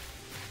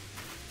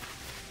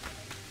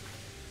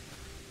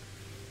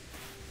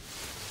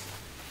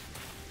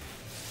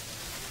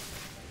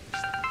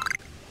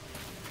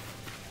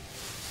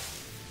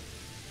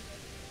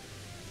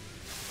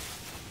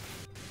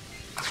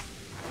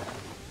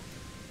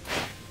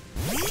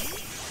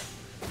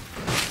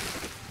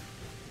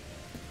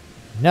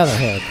 Another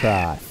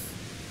Heracross.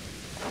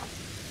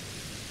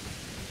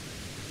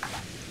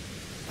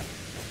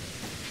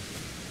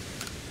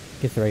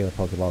 Gets a regular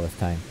Pokeball this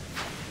time.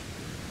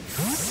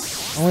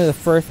 Only the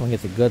first one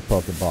gets a good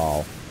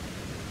Pokeball.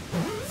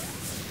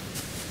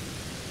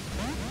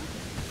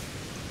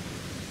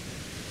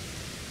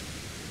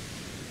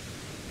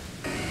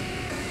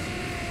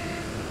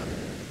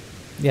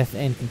 Yes,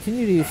 and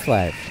continue to use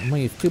Slash. I'm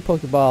gonna use 2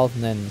 Pokeballs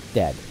and then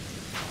dead.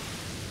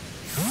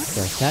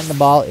 So it's not in the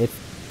ball, it's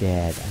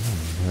dead.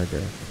 I'm a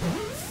murderer.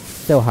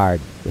 So hard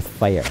with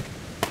fire.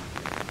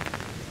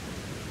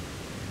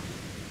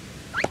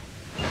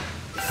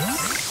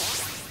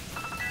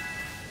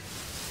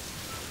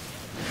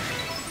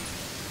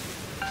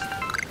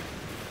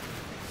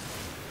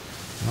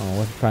 Oh,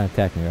 what's trying to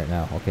attack me right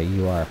now? Okay,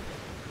 you are.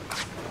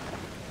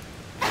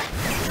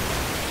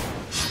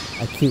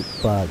 A cute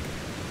bug.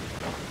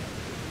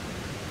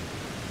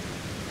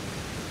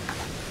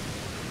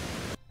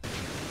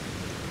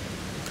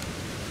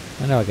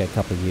 I know I got a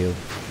couple of you.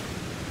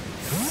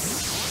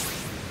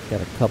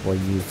 Got a couple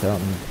of you,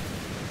 something.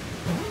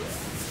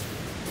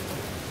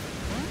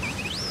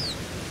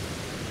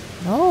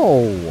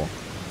 Oh!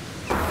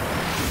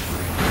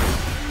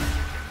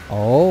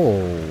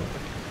 Oh!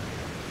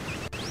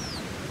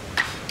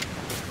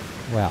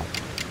 Well.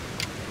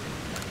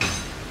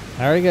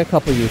 I already got a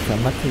couple of you, so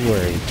I'm not too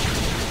worried.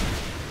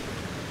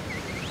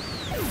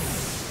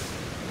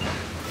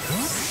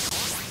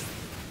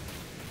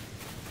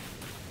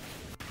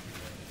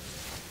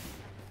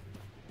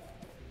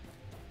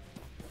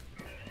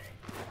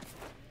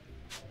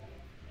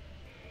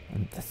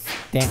 The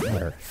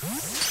Stantler.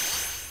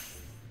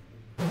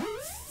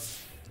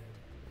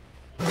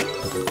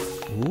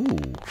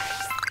 Ooh.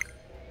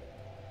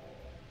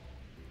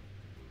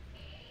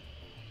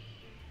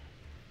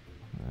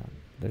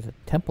 There's a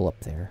temple up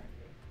there.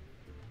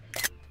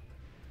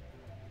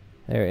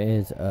 There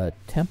is a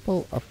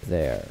temple up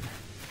there.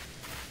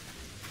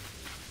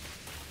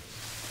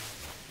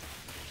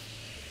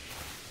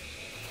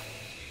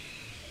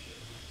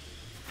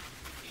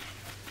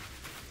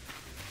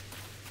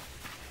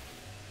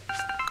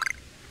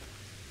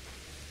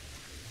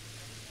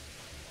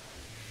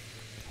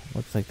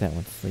 Looks like that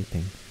one's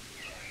sleeping.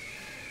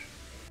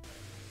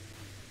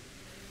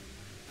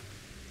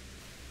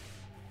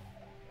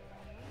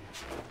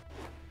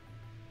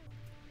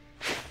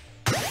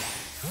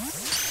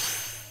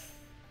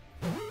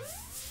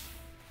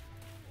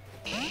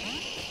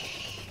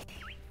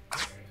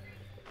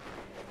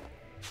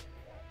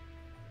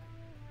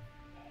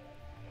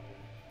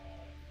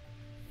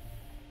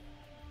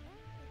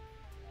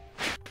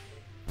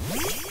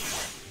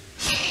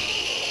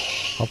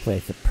 Hopefully I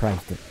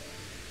surprised it.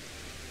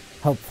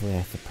 Hopefully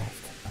I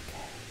surprised it.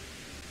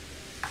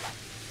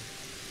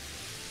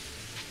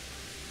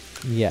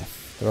 Okay. Yes,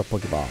 throw a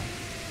Pokeball.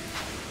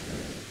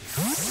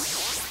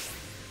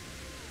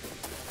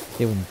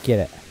 See if we can get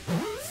it.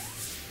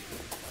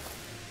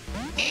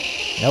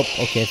 Nope,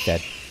 okay, it's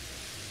dead.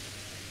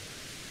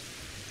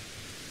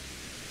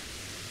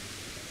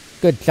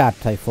 Good job,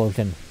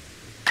 Typhlosion.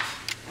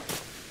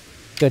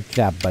 Good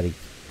job, buddy.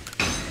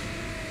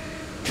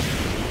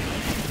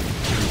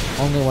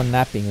 Only one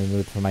not being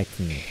removed from my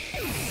team.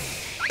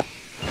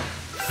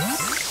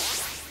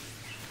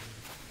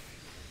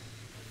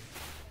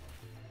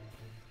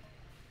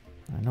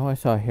 I know I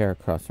saw a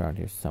Heracross around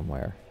here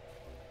somewhere.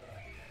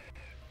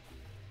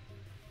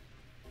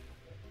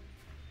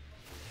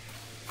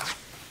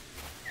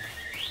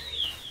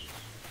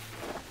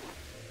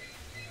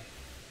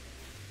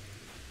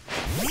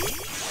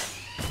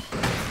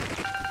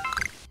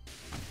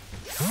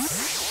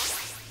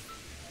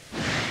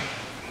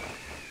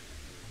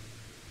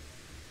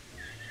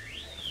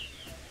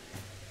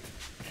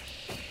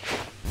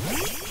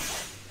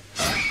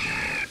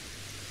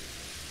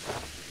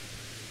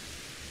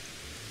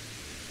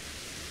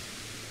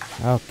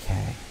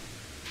 Okay.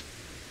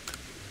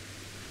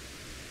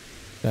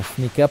 Gonna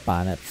sneak up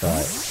on it,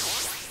 but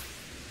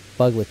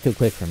bug was too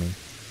quick for me.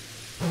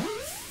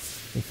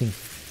 These things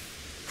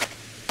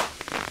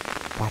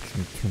watch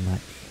me too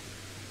much.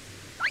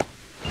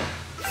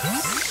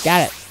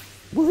 Got it!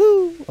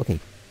 Woohoo! Okay.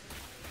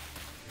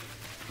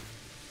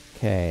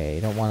 Okay,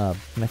 don't want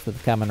to mess with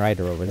the Common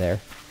Rider over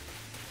there.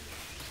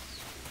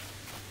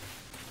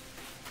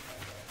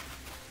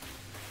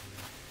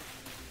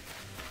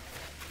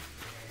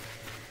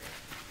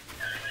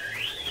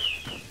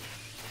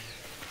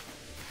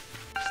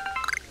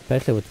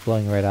 Especially with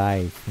glowing red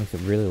eyes, makes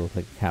it really look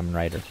like a Common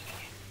Rider.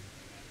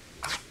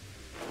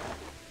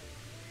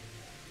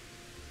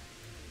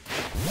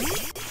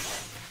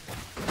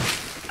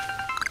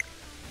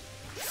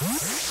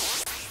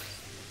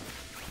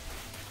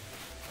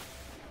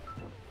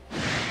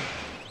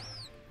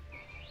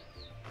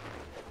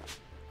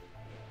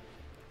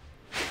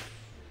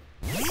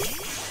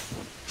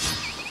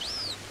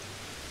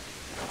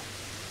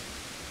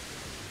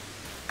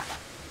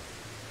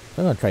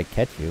 I'm gonna try to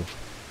catch you.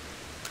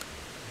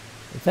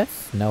 Is that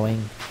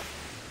snowing?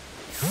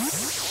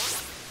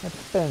 That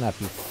better not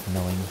be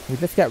snowing. We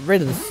just got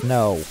rid of the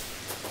snow.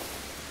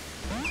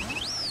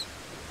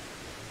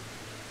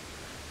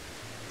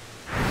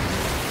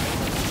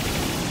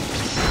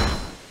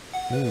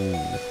 Ooh.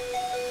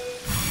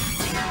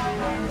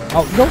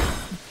 Oh, no!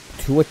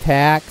 2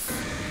 attacks.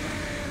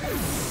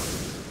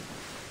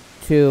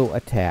 2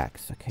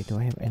 attacks. Okay, do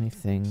I have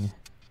anything?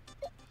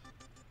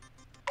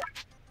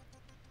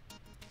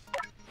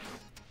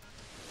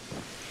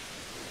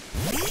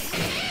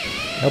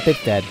 Nope,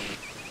 it's dead.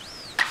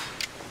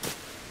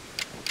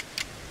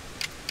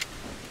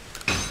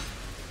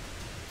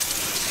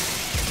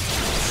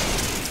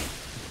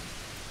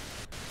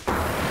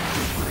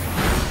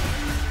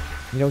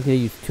 You don't get to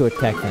use 2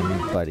 attacks on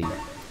me, buddy.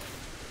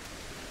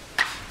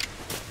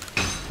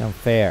 It's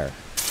unfair.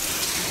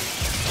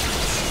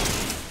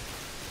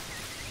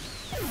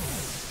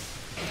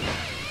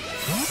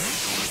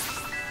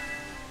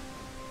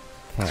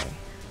 Okay.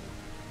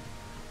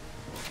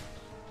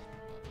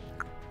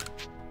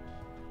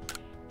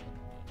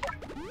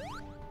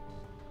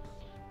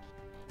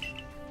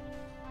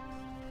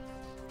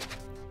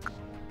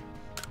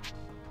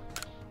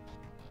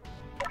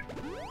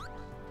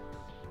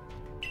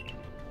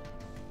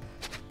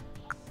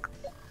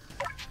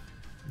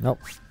 Nope.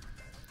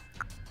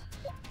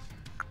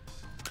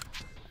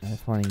 I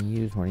just want to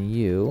use one of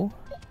you.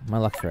 My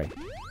luck's right.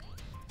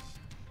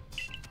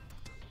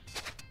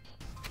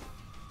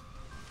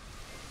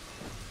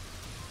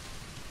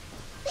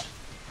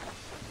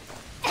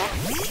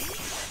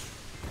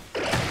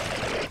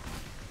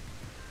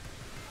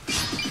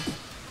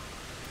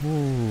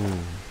 Ooh.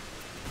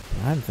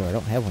 I'm sorry, I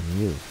don't have one to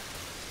use.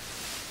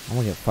 I'm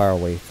gonna get far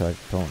away so I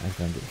don't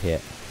accidentally get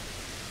hit.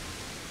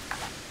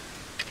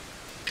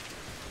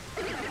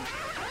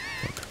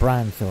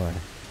 Bronze sword.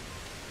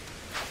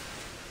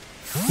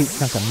 Cute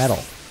chunk of metal.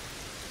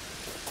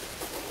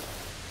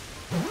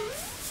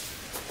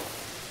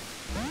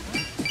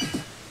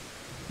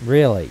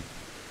 Really?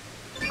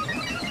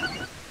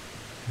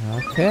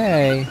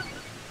 Okay.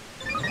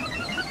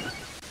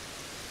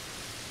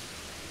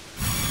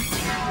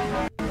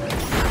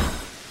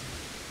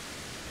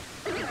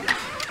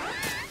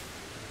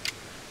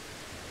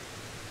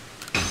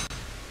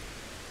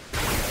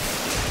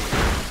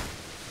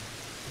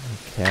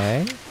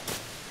 Okay.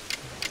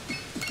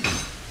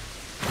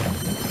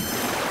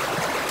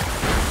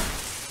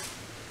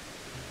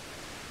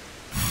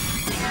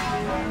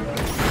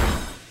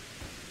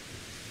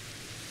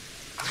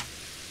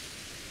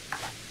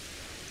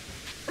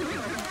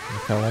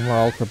 Okay, one more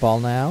Ultra Ball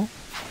now.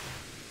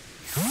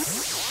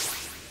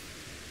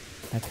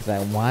 Because I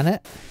want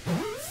it.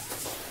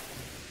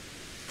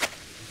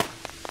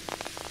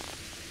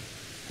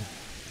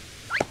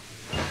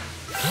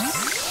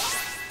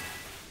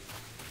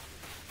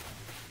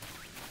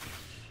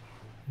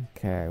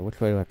 Okay, which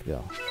way do I have to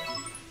go?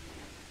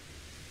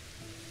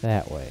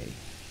 That way.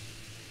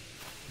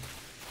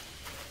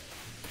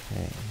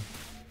 Okay.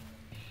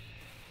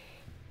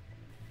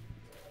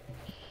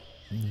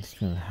 I'm just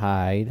gonna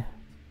hide.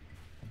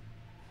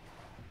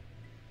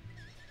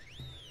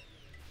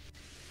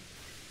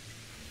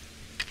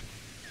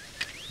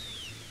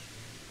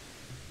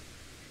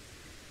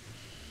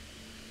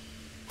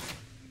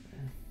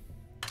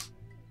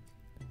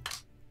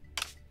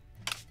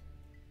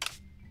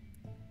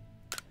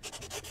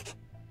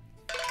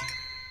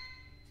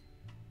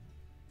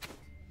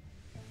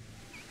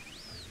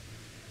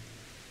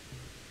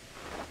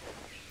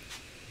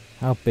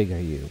 How big are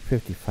you?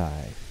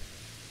 55.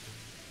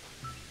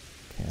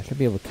 Okay, I should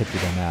be able to catch you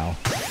there now.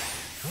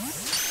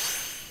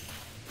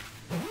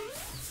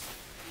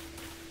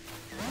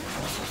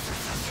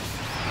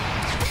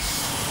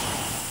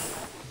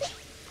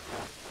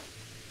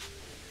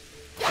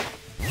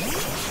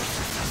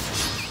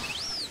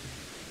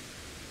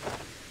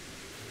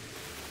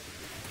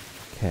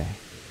 Okay.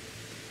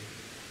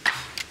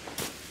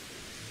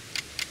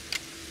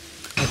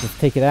 Let's just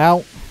take it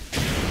out.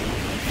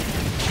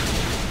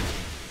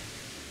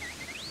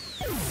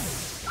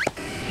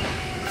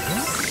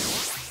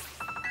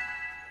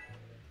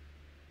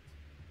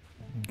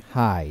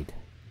 Hide.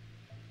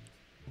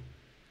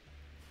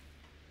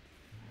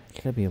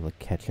 Should be able to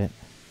catch it.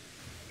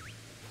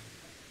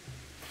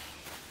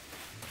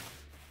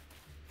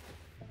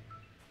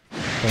 But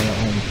I don't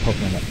have any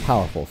Pokemon that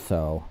powerful,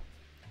 so.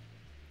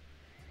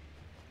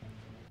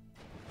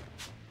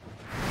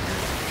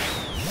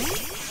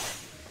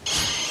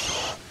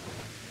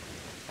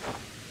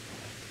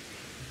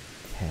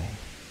 Okay.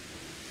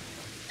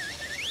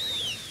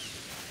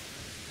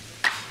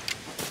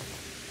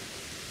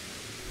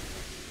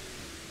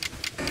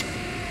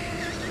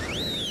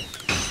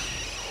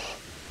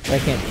 I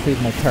can't choose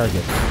my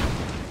target.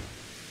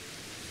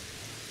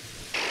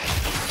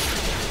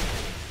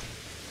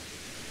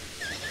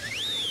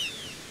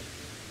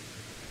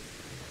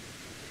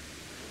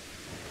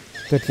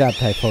 Good job,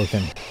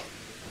 Typhlosion.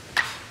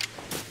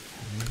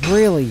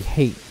 Really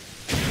hate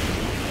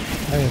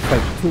having to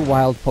fight 2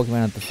 wild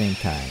Pokemon at the same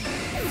time.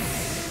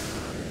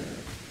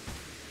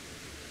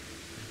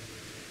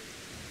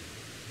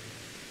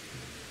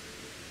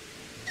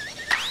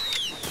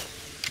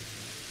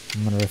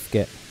 I'm gonna risk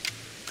it.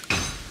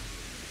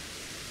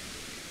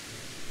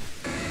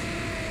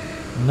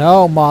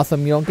 No,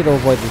 Mossum, you don't get to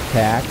avoid the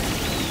attack.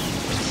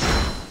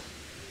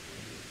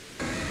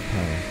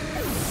 Okay.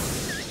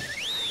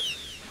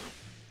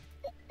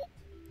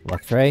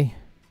 Luxray.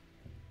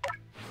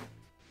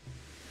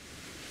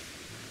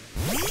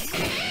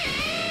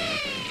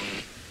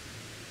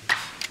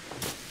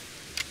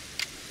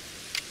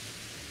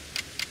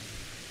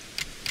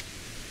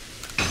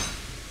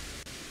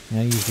 I'm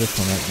gonna use this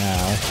one right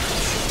now.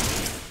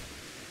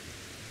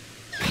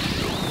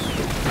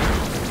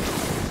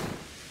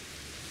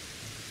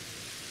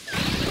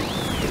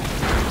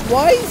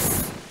 Twice?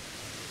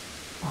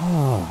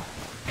 Oh.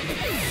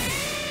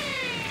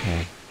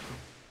 Okay.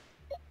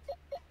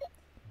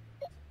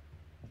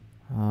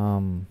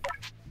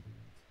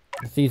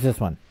 Let's use this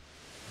one.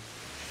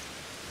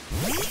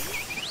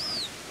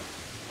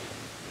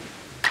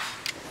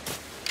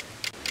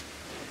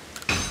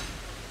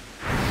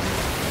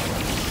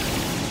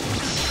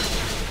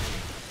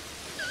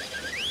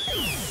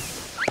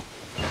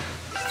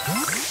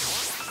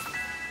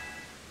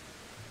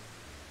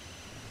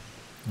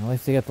 At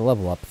least they got the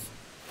level ups.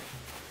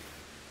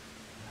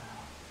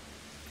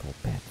 Go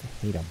back. I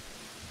hate them.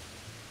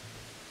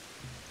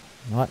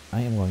 You know what?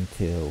 I am going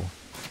to...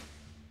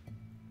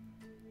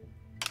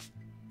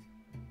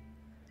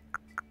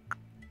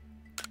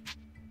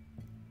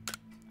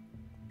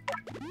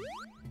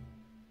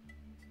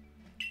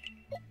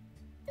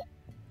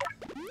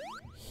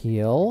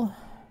 heal.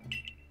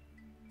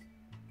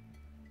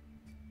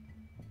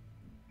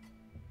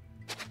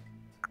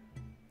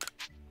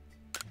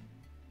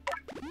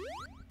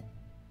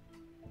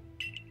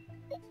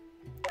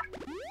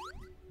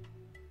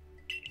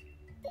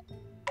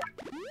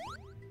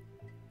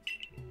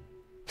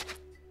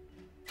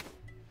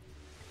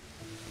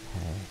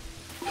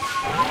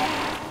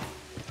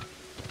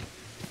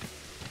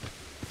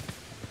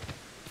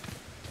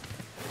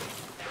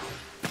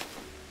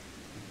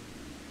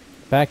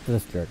 Back to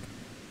this jerk.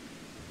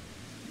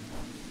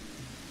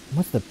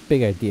 What's the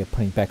big idea of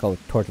putting back all the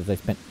torches I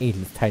spent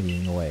ages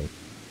tidying away?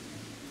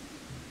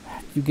 Do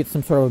you get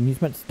some sort of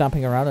amusement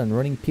stomping around and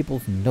ruining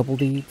people's noble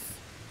deeds?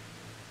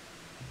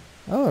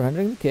 Oh,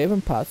 rendering the cave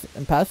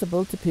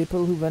impassable to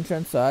people who venture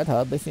inside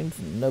hardly seems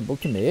noble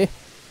to me.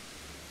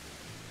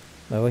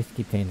 My voice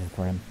keeps changing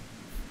for him.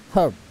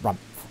 Harumph.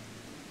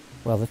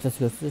 Well, that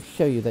just goes to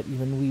show you that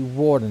even we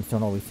wardens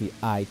don't always see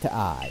eye to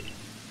eye.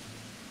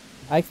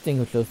 I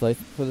extinguish those lights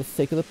for the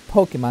sake of the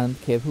Pokemon in the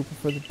cave who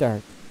prefer the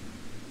dark.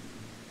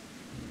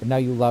 But now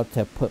you're allowed to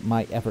have put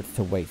my efforts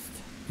to waste.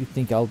 If you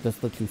think I'll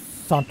just let you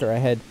saunter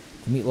ahead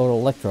to meet Lord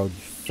Electrode,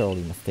 you're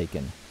sorely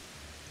mistaken.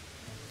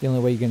 The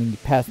only way you're going to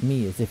get past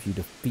me is if you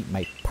defeat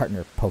my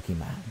partner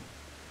Pokemon.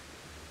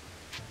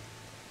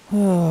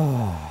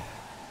 I'll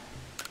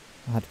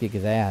have to kick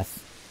his ass.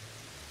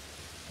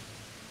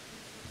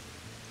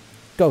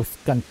 Go,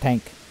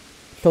 Skuntank.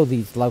 Show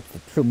these louts the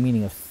true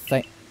meaning of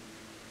sight.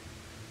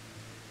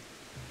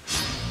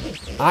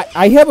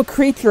 I have a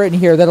creature in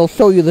here that'll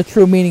show you the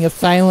true meaning of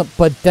silent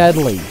but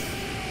deadly.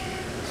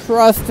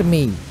 Trust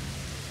me.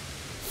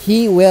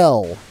 He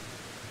will.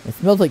 It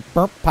smells like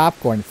burnt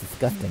popcorn. It's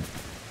disgusting.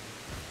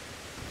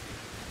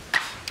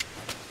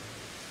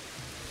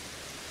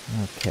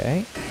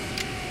 Okay.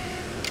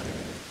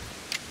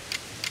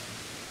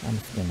 I'm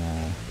just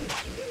gonna...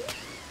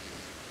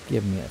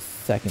 give me a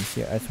second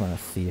here. I just want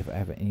to see if I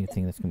have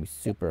anything that's gonna be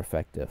super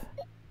effective.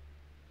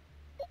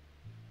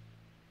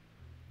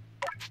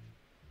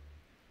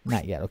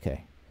 Not yet,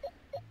 okay.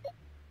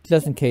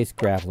 Just in case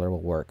Graveler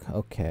will work.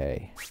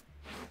 Okay.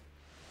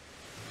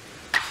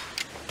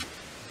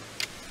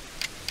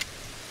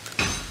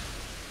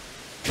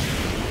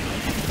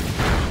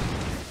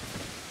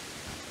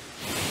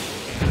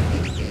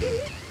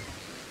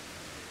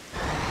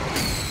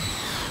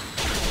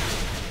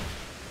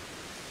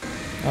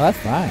 Oh, that's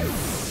fine.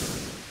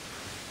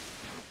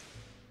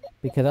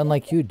 Because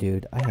unlike you,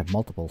 dude, I have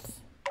multiples.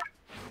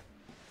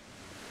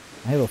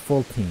 I have a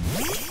full team.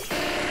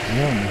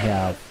 You only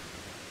have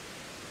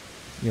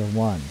your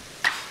one.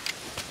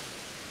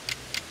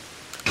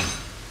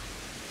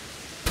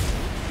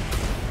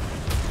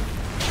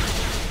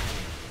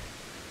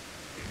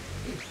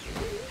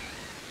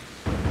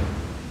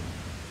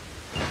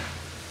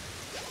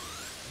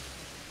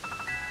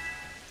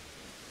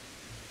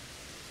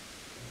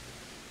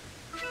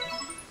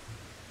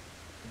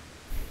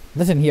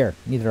 Listen here,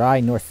 neither I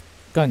nor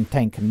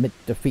Skuntank can admit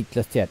defeat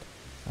just yet.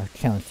 Our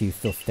challenge to you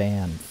still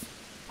stands.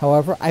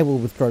 However, I will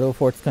withdraw to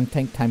afford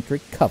Skuntank time to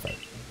recover.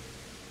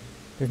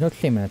 There's no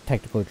shame in a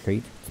tactical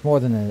retreat. It's more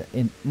of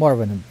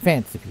an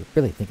advance if you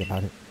really think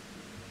about it.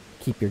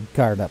 Keep your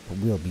guard up,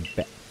 we'll be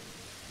back.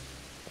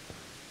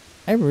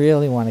 I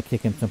really want to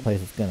kick him someplace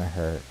that's gonna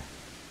hurt.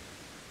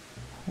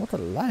 What a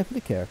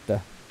lively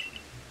character.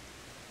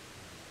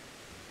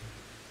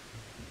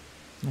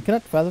 I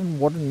cannot fathom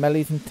Warden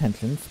Melly's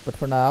intentions, but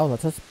for now,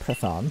 let us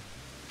press on.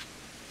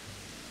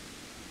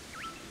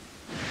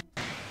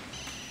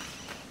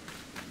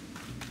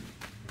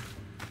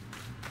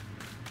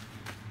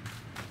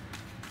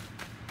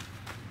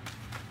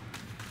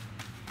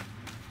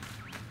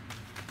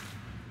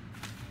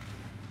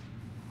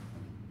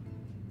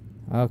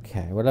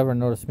 Okay, whatever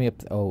noticed me up...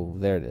 oh,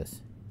 there it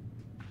is.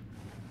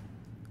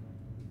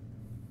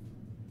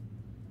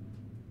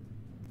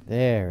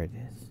 There it is.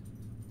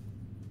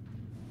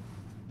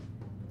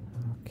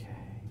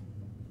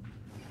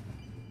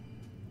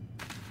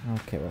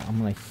 Okay, well, I'm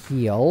gonna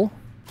heal.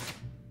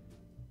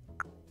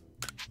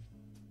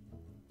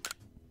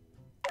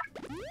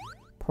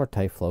 Poor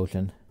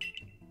Typhlosion.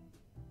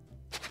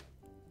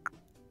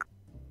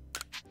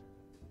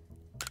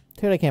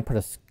 Too bad I can't put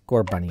a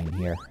score bunny in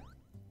here.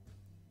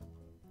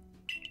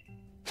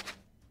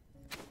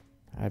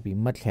 I'd be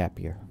much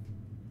happier.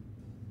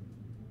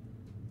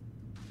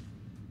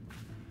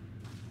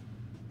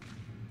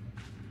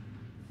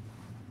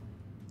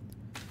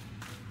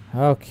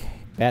 Okay,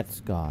 that's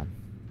gone.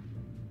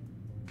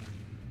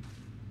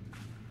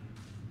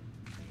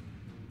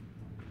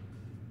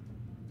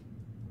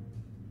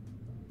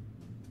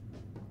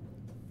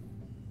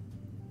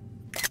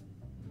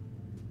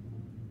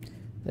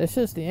 This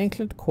is the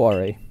ancient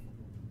quarry.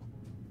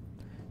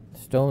 The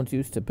stones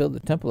used to build the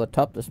temple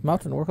atop this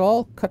mountain were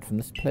all cut from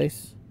this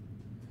place.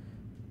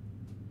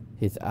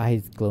 His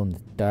eyes glow in the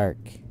dark.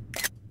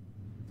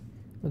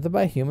 Whether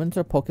by humans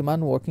or Pokemon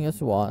working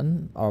as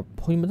one, or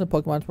humans and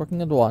Pokemon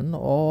working as one,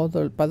 or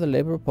by the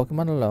labor of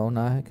Pokemon alone,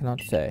 I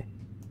cannot say.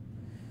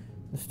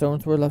 The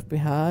stones were left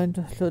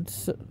behind.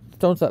 Stones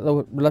that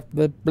were left.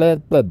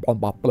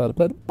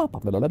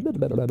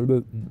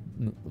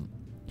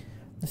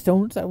 The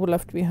stones that were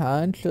left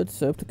behind should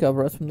serve to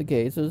cover us from the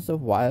gazes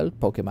of wild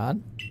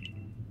Pokemon.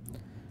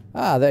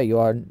 Ah, there you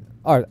are.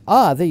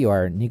 There you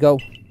are, Nigo.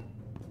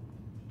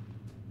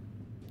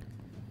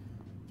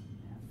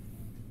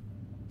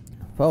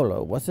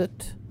 Polo, was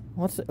it?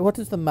 What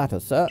is the matter,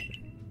 sir?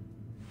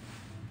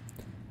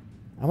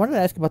 I wanted to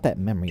ask about that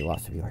memory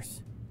loss of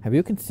yours. Have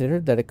you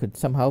considered that it could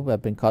somehow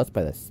have been caused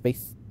by the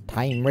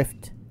space-time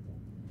rift?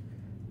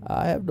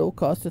 I have no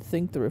cause to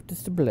think the rift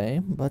is to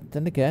blame, but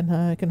then again,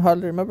 I can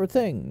hardly remember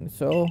things,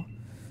 so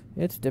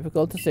it's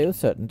difficult to say with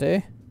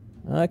certainty.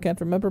 I can't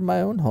remember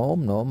my own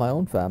home, nor my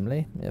own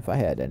family, if I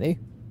had any.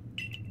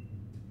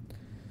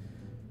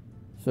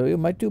 So you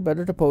might do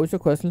better to pose your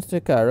questions to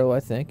Hikaru, I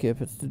think,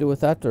 if it's to do with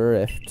that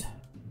rift.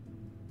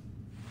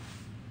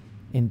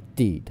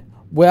 Indeed.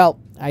 Well,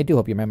 I do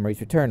hope your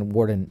memories return,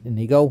 Warden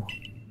Inigo.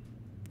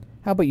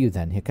 How about you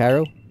then,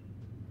 Hikaru?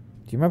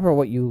 Do you remember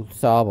what you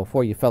saw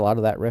before you fell out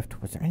of that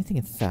rift? Was there anything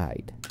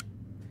inside?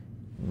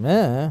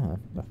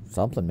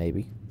 Something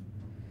maybe.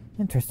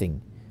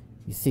 Interesting.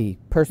 You see,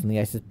 personally,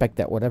 I suspect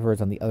that whatever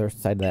is on the other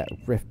side of that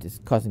rift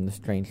is causing the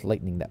strange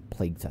lightning that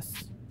plagues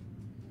us.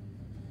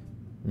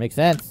 Makes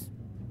sense.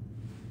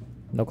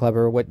 No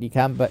clever witty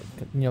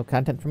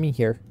content for me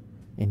here.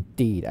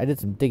 Indeed, I did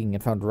some digging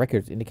and found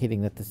records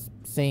indicating that this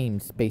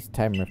same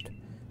space-time rift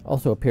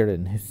also appeared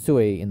in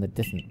Hisui in the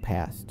distant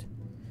past.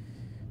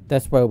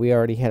 That's why we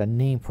already had a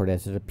name for it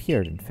as it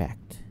appeared, in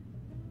fact.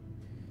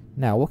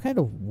 Now, what kind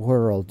of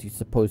world do you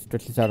suppose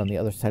stretches out on the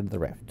other side of the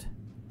rift?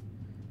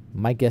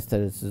 My guess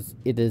that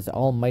it is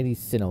Almighty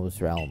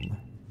Sinnoh's realm.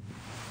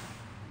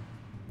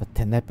 But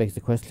then that begs the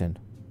question,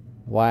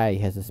 why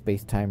has the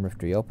space-time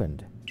rift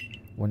reopened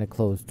when it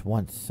closed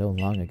once so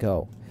long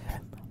ago?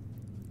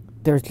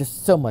 There's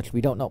just so much we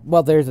don't know.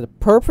 Well, there's a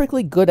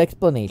perfectly good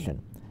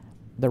explanation.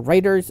 The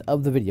writers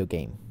of the video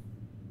game.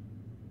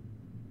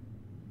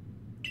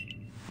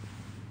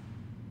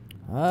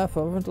 I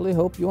fervently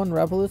hope you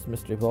unravel this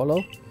mystery,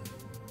 Volo.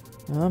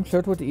 I'm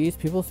sure it would ease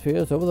people's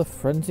fears over the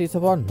frenzies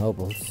of our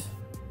nobles.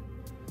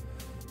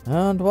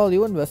 And while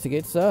you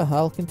investigate, sir,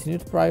 I'll continue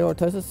to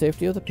prioritize the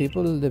safety of the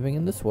people living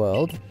in this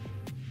world.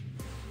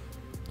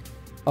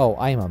 Oh,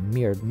 I am a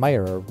mere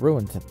admirer of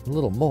ruins and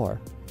little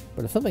more.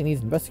 But if something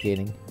needs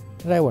investigating,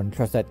 then I wouldn't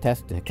trust that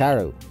task to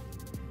Hikaru.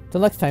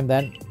 Till next time,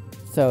 then.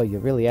 So, you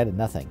really added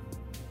nothing.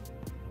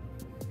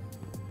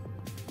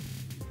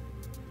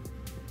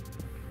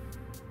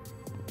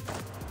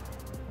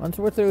 Once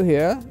we're through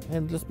here,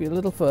 and just be a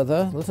little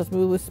further, let us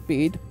move with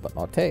speed, but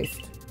not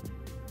taste.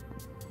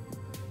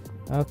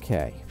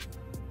 Okay.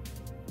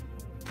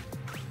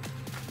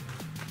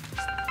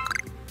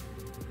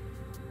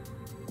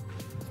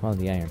 Swallow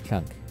the iron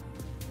chunk.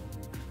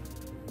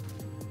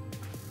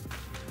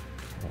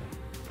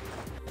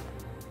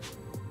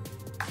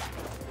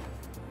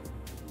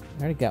 I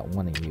already got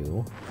one of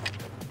you.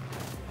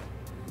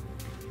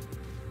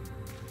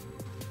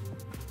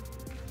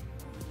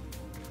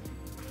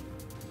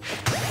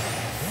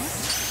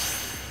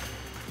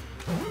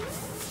 I'm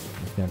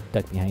just gonna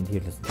duck behind here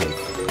just in case.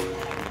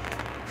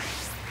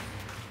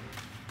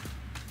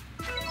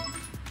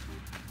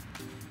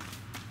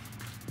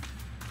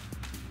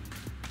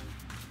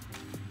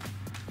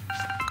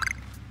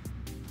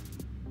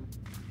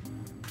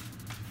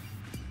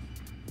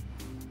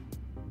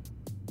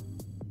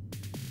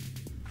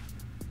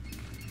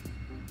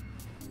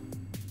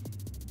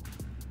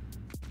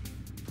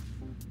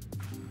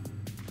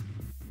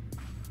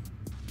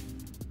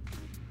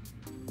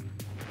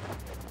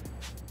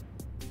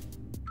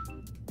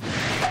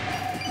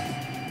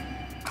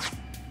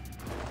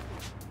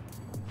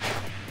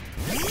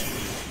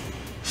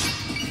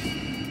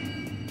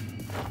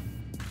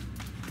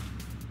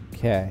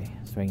 Okay,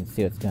 so I can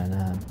see what's going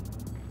on.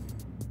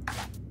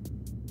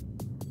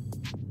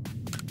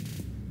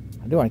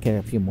 I do want to get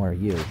a few more of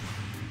you.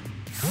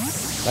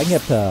 If I can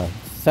get to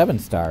 7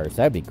 stars,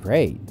 that'd be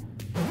great.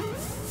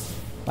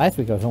 Last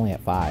week I was only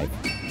at 5.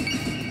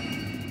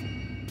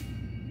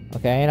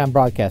 Okay, and I'm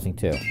broadcasting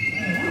too.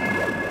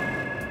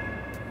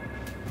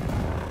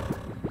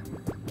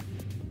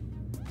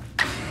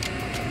 I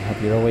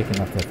hope you're awake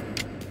enough to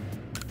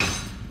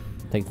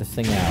take this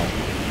thing out.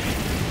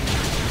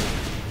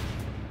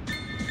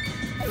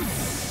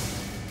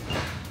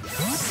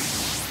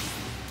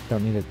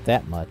 Don't need it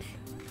that much.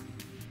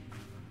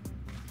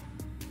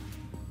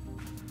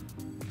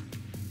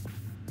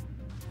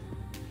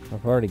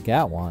 I've already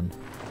got one.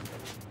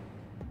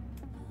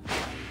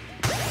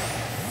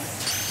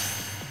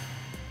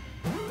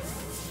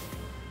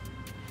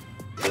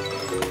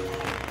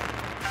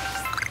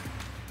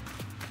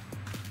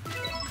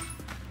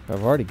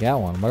 I've already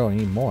got one. Why do I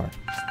need more?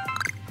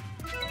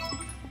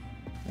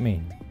 I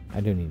mean,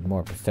 I do need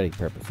more for study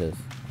purposes.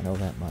 I know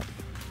that much.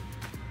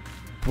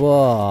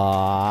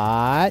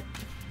 But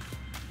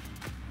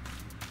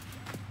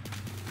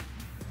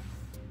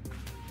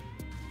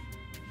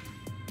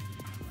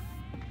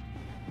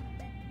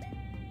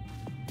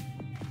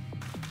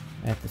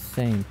at the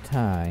same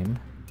time,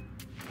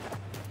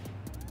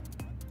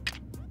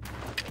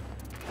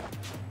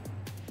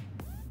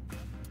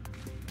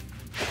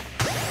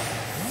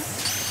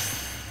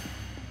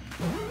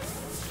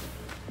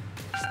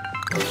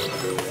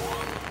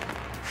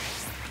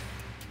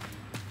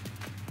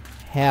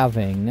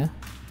 having,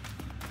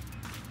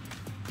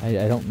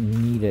 I don't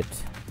need it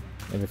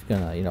if it's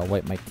gonna, you know,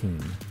 wipe my team.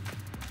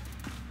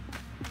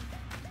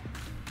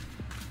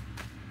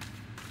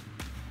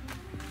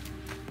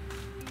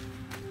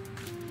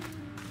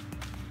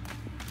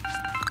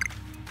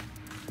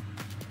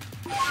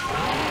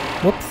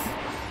 Whoops.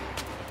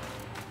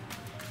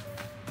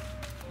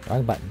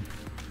 Wrong button.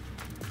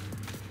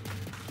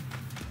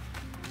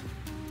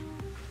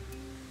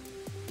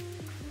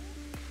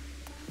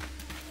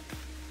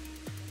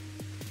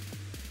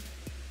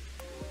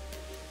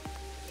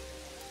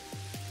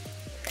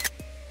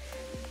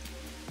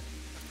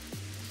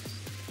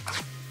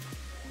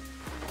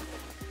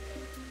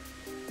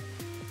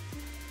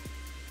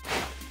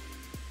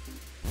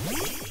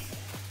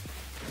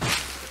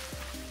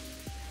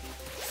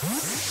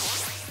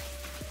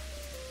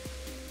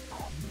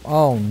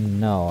 Oh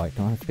no, I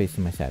don't have space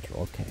in my satchel.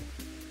 Okay.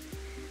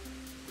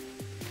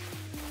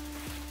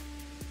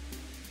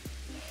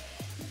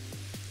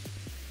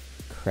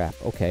 Crap.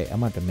 Okay, I'm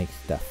going to have to make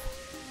stuff.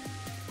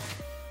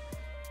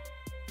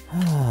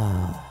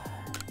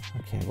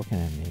 Okay, what can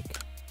I make?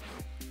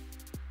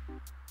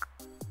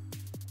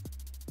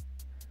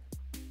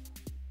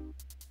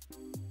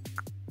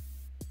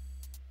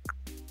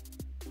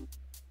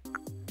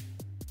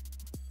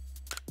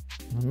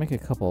 I'll make a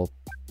couple.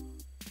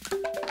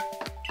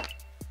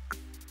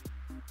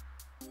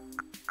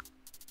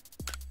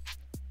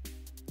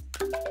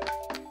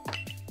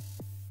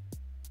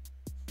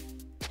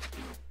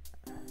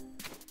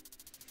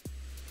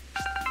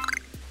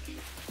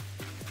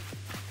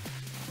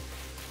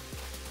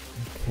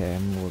 Okay,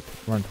 I'm gonna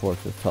run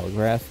towards this tall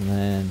grass and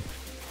then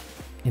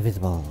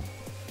invisible.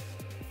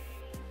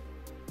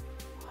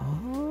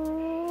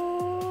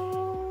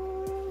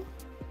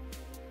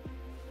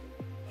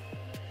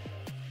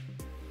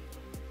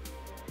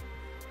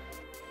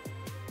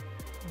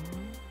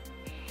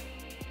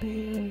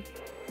 Bear.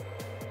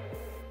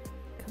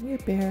 Come here,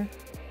 bear.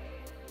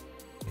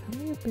 Come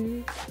here,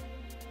 bear.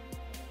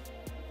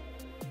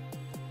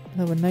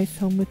 Have a nice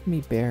home with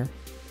me, bear.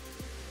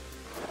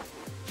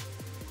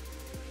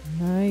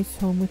 Nice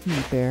home with me,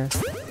 bear.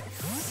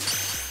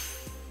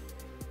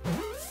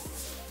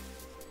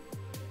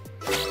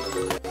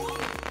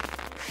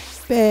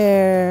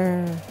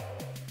 Bear.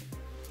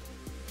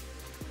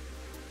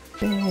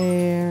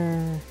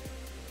 Bear.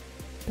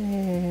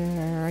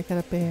 Bear. I got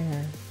a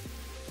bear.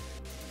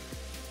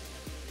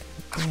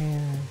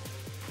 Bear.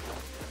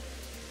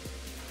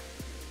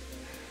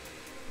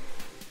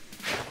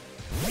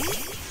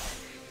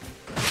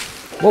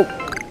 Whoa.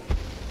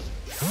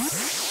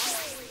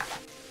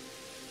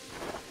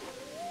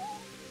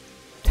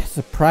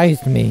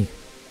 Surprised me.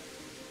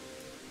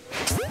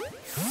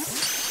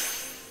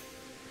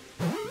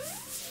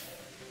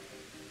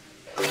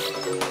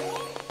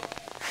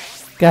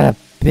 Got a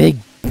big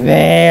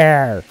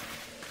bear.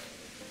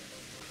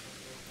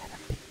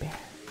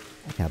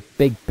 I got a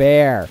big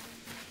bear.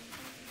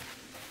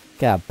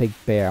 Got a big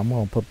bear. I'm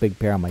gonna put Big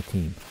Bear on my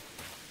team.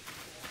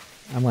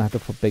 I'm gonna have to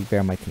put Big Bear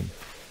on my team.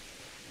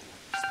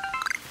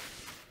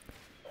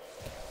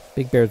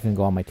 Big Bear's gonna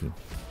go on my team.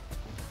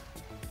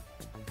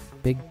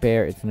 Big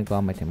Bear is gonna go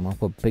on my team. I'm gonna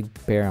put Big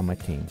Bear on my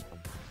team.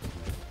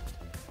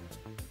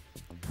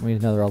 I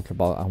need another Ultra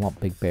Ball. I want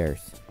big bears.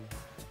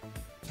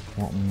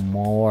 I want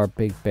more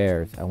big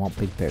bears. I want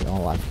big bears. I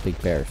want lots of big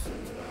bears.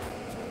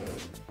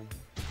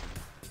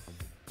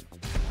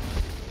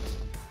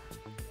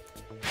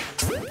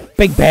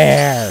 Big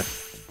Bear!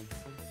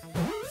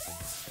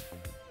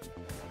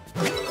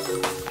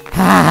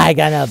 Ha! I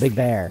got another Big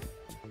Bear.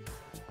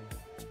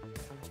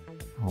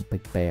 I want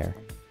Big Bear.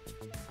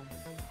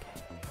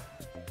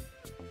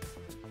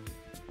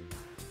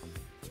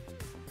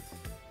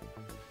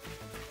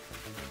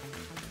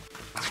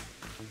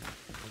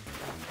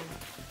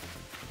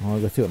 I want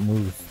to go see what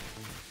moves.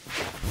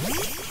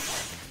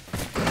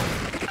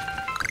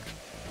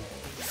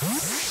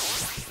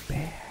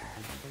 Bear.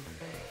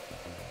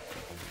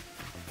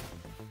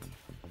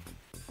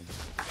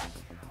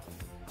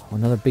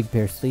 big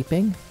bear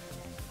sleeping?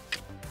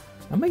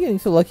 How am I getting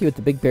so lucky with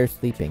the big bear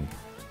sleeping?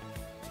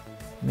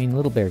 I mean,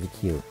 little bears are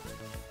cute.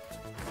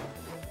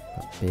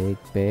 But big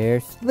bear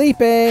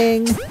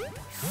sleeping!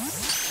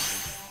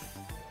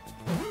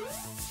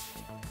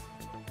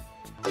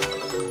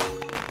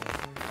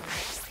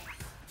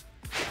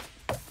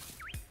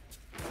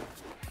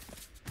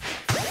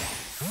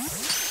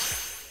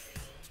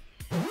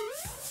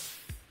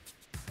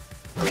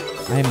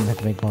 I'm gonna have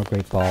to make more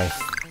great balls.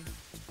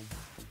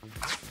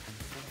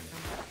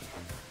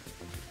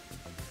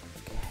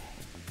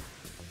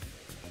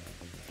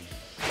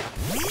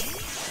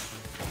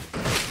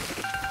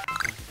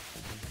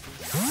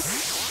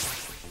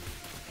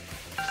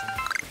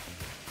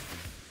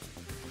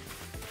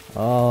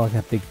 Oh, I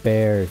got big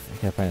bears. I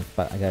gotta find a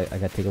spot. I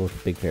gotta take a look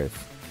at big bears.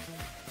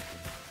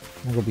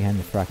 I'm gonna go behind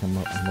this rock and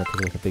I'm gonna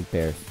take a look at big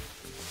bears.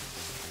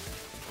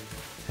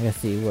 I gotta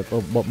see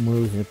what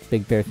moves and if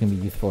big bears can be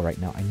useful right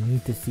now. I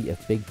need to see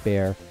if big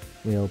bear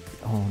will.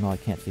 Oh no, I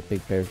can't see if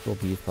big bears will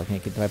be useful. I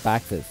can't get to my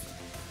boxes.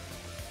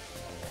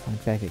 I'm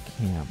back at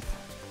camp.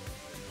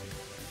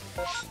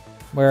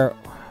 Where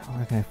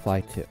can I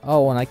fly to?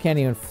 Oh, and I can't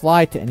even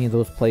fly to any of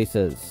those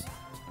places.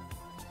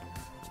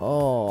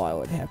 Oh, I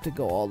would have to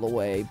go all the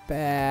way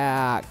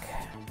back.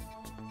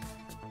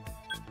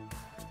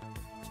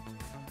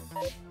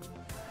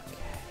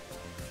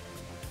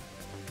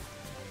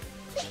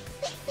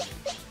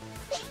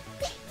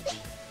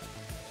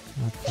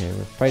 Okay,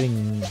 we're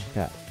fighting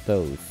got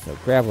those. So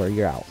Graveler,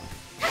 you're out.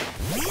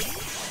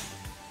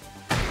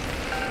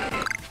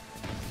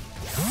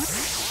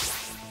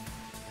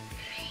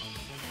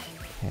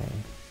 Okay.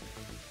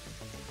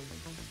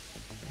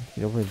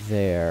 Get over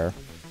there.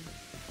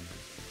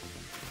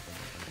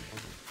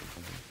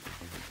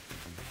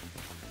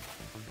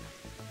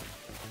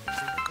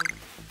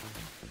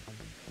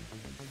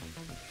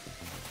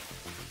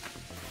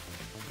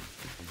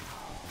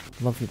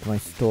 Love to get my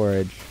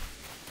storage.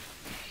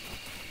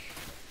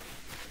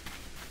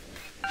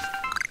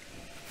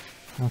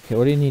 Okay,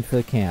 what do you need for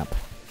the camp?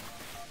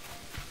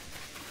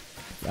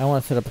 I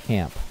want to set up a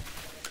camp.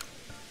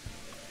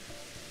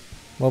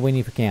 What do we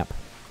need for camp?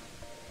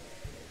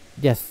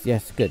 Yes,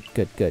 yes, good,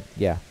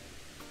 yeah.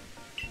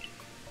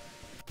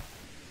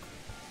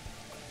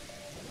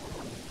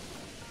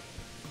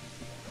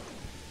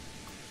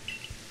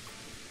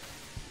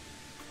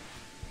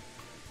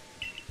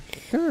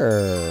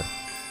 Sure.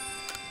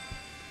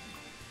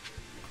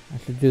 I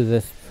should do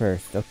this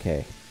first,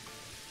 okay.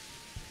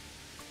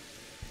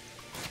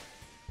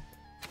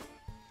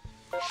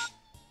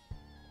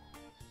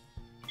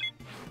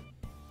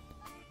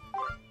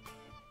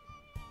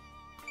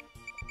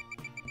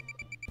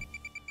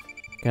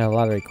 Got a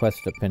lot of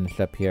requests to finish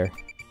up here.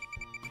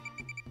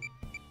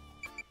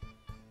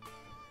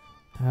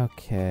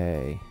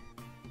 Okay.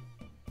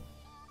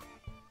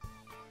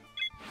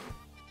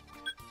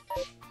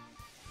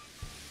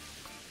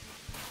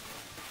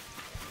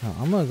 Oh,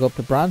 I'm gonna go up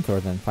to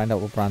Bronzor then, find out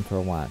what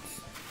Bronzor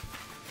wants.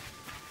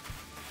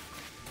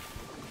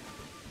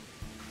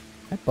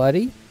 Hi,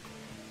 buddy.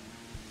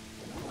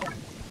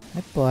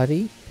 Hi,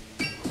 buddy.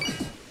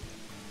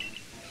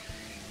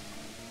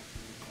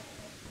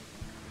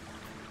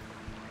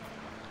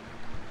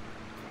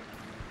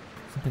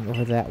 Something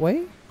over that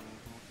way?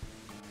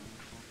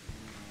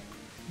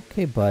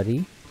 Okay,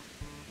 buddy.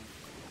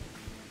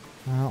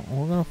 Well,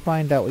 we're gonna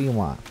find out what you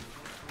want.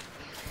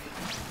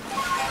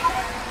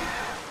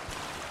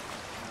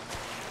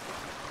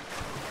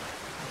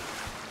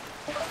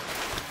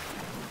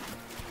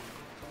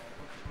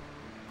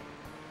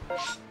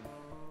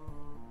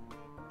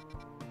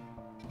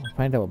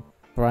 Find out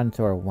what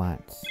Bronzor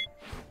wants.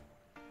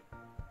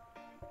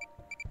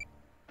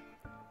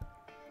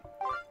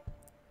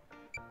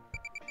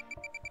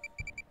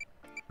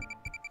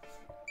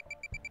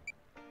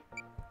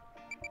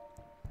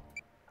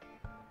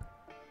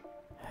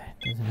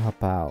 Doesn't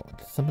help out.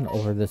 Something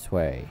over this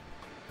way.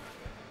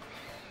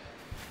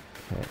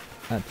 Okay.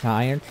 That's an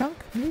iron chunk,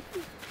 maybe?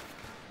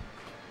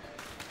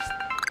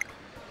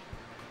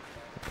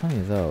 Plenty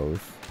of those.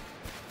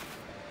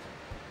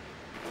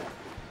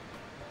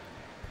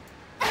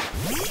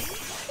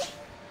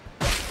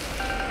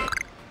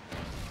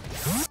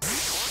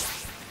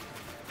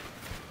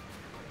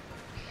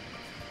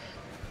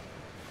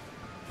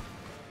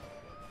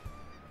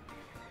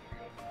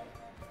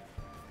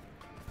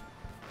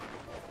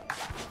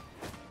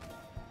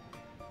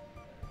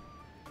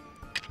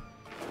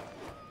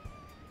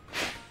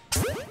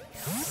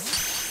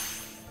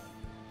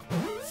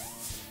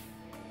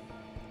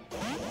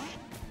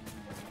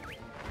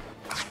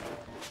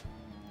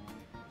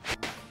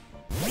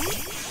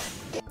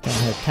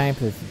 Time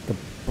for this. The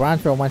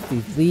Bronzor wants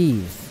these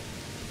leaves.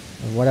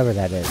 Or whatever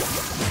that is.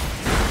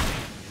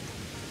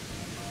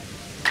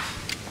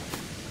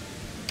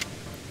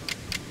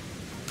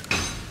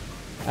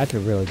 That's a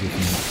really good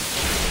thing.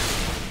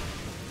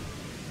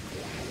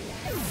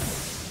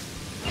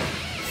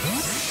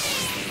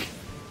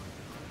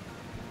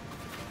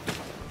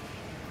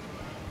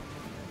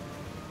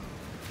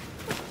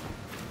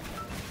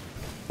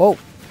 Oh!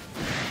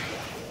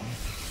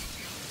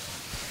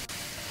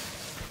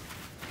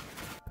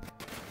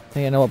 I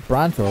think I know what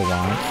Bronzor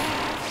wants.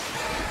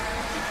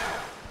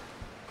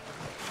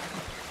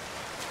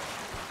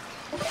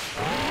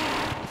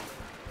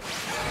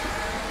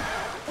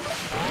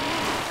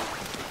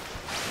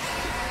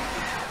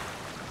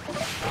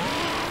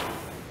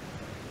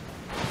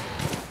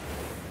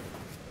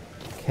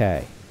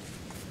 Okay.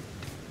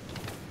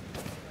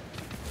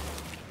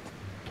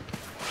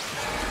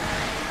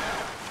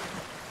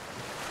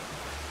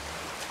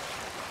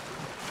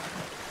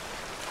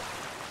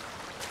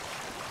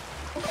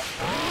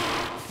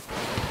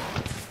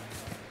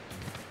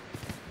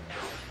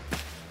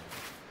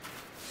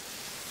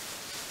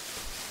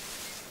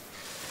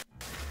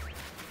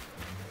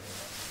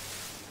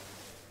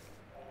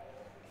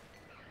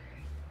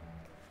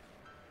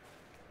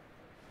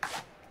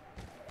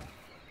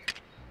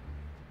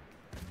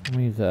 Let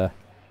me use a...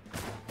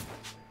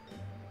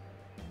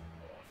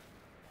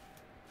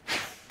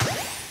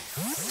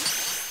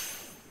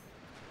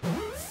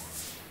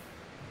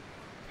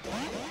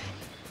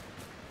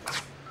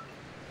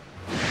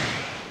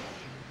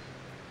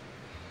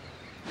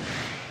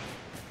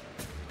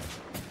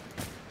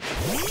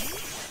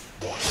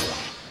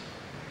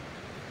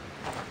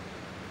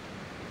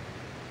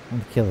 I'm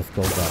gonna kill this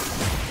gold duck.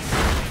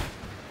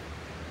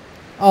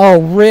 Oh,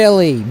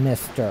 really,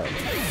 mister?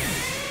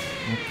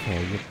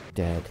 Okay, you're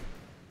dead.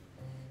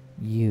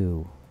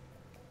 You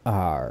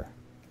are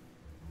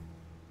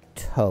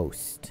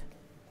toast.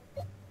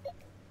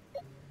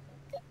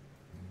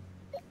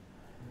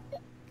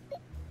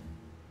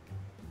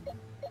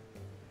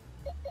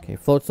 Okay,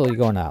 float slowly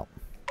going out.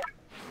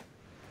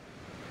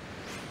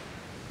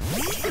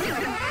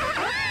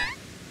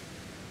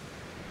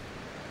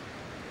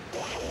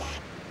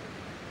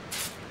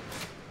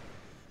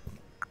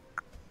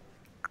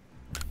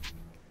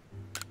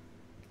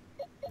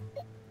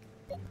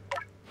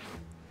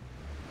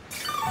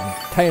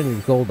 Tired of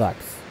these gold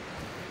ducks.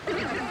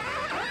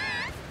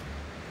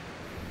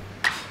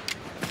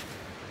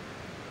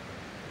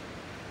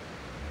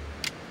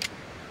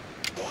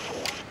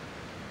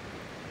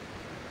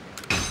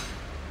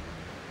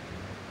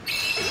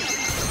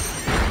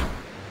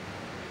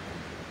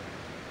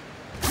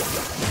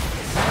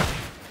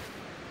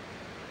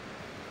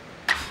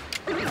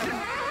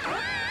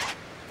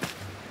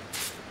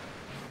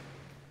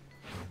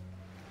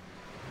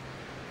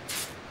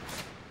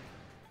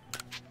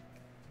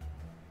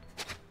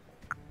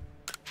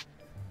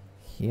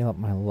 Heal up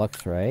my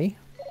Lux Ray.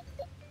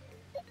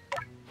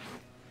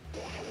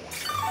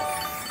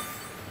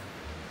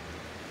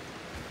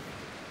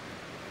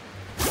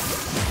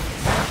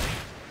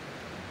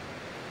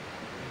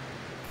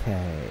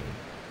 Okay.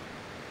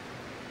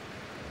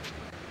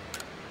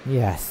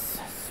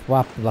 Yes.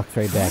 Swap the Lux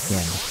Ray back in.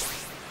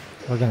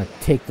 We're gonna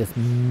take this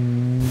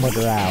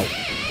mother out.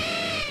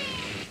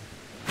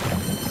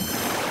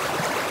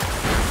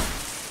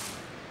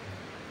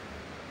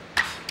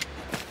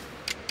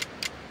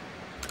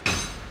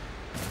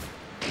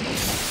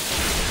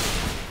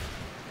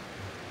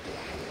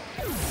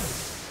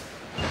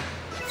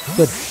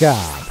 Good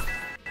job.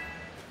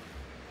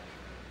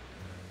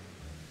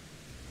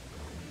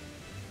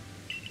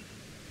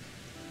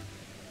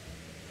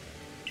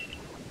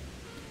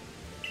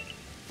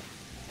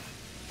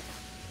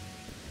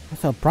 I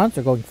saw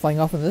Bronzor going flying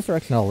off in this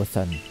direction all of a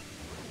sudden.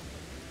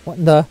 What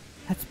in the?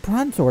 That's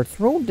Bronzor. It's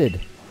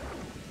wounded.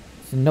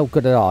 It's no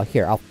good at all.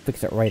 Here, I'll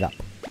fix it right up.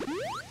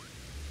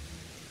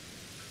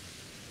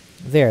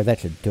 There, that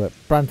should do it.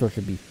 Bronzor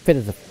should be fit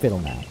as a fiddle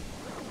now.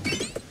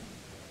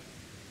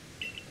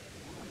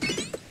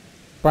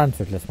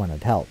 Bronzor just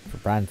wanted help for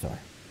Bronzor.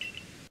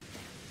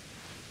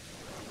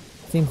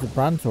 Seems that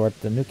Bronzor at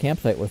the new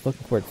campsite was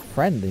looking for its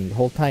friend the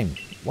whole time.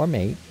 Or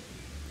mate.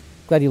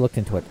 Glad you looked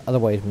into it.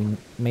 Otherwise, we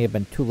may have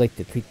been too late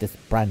to treat this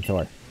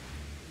Bronzor.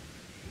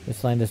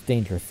 This land is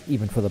dangerous,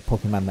 even for the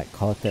Pokemon that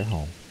call it their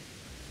home.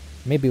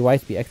 It may be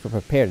wise to be extra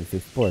prepared as you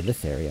explore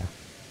this area.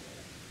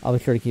 I'll be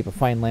sure to keep a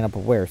fine lineup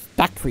of wares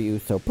stocked for you,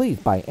 so please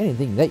buy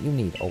anything that you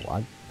need. Oh,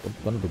 I'm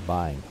going to be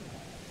buying.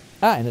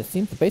 Ah, and it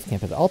seems the base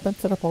camp has all been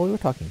set up while we were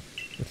talking.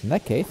 Which in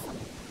that case,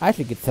 I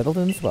should get settled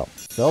in as well.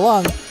 So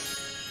long!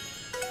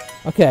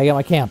 Okay, I got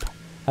my camp.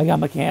 I got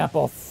my camp.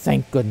 Oh,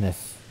 thank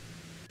goodness.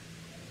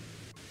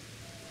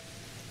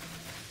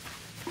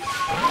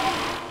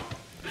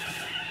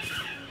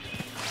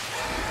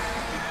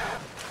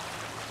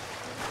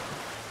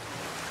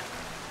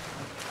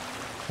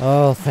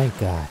 Oh, thank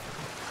God.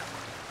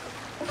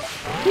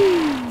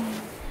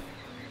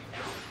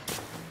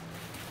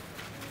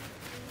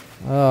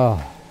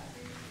 Oh.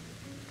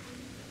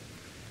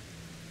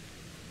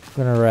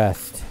 I'm gonna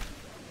rest.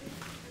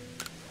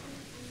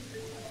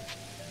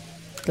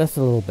 Just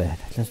a little bit.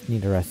 I just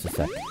need to rest a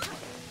sec.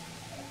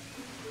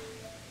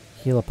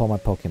 Heal up all my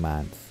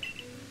Pokemons.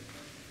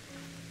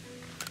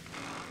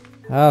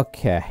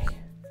 Okay.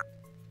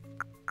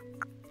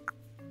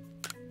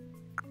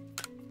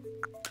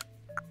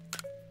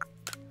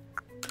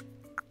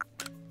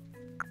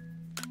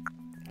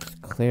 Let's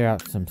clear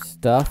out some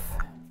stuff.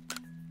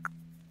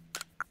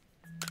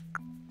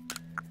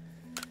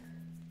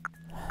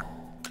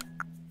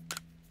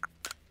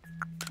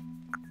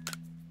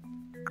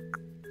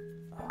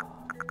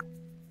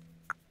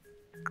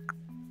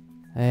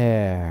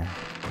 There.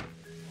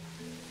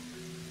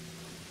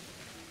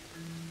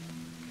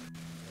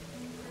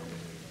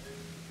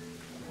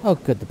 Oh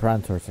good, the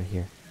Bronzors are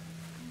here.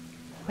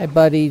 Hi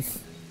buddies.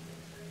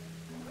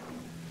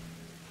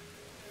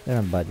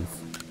 They're not buddies.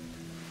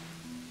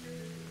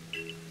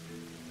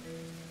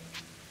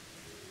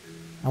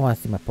 I want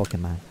to see my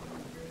Pokemon.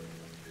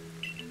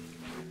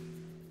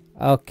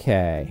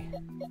 Okay.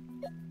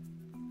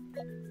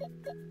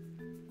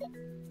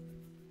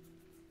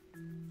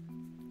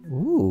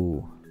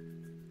 Ooh.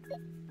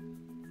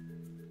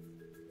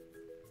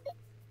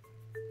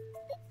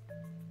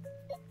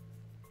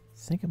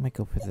 I think I might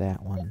go for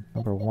that one.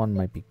 Number 1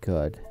 might be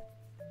good.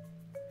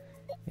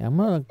 Yeah, I'm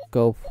gonna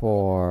go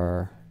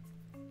for...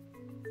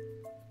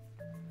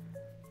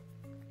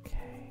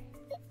 Okay.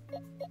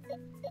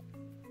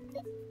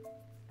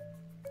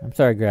 I'm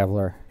sorry,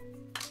 Graveler.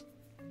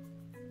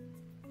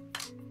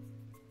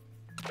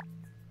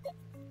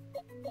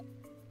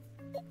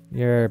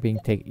 You're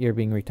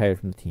being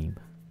retired from the team.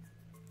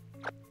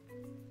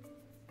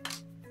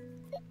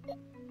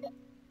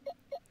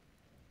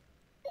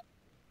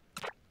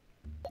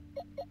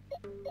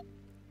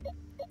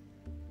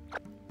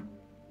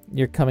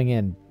 You're coming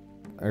in,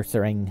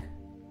 Ursaring.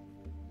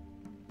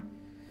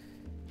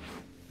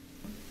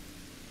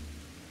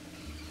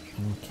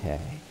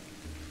 Okay.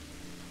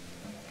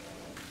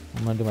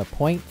 I'm gonna do my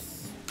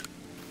points.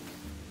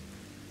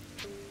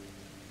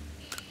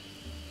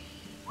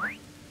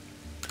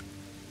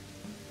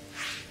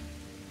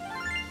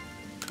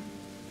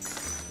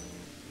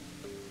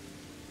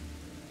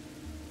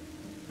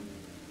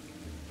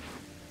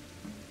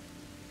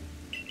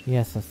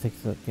 Yes, let's take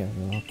a look.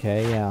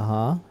 Okay, yeah,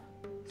 huh?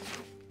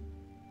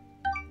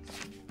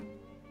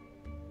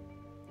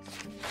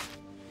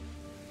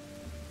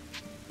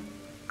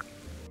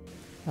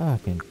 Ah,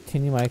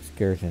 continue my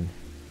excursion.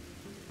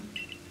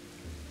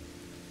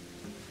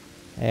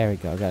 There we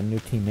go, got a new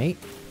teammate.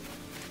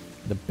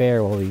 The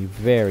bear will be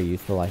very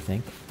useful, I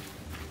think.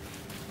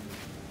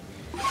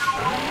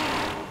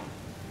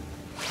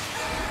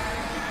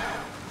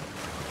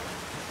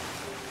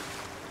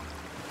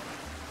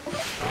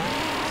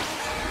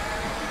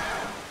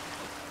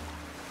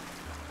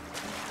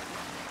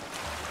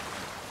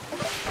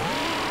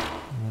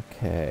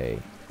 Okay.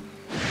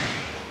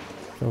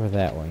 It's over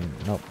that way.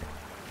 Nope.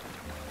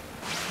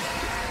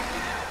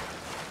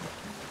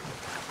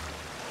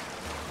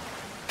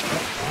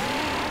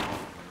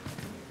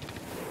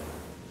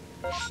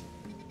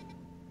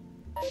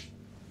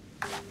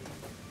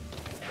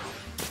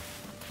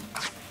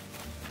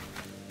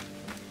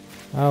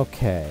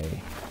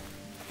 Okay.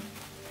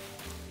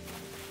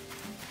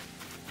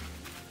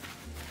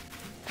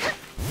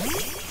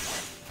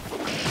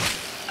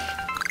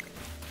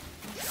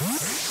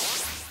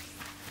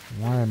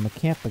 Wanted my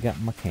camp, I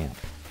got my camp.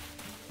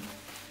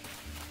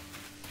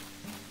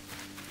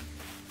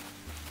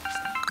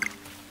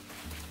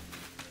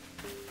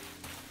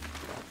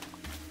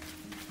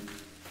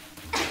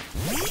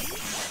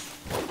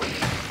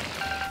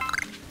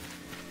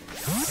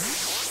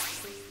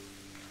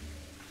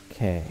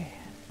 Okay.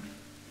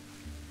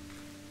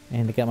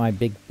 And I got my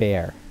big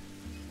bear.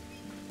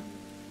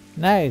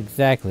 Not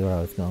exactly what I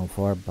was going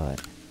for,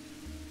 but...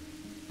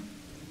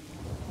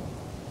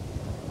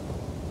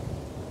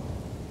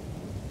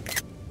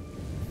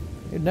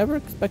 You'd never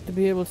expect to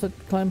be able to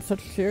climb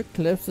such sheer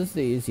cliffs as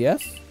these,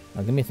 yes?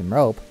 Now give me some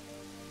rope.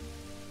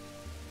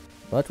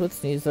 But with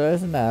Sneasler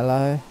as an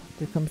ally, it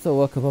becomes the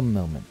work of a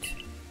moment.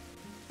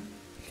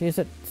 She is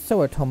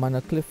so at home on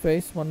a cliff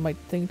face, one might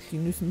think she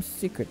knew some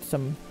secret,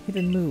 some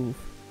hidden move.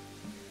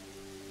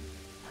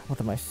 What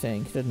am I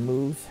saying? Hidden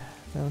moves?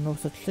 There are no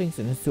such things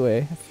in this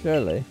way,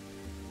 surely.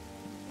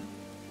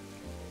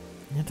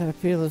 Yet I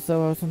feel as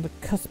though I was on the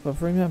cusp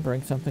of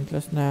remembering something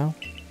just now.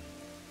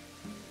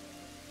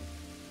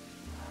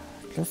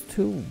 Just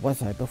who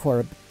was I before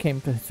I came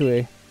to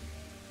Hisui?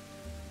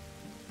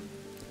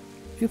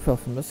 If you fell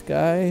from the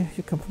sky,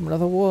 you come from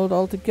another world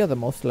altogether,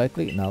 most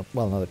likely. No,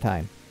 well, another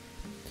time.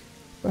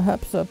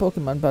 Perhaps a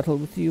Pokemon battle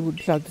with you would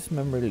jog this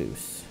memory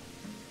loose.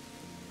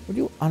 Would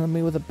you honor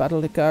me with a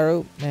battle,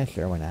 Hikaru? Eh,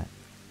 sure, why not?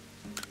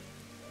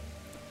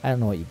 I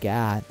don't know what you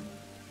got.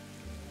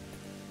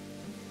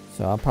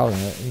 So I'm probably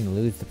gonna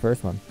lose the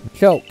first one.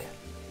 Choke!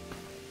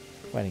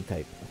 Fighting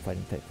type,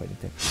 fighting type, fighting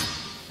type.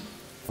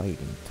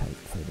 Fighting type,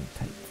 fighting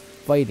type,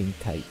 fighting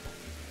type.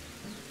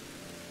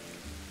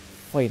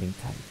 Fighting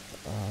type.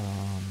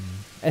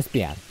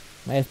 Espeon.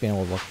 My Espeon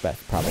will work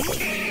best, probably.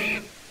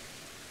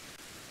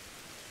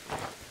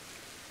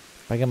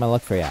 If I get my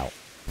Luxray out.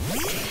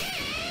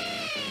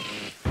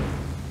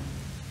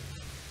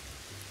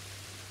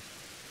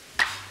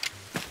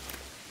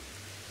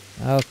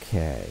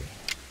 Okay.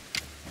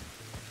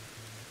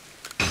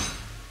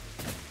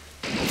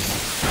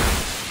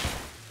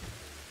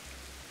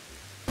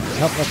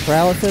 Nope, that's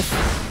Paralysis.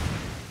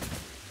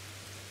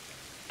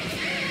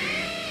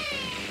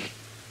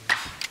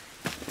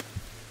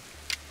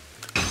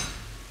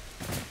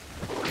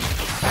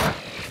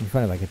 It'd be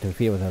funny if I could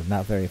defeat it with a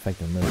not very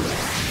effective move.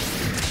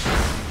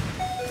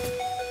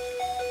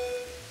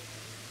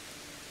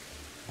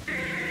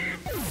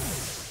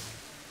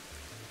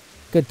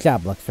 Good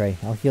job, Luxray.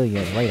 I'll heal you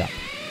right up.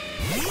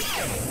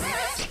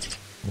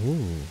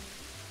 Ooh.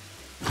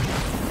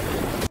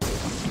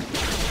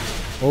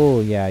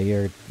 Oh yeah,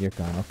 you're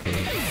gone.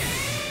 Okay.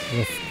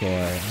 Let's score.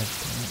 I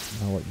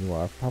don't know what you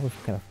are. Probably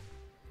kind of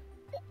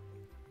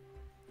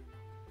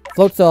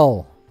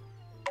Floatzel!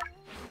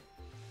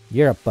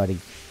 You're up, buddy.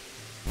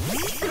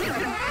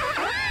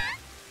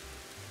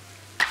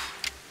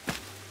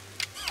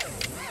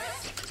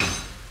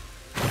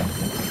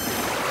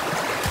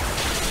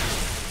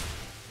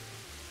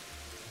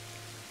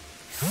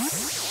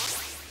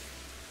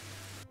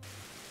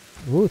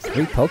 Ooh,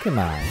 3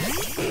 Pokemon.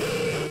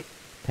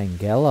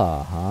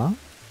 Tangela, huh?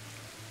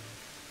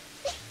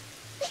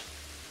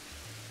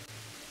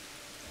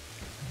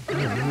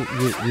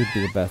 You'd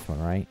be the best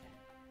one, right?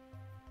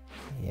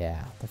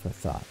 Yeah, that's what I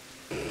thought.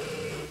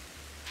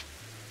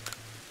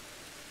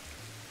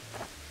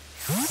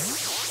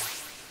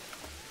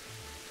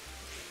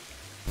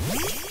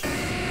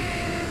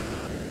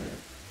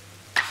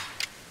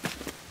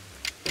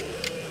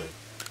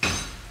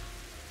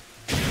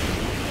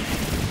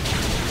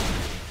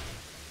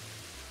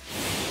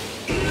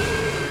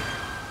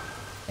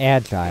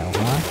 Agile,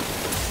 huh?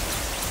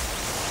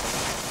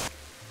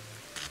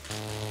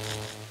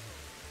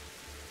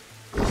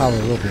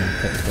 Probably will be in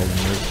technical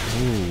mode.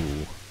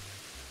 Ooh.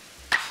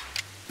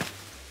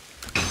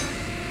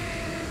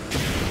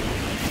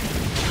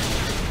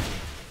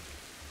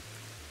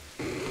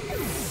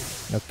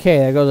 Okay,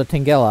 there goes a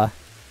Tangela.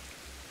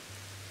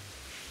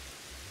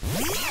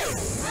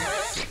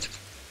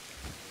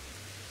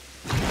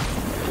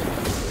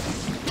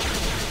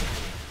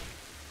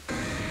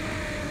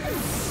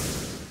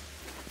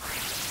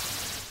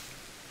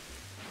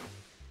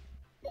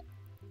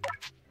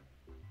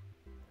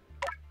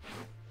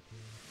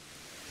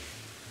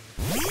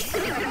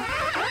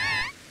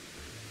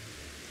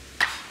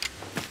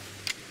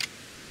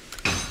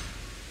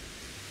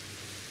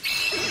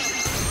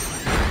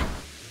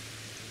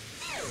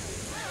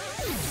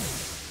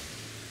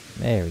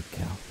 There we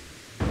go.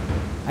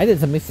 I did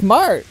something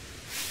smart!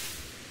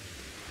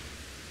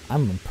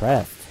 I'm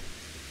impressed.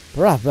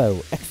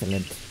 Bravo!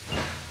 Excellent.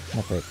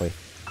 Not great voice.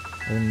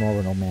 Even more of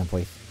an old man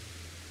voice.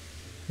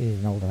 He's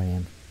an older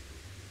man.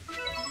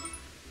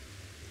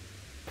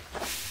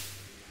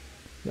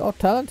 Your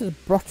talent has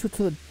brought you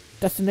to the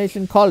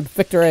destination called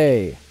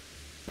victory!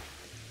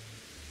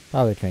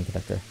 Probably a train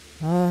conductor.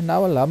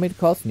 Now allow me to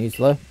call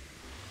Sneasler.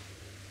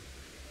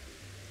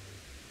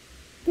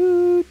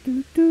 Do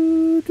do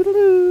do do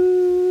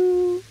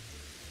do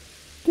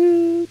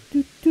do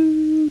do do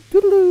do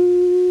do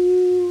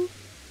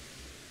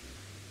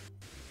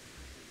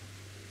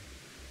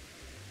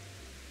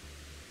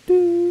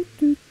do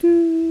do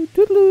do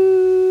do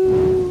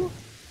do.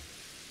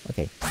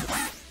 Okay.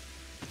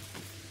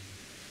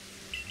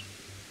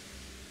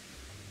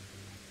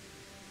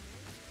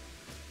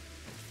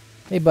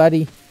 Hey,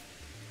 buddy.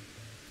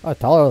 Oh,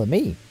 taller than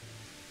me.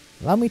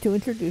 Allow me to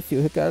introduce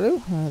you,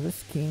 Hikaru.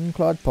 This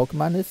keen-clawed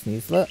Pokemon is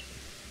Sneasler.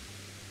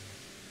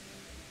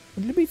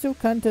 Would you be so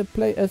kind to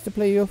play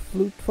your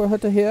flute for her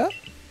to hear?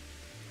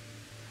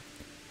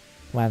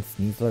 Come on,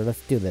 Sneasler,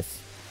 let's do this.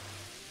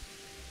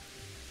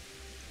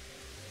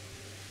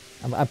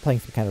 I'm playing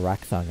some kind of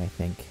rock song, I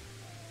think.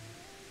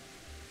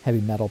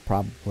 Heavy metal,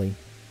 probably.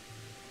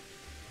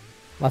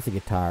 Lots of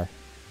guitar.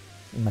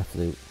 And my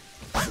flute.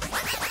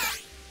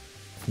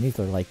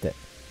 Sneasler liked it.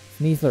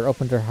 Sneasler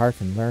opened her heart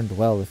and learned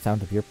well the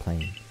sound of your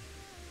playing.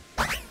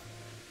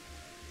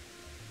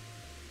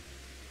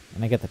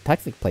 And I get the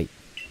toxic plate.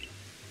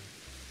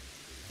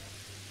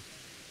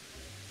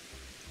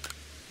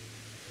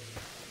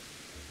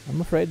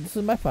 I'm afraid this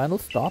is my final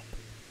stop.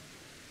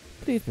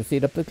 Please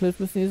proceed up the cliffs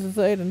with Sneasler's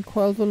aid and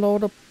quell the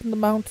Lord up in the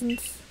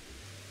mountains.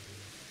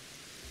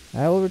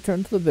 I will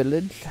return to the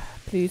village.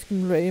 Please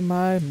convey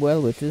my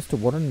well wishes to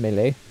Warren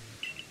Melee.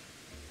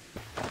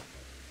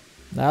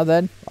 Now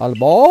then, all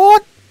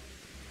aboard!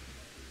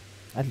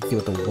 I can see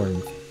what the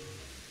warns.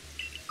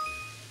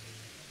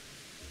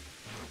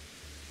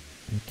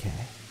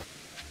 Okay.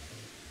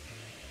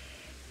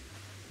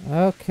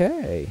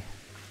 Okay.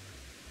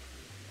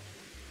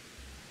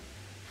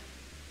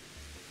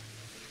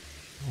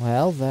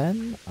 Well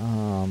then,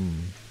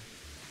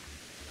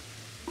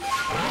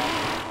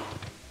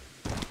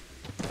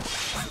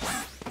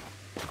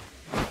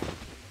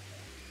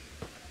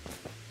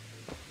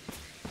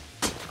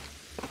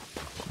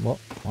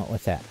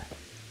 what's that?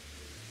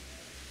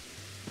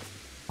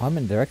 I'm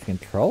in direct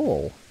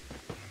control.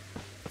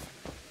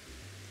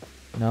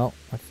 No.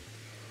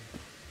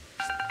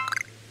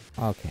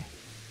 Okay.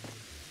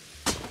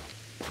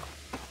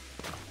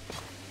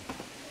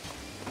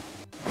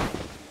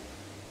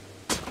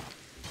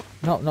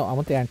 No, I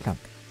want the iron chunk.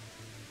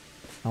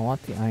 I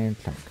want the iron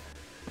chunk.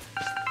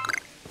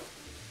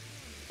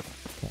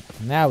 Okay,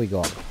 now we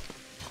go up.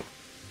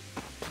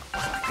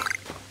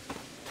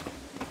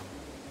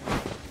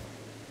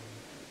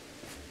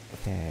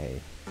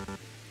 Okay.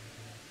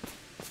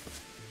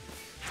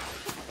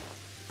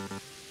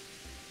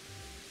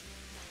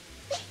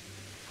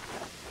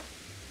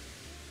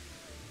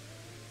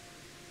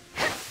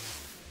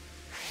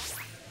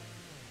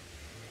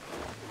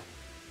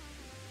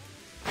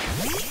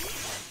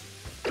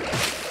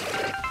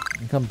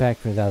 come back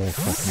for the other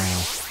stuff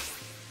now.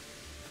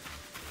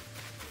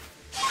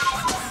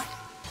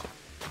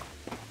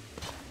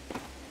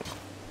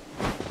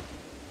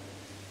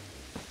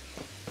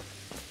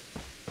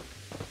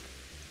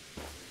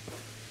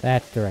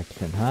 That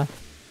direction, huh?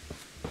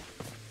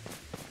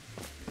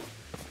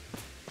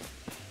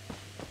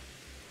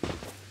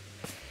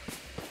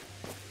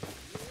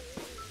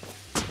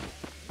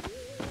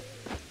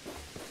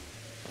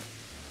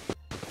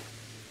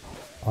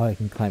 Oh, I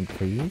can climb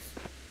trees?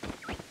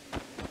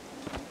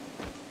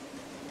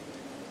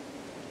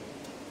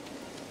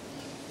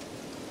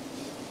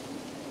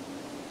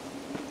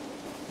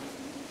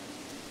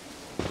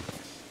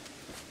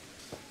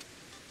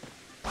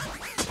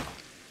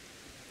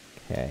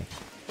 Okay.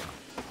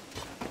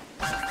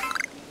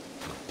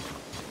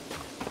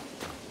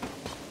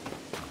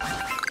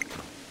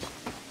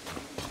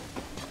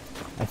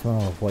 I just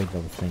want to avoid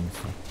those things.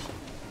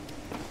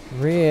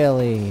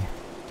 Really?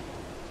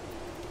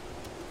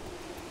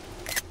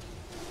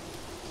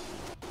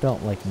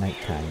 Don't like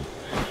nighttime.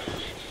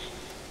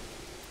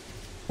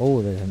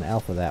 Oh, there's an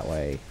alpha that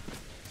way.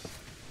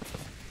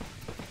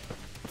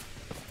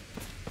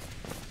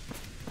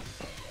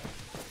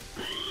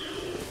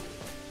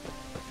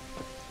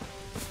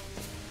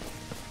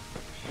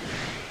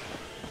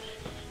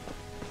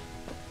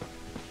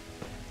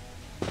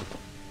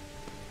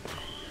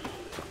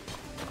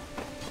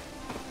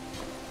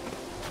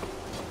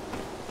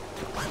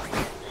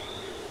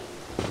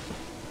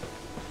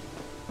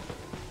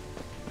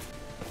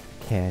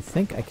 Okay, I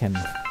think I can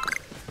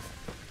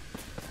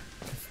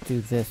just do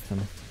this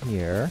from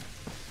here.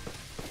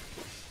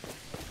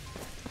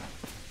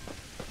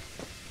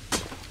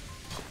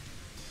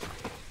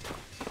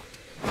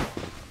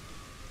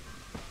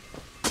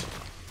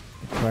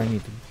 That's where I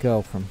need to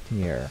go from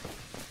here.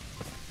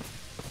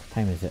 What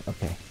time is it?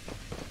 Okay.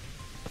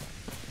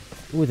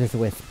 Ooh, there's a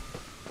wisp.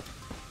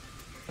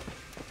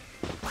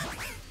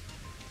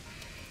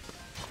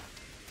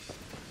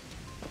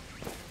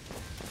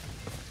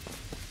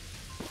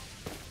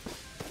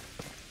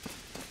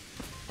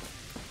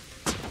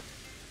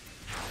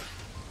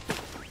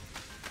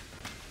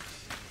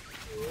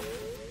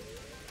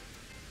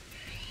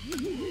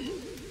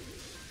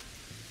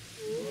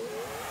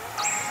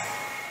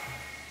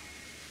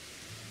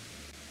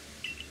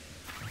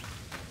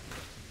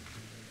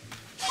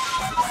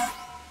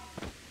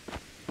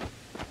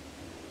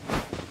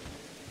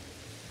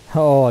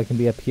 Oh, I can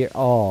be up here.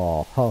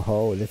 Oh, ho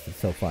ho, this is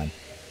so fun.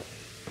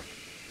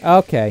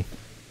 Okay.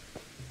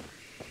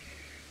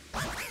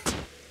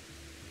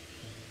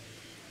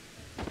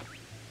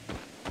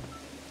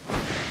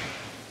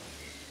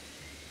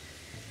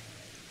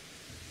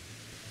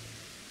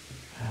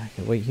 I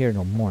can wait here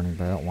till morning,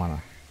 but I don't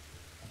wanna.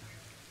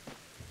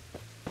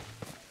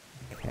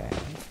 Okay.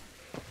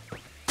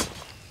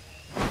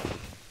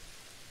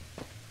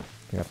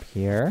 Get up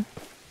here.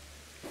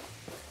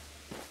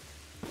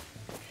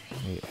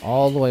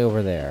 All the way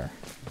over there.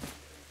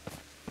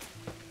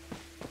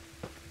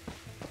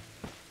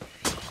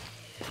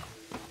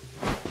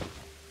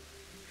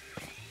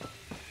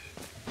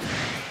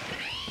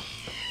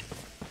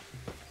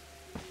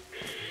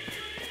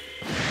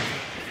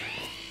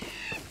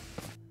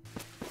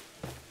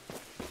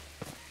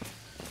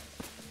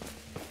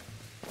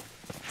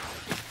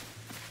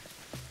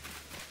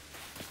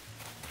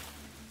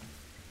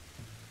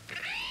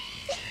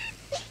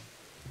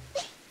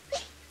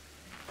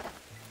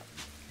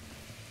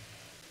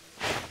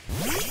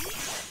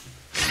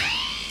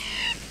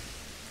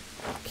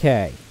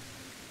 Okay.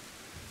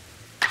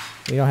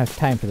 We don't have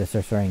time for this.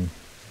 They're starting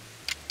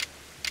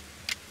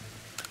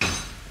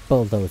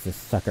bulldoze this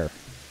sucker.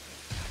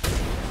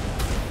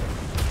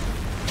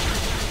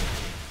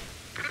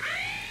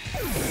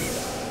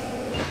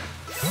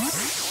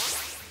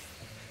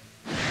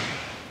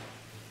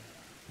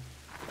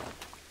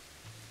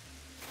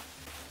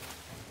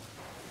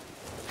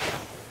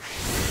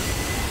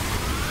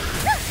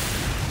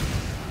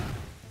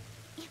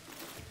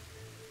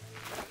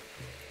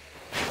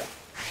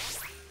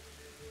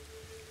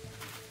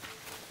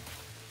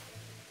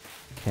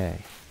 Okay.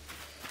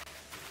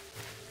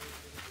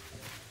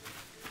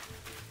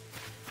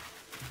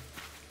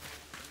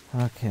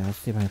 Okay, let's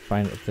see if I can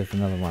find it. If there's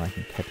another one, I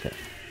can catch it.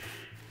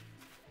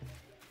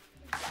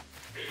 I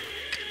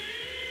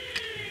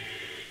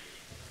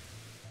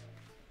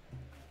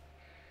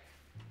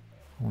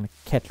want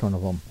to catch one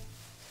of them.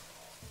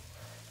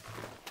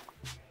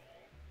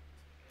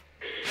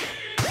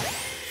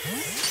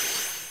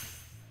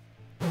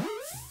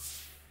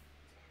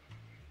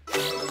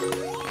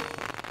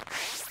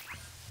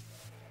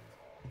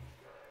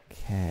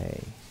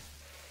 Okay.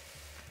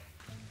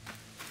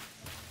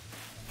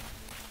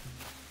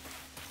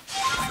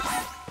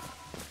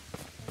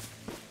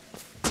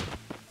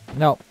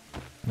 No.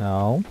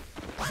 No.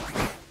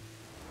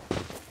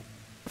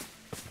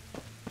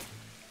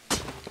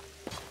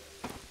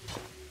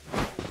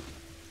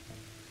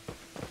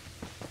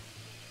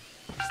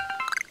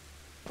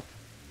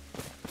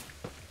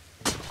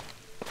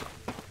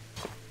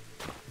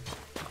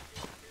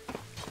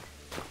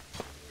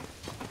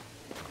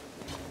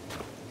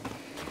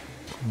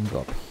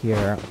 Go up here,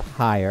 up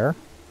higher.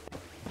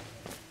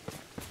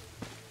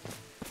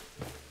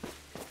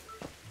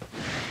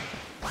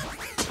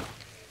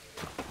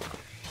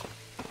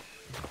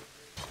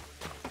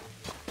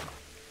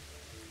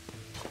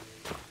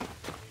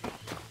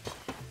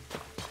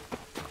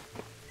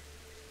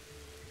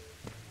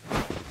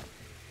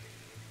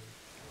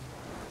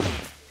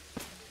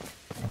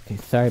 Okay,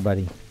 sorry,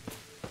 buddy.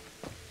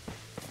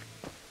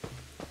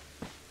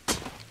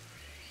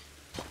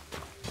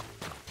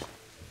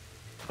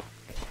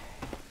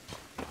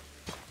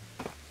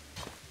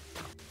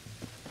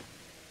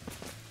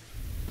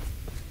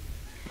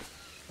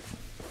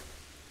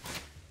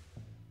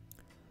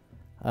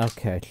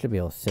 Okay, I should be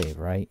able to save,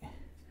 right?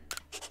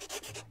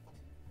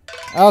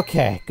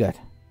 Okay, good.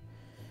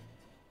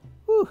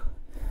 Whew.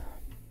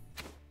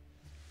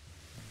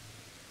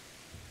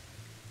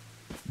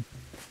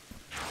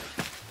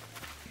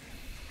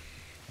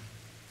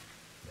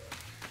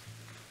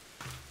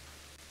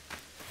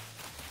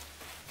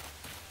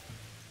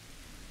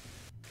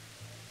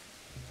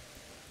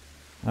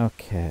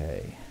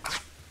 Okay.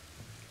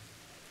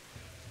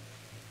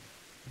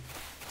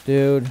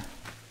 Dude.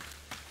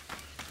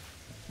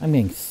 I'm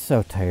getting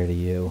so tired of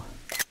you.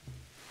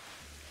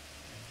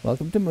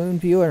 Welcome to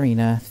Moonview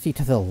Arena, seat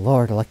of the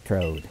Lord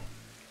Electrode.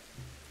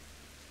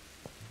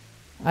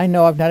 I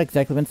know I've not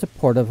exactly been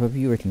supportive of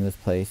you reaching this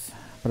place,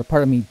 but a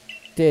part of me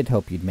did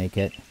hope you'd make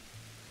it.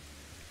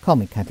 Call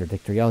me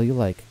contradictory all you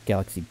like,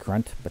 Galaxy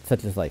Grunt, but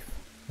such is life.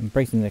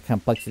 Embracing the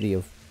complexity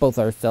of both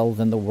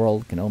ourselves and the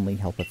world can only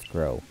help us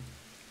grow.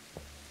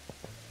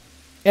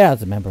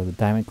 As a member of the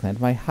Diamond Clan,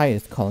 my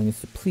highest calling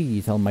is to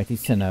please Almighty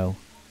Sinnoh.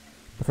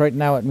 But right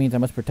now it means I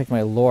must protect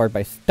my lord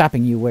by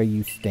stopping you where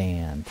you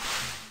stand.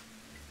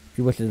 If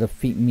you wish to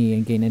defeat me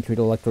and gain entry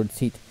to Electrode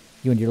Seat,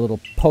 you and your little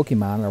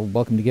Pokemon are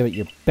welcome to give it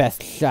your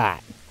best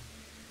shot.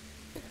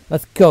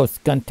 Let's go,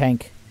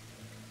 Skuntank.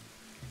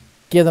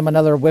 Give them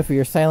another whiff of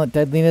your silent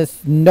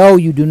deadliness. No,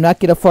 you do not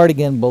get a fart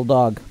again,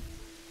 Bulldog.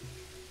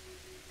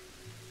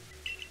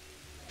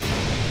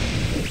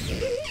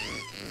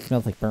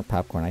 Smells like burnt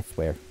popcorn, I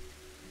swear.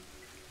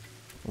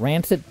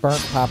 Rancid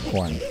burnt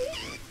popcorn.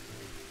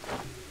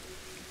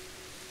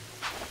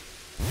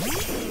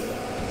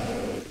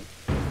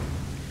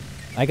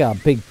 I got a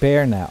big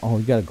bear now. Oh,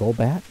 you got a gold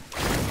bat?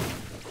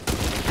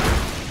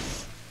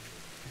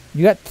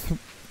 You got...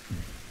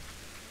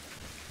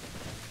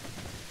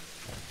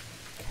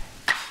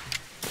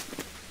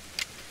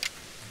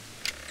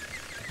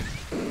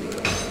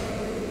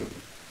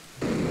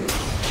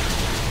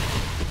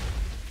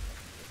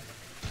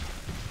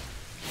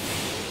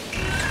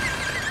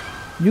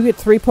 You get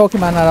 3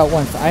 Pokemon out at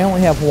once. I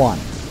only have 1.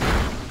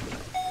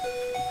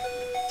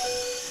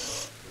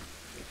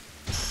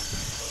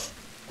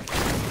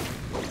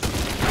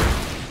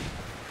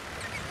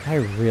 I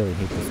really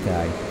hate this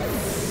guy.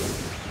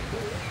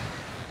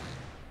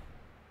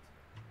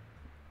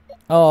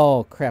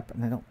 Oh, crap.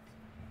 And I don't...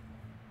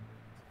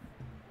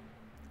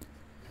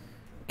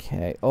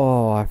 Okay.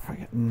 Oh, I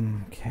forget.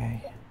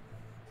 Okay.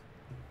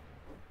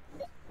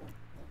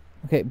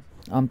 Okay.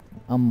 I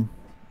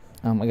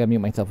gotta mute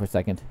myself for a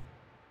second.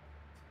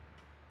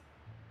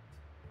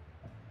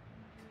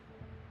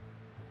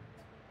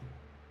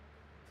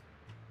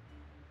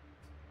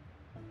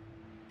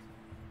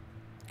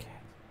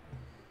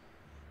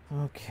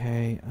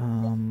 Okay,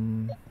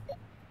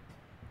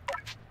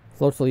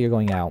 Floatzel, you're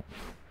going out.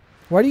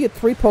 Why do you get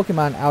 3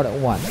 Pokemon out at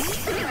once?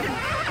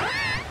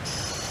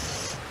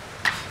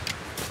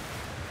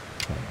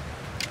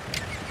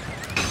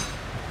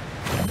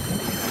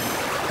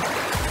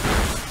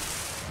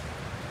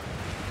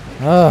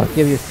 Oh,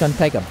 give your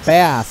Skuntank a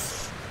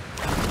bath.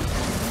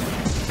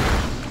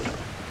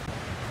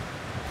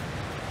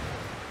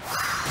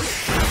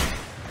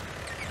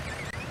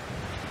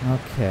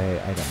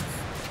 Okay, items.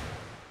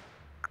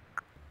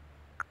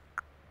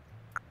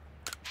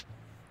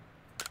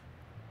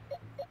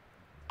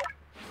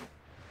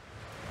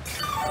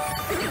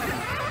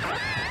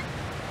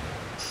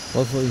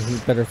 Hopefully he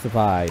better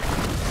survive.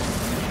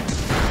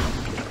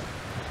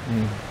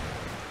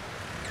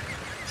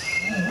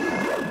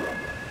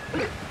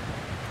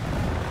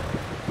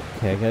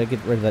 Okay, I gotta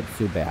get rid of that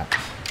Zubat.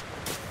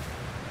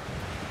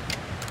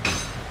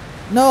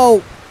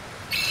 No!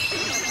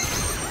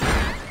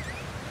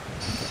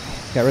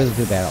 Got rid of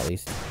the Zubat at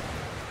least.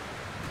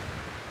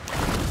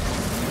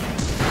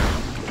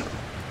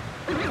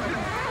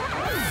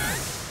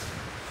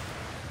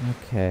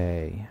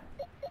 Okay.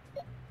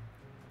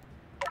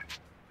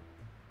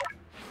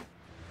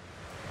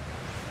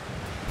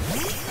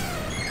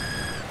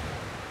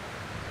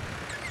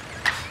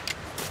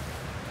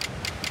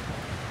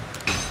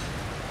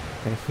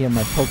 Gotta heal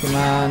my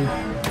Pokemon.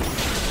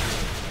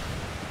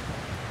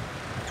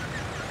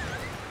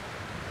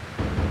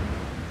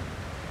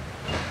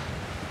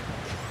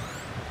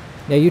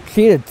 Yeah, you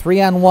cheated.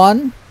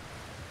 3-on-1?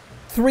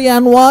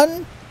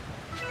 3-on-1?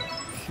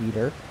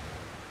 Cheater.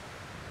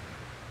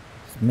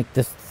 Let's make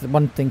this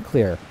one thing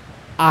clear.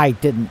 I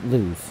didn't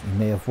lose. You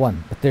may have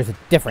won, but there's a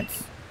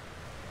difference.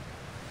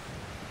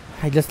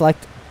 I just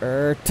liked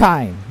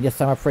Time.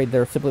 Yes, I'm afraid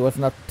there simply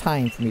wasn't enough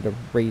time for me to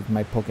raise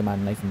my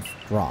Pokemon nice and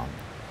strong.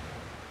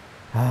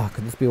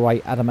 Could this be why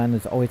Adaman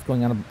is always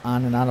going on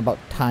and on about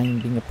time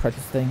being a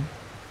precious thing?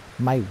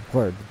 My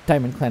word, the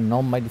Diamond Clan and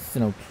Almighty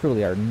Sinnoh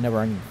truly are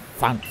never-ending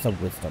founts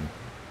of wisdom.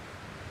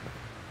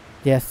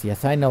 Yes,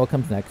 I know what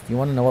comes next. You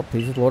want to know what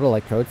pleases Lord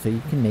Electrode so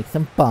you can make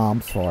some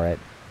bombs for it.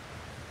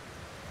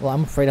 Well,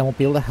 I'm afraid I won't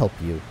be able to help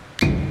you.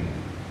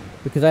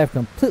 Because I have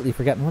completely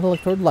forgotten what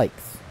Electrode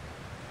likes.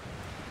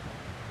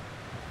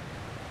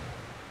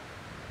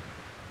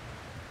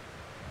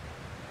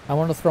 I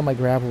want to throw my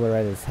Graveler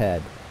at his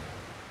head.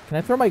 Can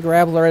I throw my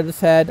Graveler at his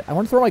head? I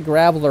want to throw my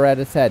Graveler at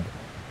his head.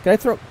 Can I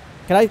throw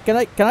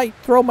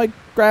my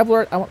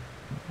Graveler?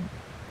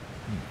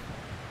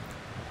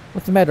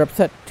 What's the matter?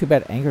 Upset? Too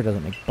bad anger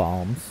doesn't make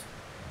bombs.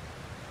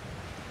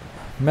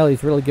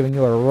 Melly's really giving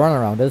you a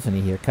runaround, isn't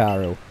he,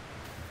 Hikaru?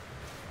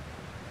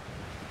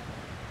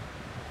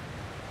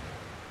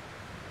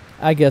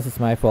 I guess it's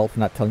my fault for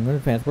not telling you in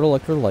advance what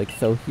Electro likes,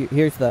 so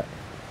here's the...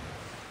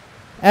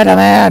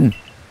 Adaman!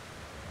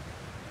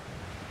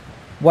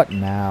 What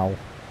now?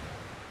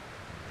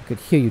 I could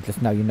hear you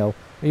just now, you know.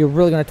 Are you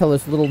really going to tell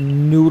this little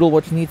noodle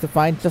what she needs to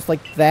find just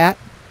like that?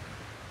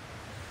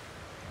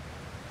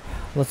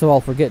 Lest we all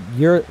forget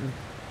you're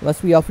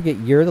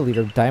the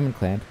leader of Diamond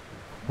Clan.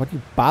 Why do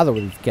you bother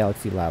with these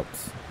galaxy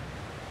louts?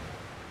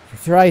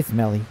 Use your eyes,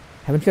 Melly.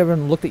 Haven't you ever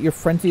looked at your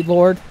frenzied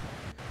lord?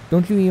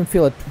 Don't you even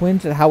feel a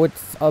twinge at how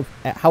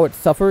it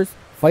suffers,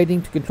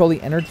 fighting to control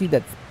the energy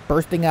that's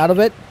bursting out of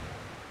it?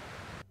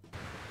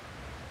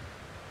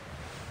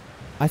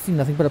 I see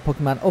nothing but a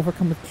Pokemon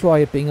overcome with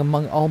joy at being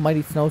among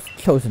Almighty Sinnoh's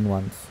chosen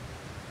ones.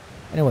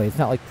 Anyway, it's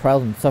not like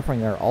trials and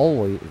suffering are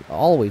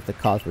always the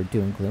cause for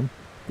doom and gloom.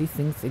 These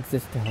things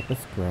exist to help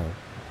us grow.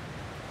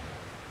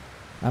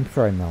 I'm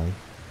sorry, Melly.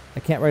 I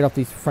can't write off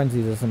these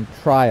frenzies as some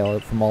trial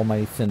from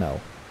Almighty Sinnoh.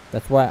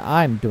 That's why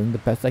I'm doing the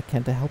best I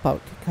can to help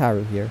out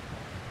Hikaru here.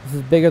 This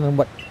is bigger than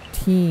what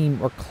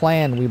team or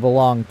clan we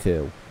belong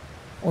to.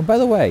 Oh, and by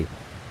the way,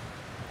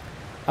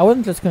 I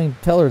wasn't just going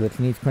to tell her that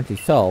she needs crunchy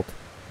salt.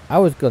 I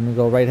was going to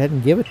go right ahead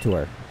and give it to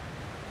her.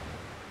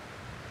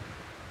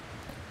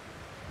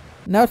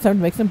 Now it's time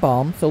to make some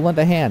bombs, so lend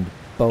a hand,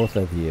 both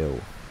of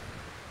you.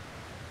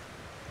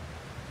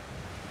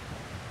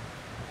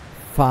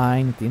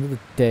 Fine, at the end of the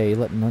day,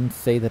 let none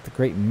say that the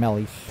great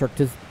Melly shirked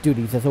his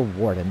duties as a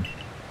warden.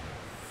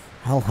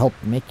 I'll help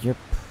make your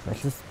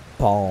precious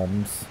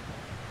bombs.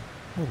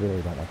 I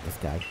really don't like this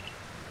guy.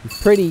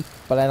 He's pretty,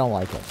 but I don't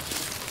like it.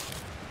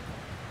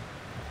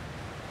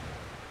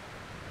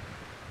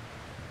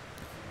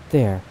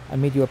 There, I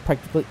made you a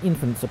practically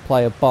infinite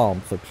supply of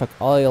bombs, so chuck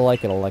all you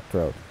like at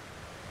Electrode.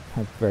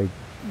 I'm very...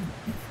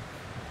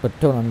 But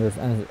don't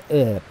understand...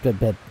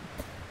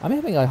 I'm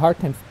having a hard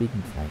time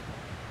speaking tonight.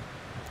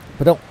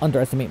 But don't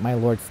underestimate my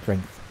lord's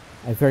strength.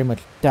 I very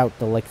much doubt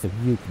the likes of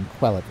you can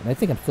quell it. And I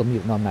think I'm still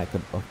mute. No, I'm not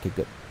good. Okay,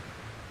 good.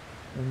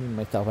 I mute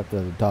myself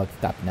after the dog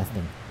stopped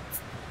nesting.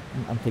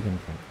 I'm taking a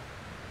drink.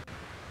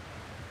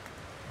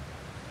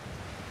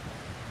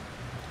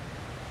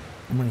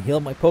 I'm going to heal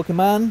my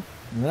Pokemon.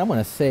 And then I'm going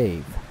to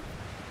save.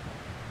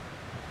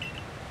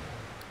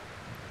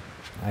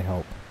 I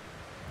hope.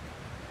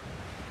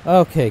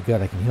 Okay, good.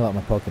 I can heal out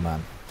my Pokemon.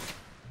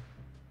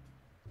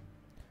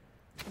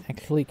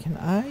 Actually, can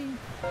I?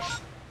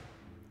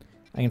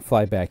 I can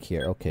fly back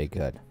here. Okay,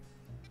 good.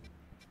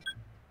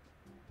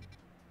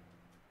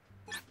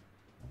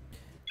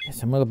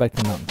 Yes, I'm going to go back to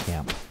the mountain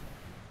camp.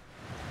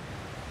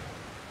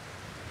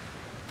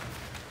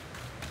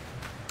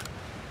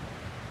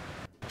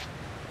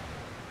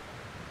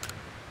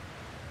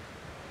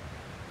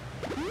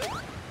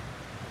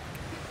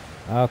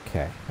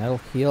 Okay, that'll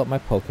heal up my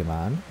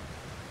Pokemon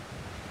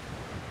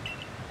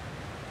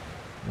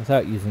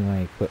without using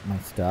my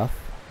stuff.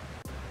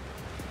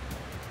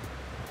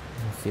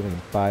 Let's see if I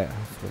can buy.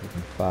 Let's see what we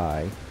can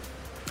buy.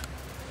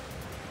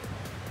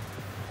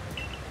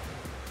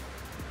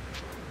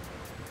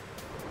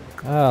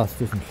 Oh, let's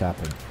do some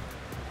shopping.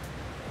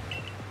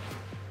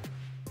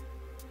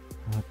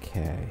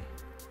 Okay,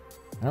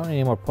 I don't need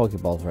any more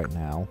Pokeballs right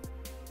now.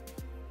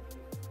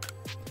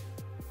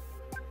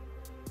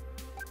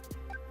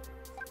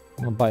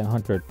 I'm gonna buy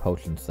 100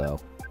 potions though.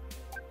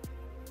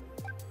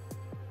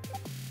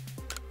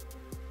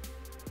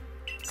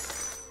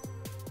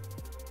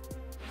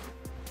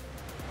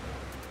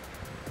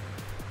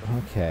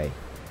 Okay.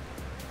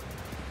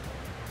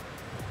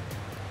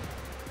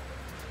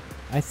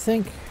 I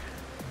think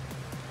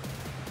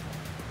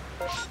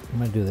I'm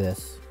gonna do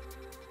this.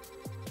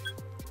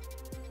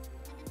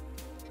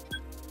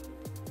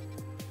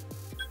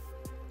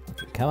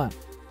 Okay, come on.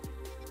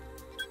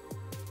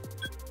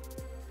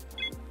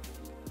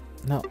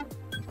 No,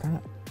 I'm trying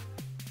to...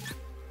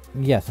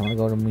 Yes, I'm gonna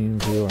go to Moon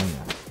View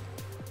Arena.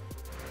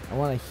 I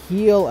want to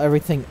heal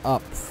everything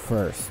up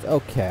first.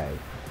 Okay.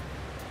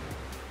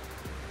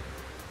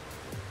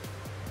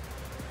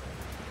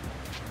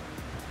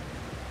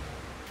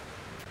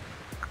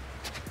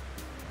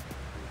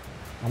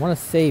 I want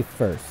to save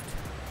first.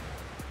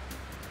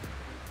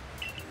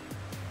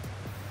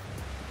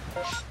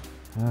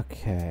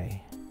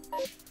 Okay.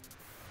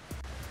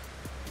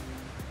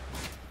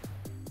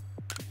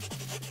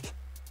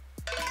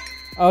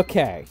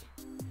 Okay.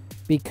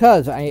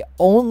 Because I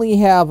only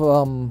have,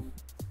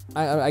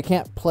 I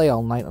can't play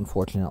all night,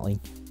 unfortunately.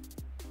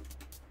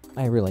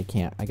 I really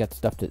can't. I got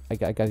stuff to, I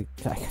got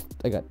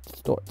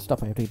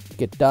stuff I have to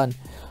get done,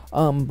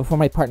 before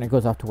my partner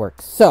goes off to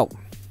work. So,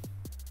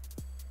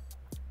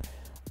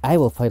 I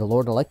will fight a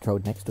Lord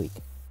Electrode next week.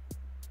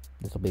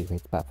 This will be a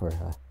great spot for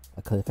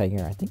a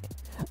cliffhanger, I think.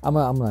 I'm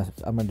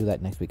gonna do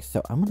that next week.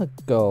 So I'm gonna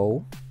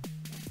go,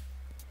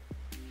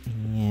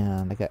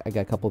 and I got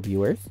a couple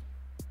viewers.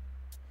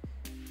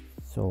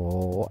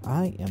 So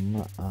I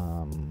am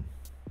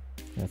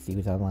gonna see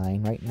who's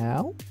online right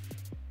now.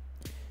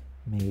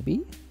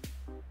 Maybe.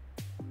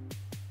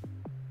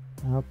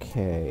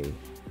 Okay.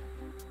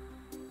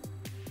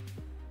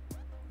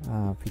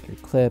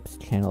 Featured clips,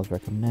 channels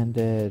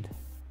recommended.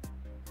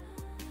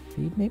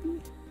 Feed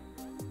maybe?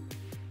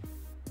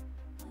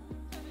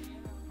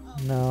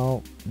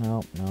 No.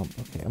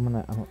 Okay, I'm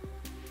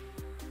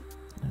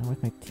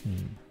with my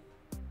team.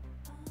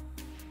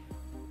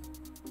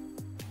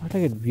 I wish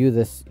I could view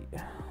this.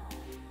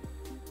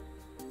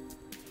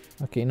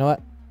 Okay, you know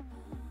what?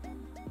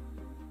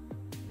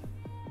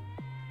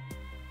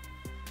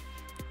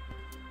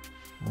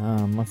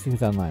 Let's see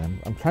who's online.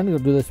 I'm trying to go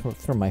do this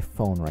from my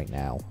phone right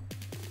now.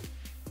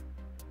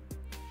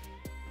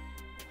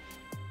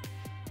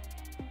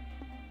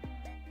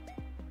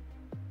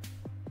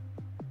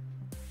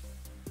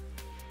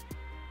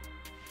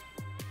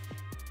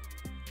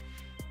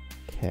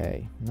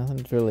 Okay,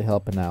 nothing's really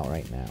helping out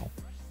right now.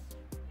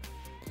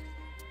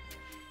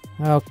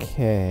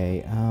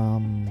 Okay,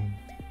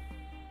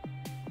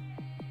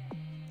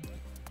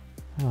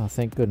 oh,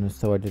 thank goodness,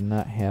 though I did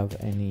not have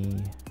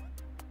any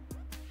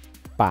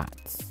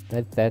bots.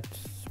 That's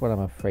what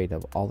I'm afraid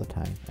of all the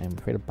time. I'm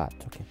afraid of bots,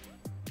 okay.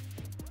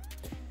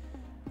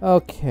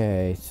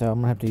 Okay, so I'm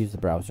gonna have to use the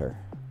browser.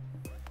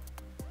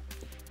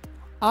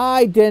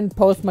 I didn't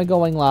post my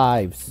going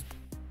lives.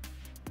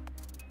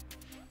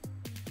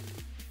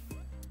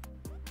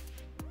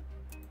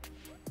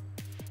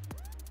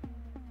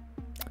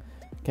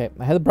 Okay,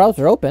 I have the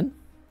browser open.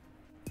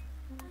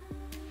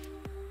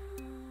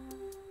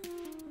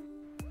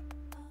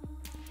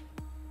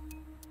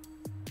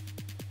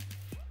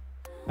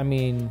 I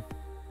mean,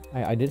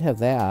 I did have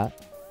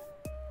that.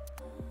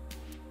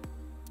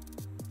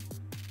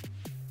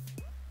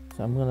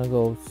 So I'm gonna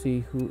go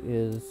see who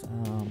is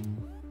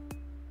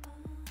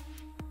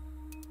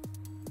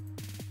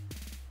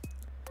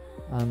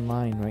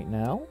online right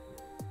now.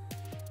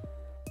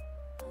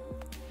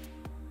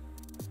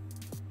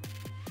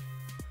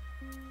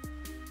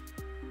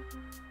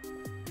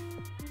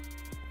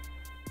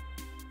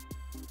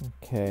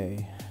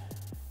 Okay.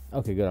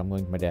 Okay, good. I'm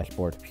going to my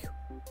dashboard. Phew.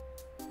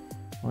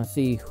 I want to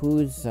see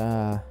who's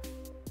going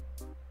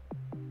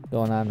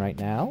on right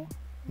now,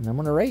 and I'm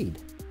going to raid.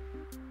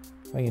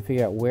 So I can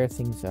figure out where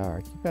things are.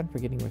 I keep on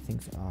forgetting where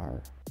things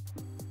are.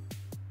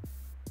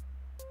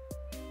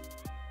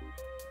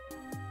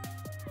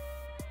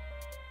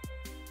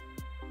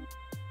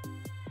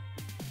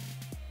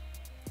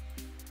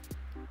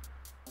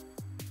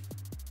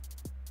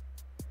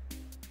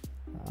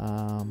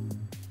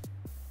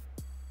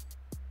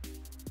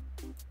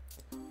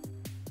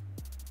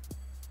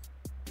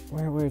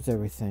 Where's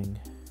everything?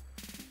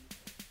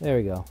 There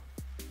we go.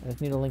 I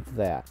just need a link to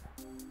that.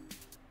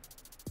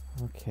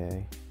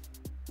 Okay.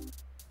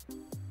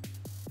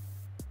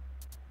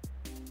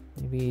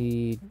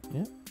 Maybe,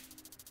 yeah.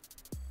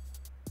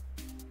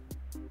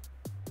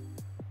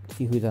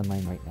 See who's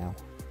online right now.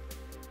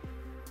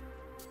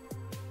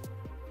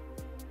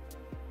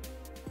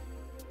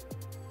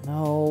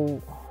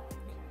 No.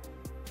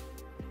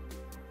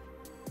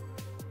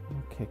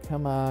 Okay,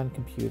 come on,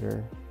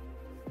 computer.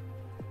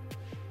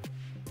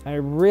 I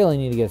really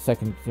need to get a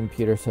second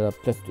computer set up.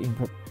 Just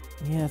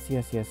yes. I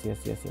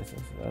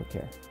don't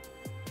care.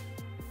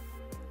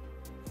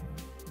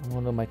 I'm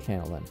going to my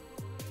channel then.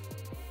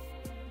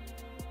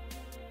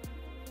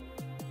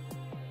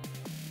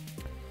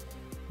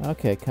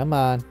 Okay, come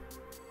on.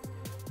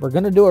 We're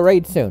going to do a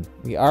raid soon.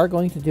 We are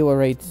going to do a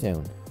raid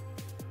soon.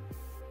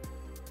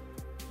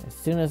 As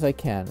soon as I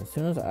can. As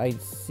soon as I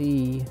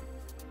see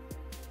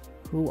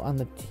who on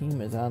the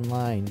team is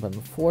online. But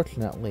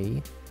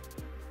unfortunately,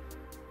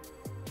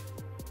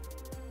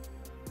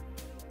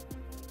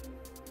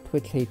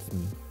 Twitch hates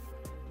me.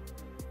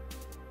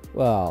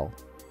 Well,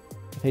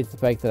 it hates the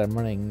fact that I'm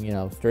running, you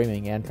know,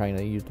 streaming and trying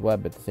to use the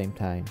web at the same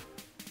time.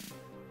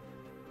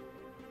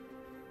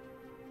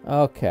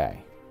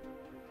 Okay.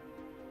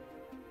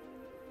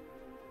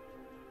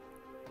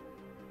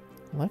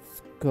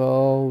 Let's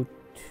go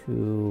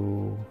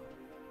to...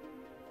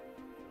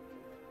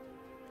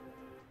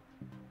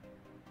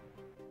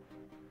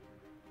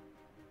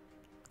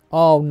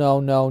 Oh,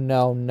 no.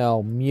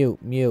 Mute.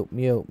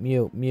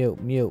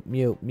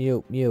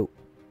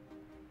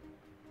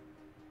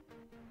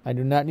 I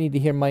do not need to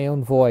hear my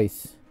own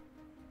voice.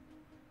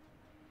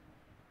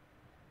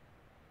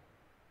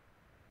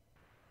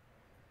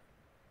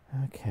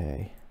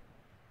 Okay.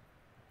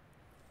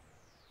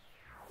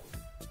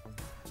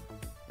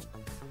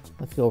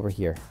 Let's go over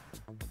here.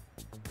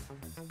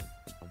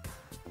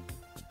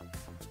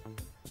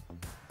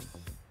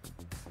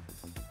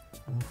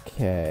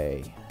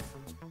 Okay.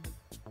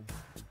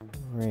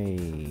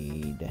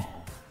 Raid.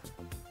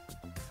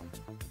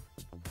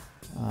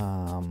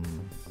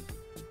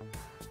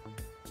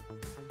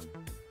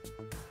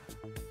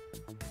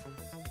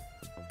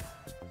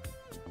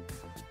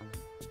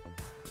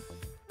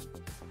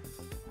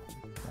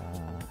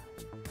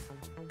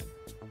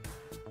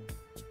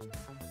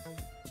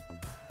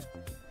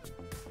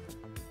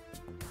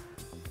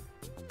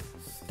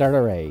 Start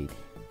a raid.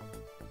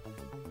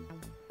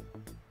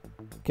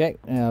 Okay,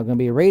 going to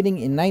be raiding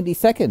in 90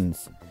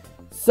 seconds.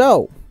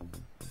 So,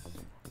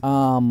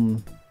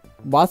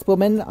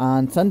 Waspwoman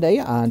on Sunday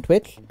on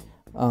Twitch.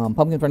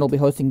 Pumpkin Friend will be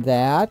hosting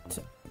that.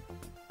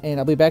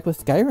 And I'll be back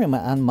with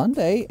Skyrim on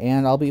Monday.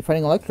 And I'll be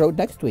fighting Electrode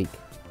next week.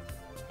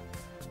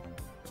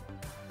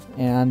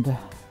 And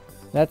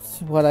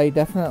that's what I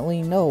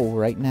definitely know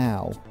right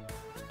now.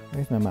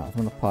 Where's my mouse?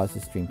 I'm going to pause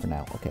the stream for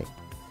now. Okay.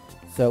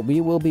 So we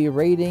will be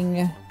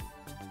raiding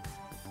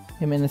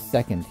him in a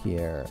second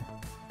here.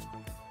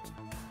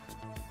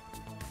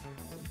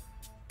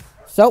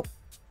 So,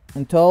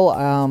 until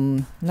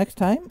next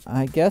time,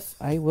 I guess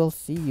I will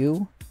see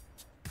you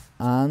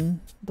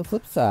on the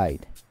flip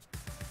side.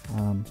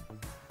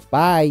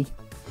 Bye.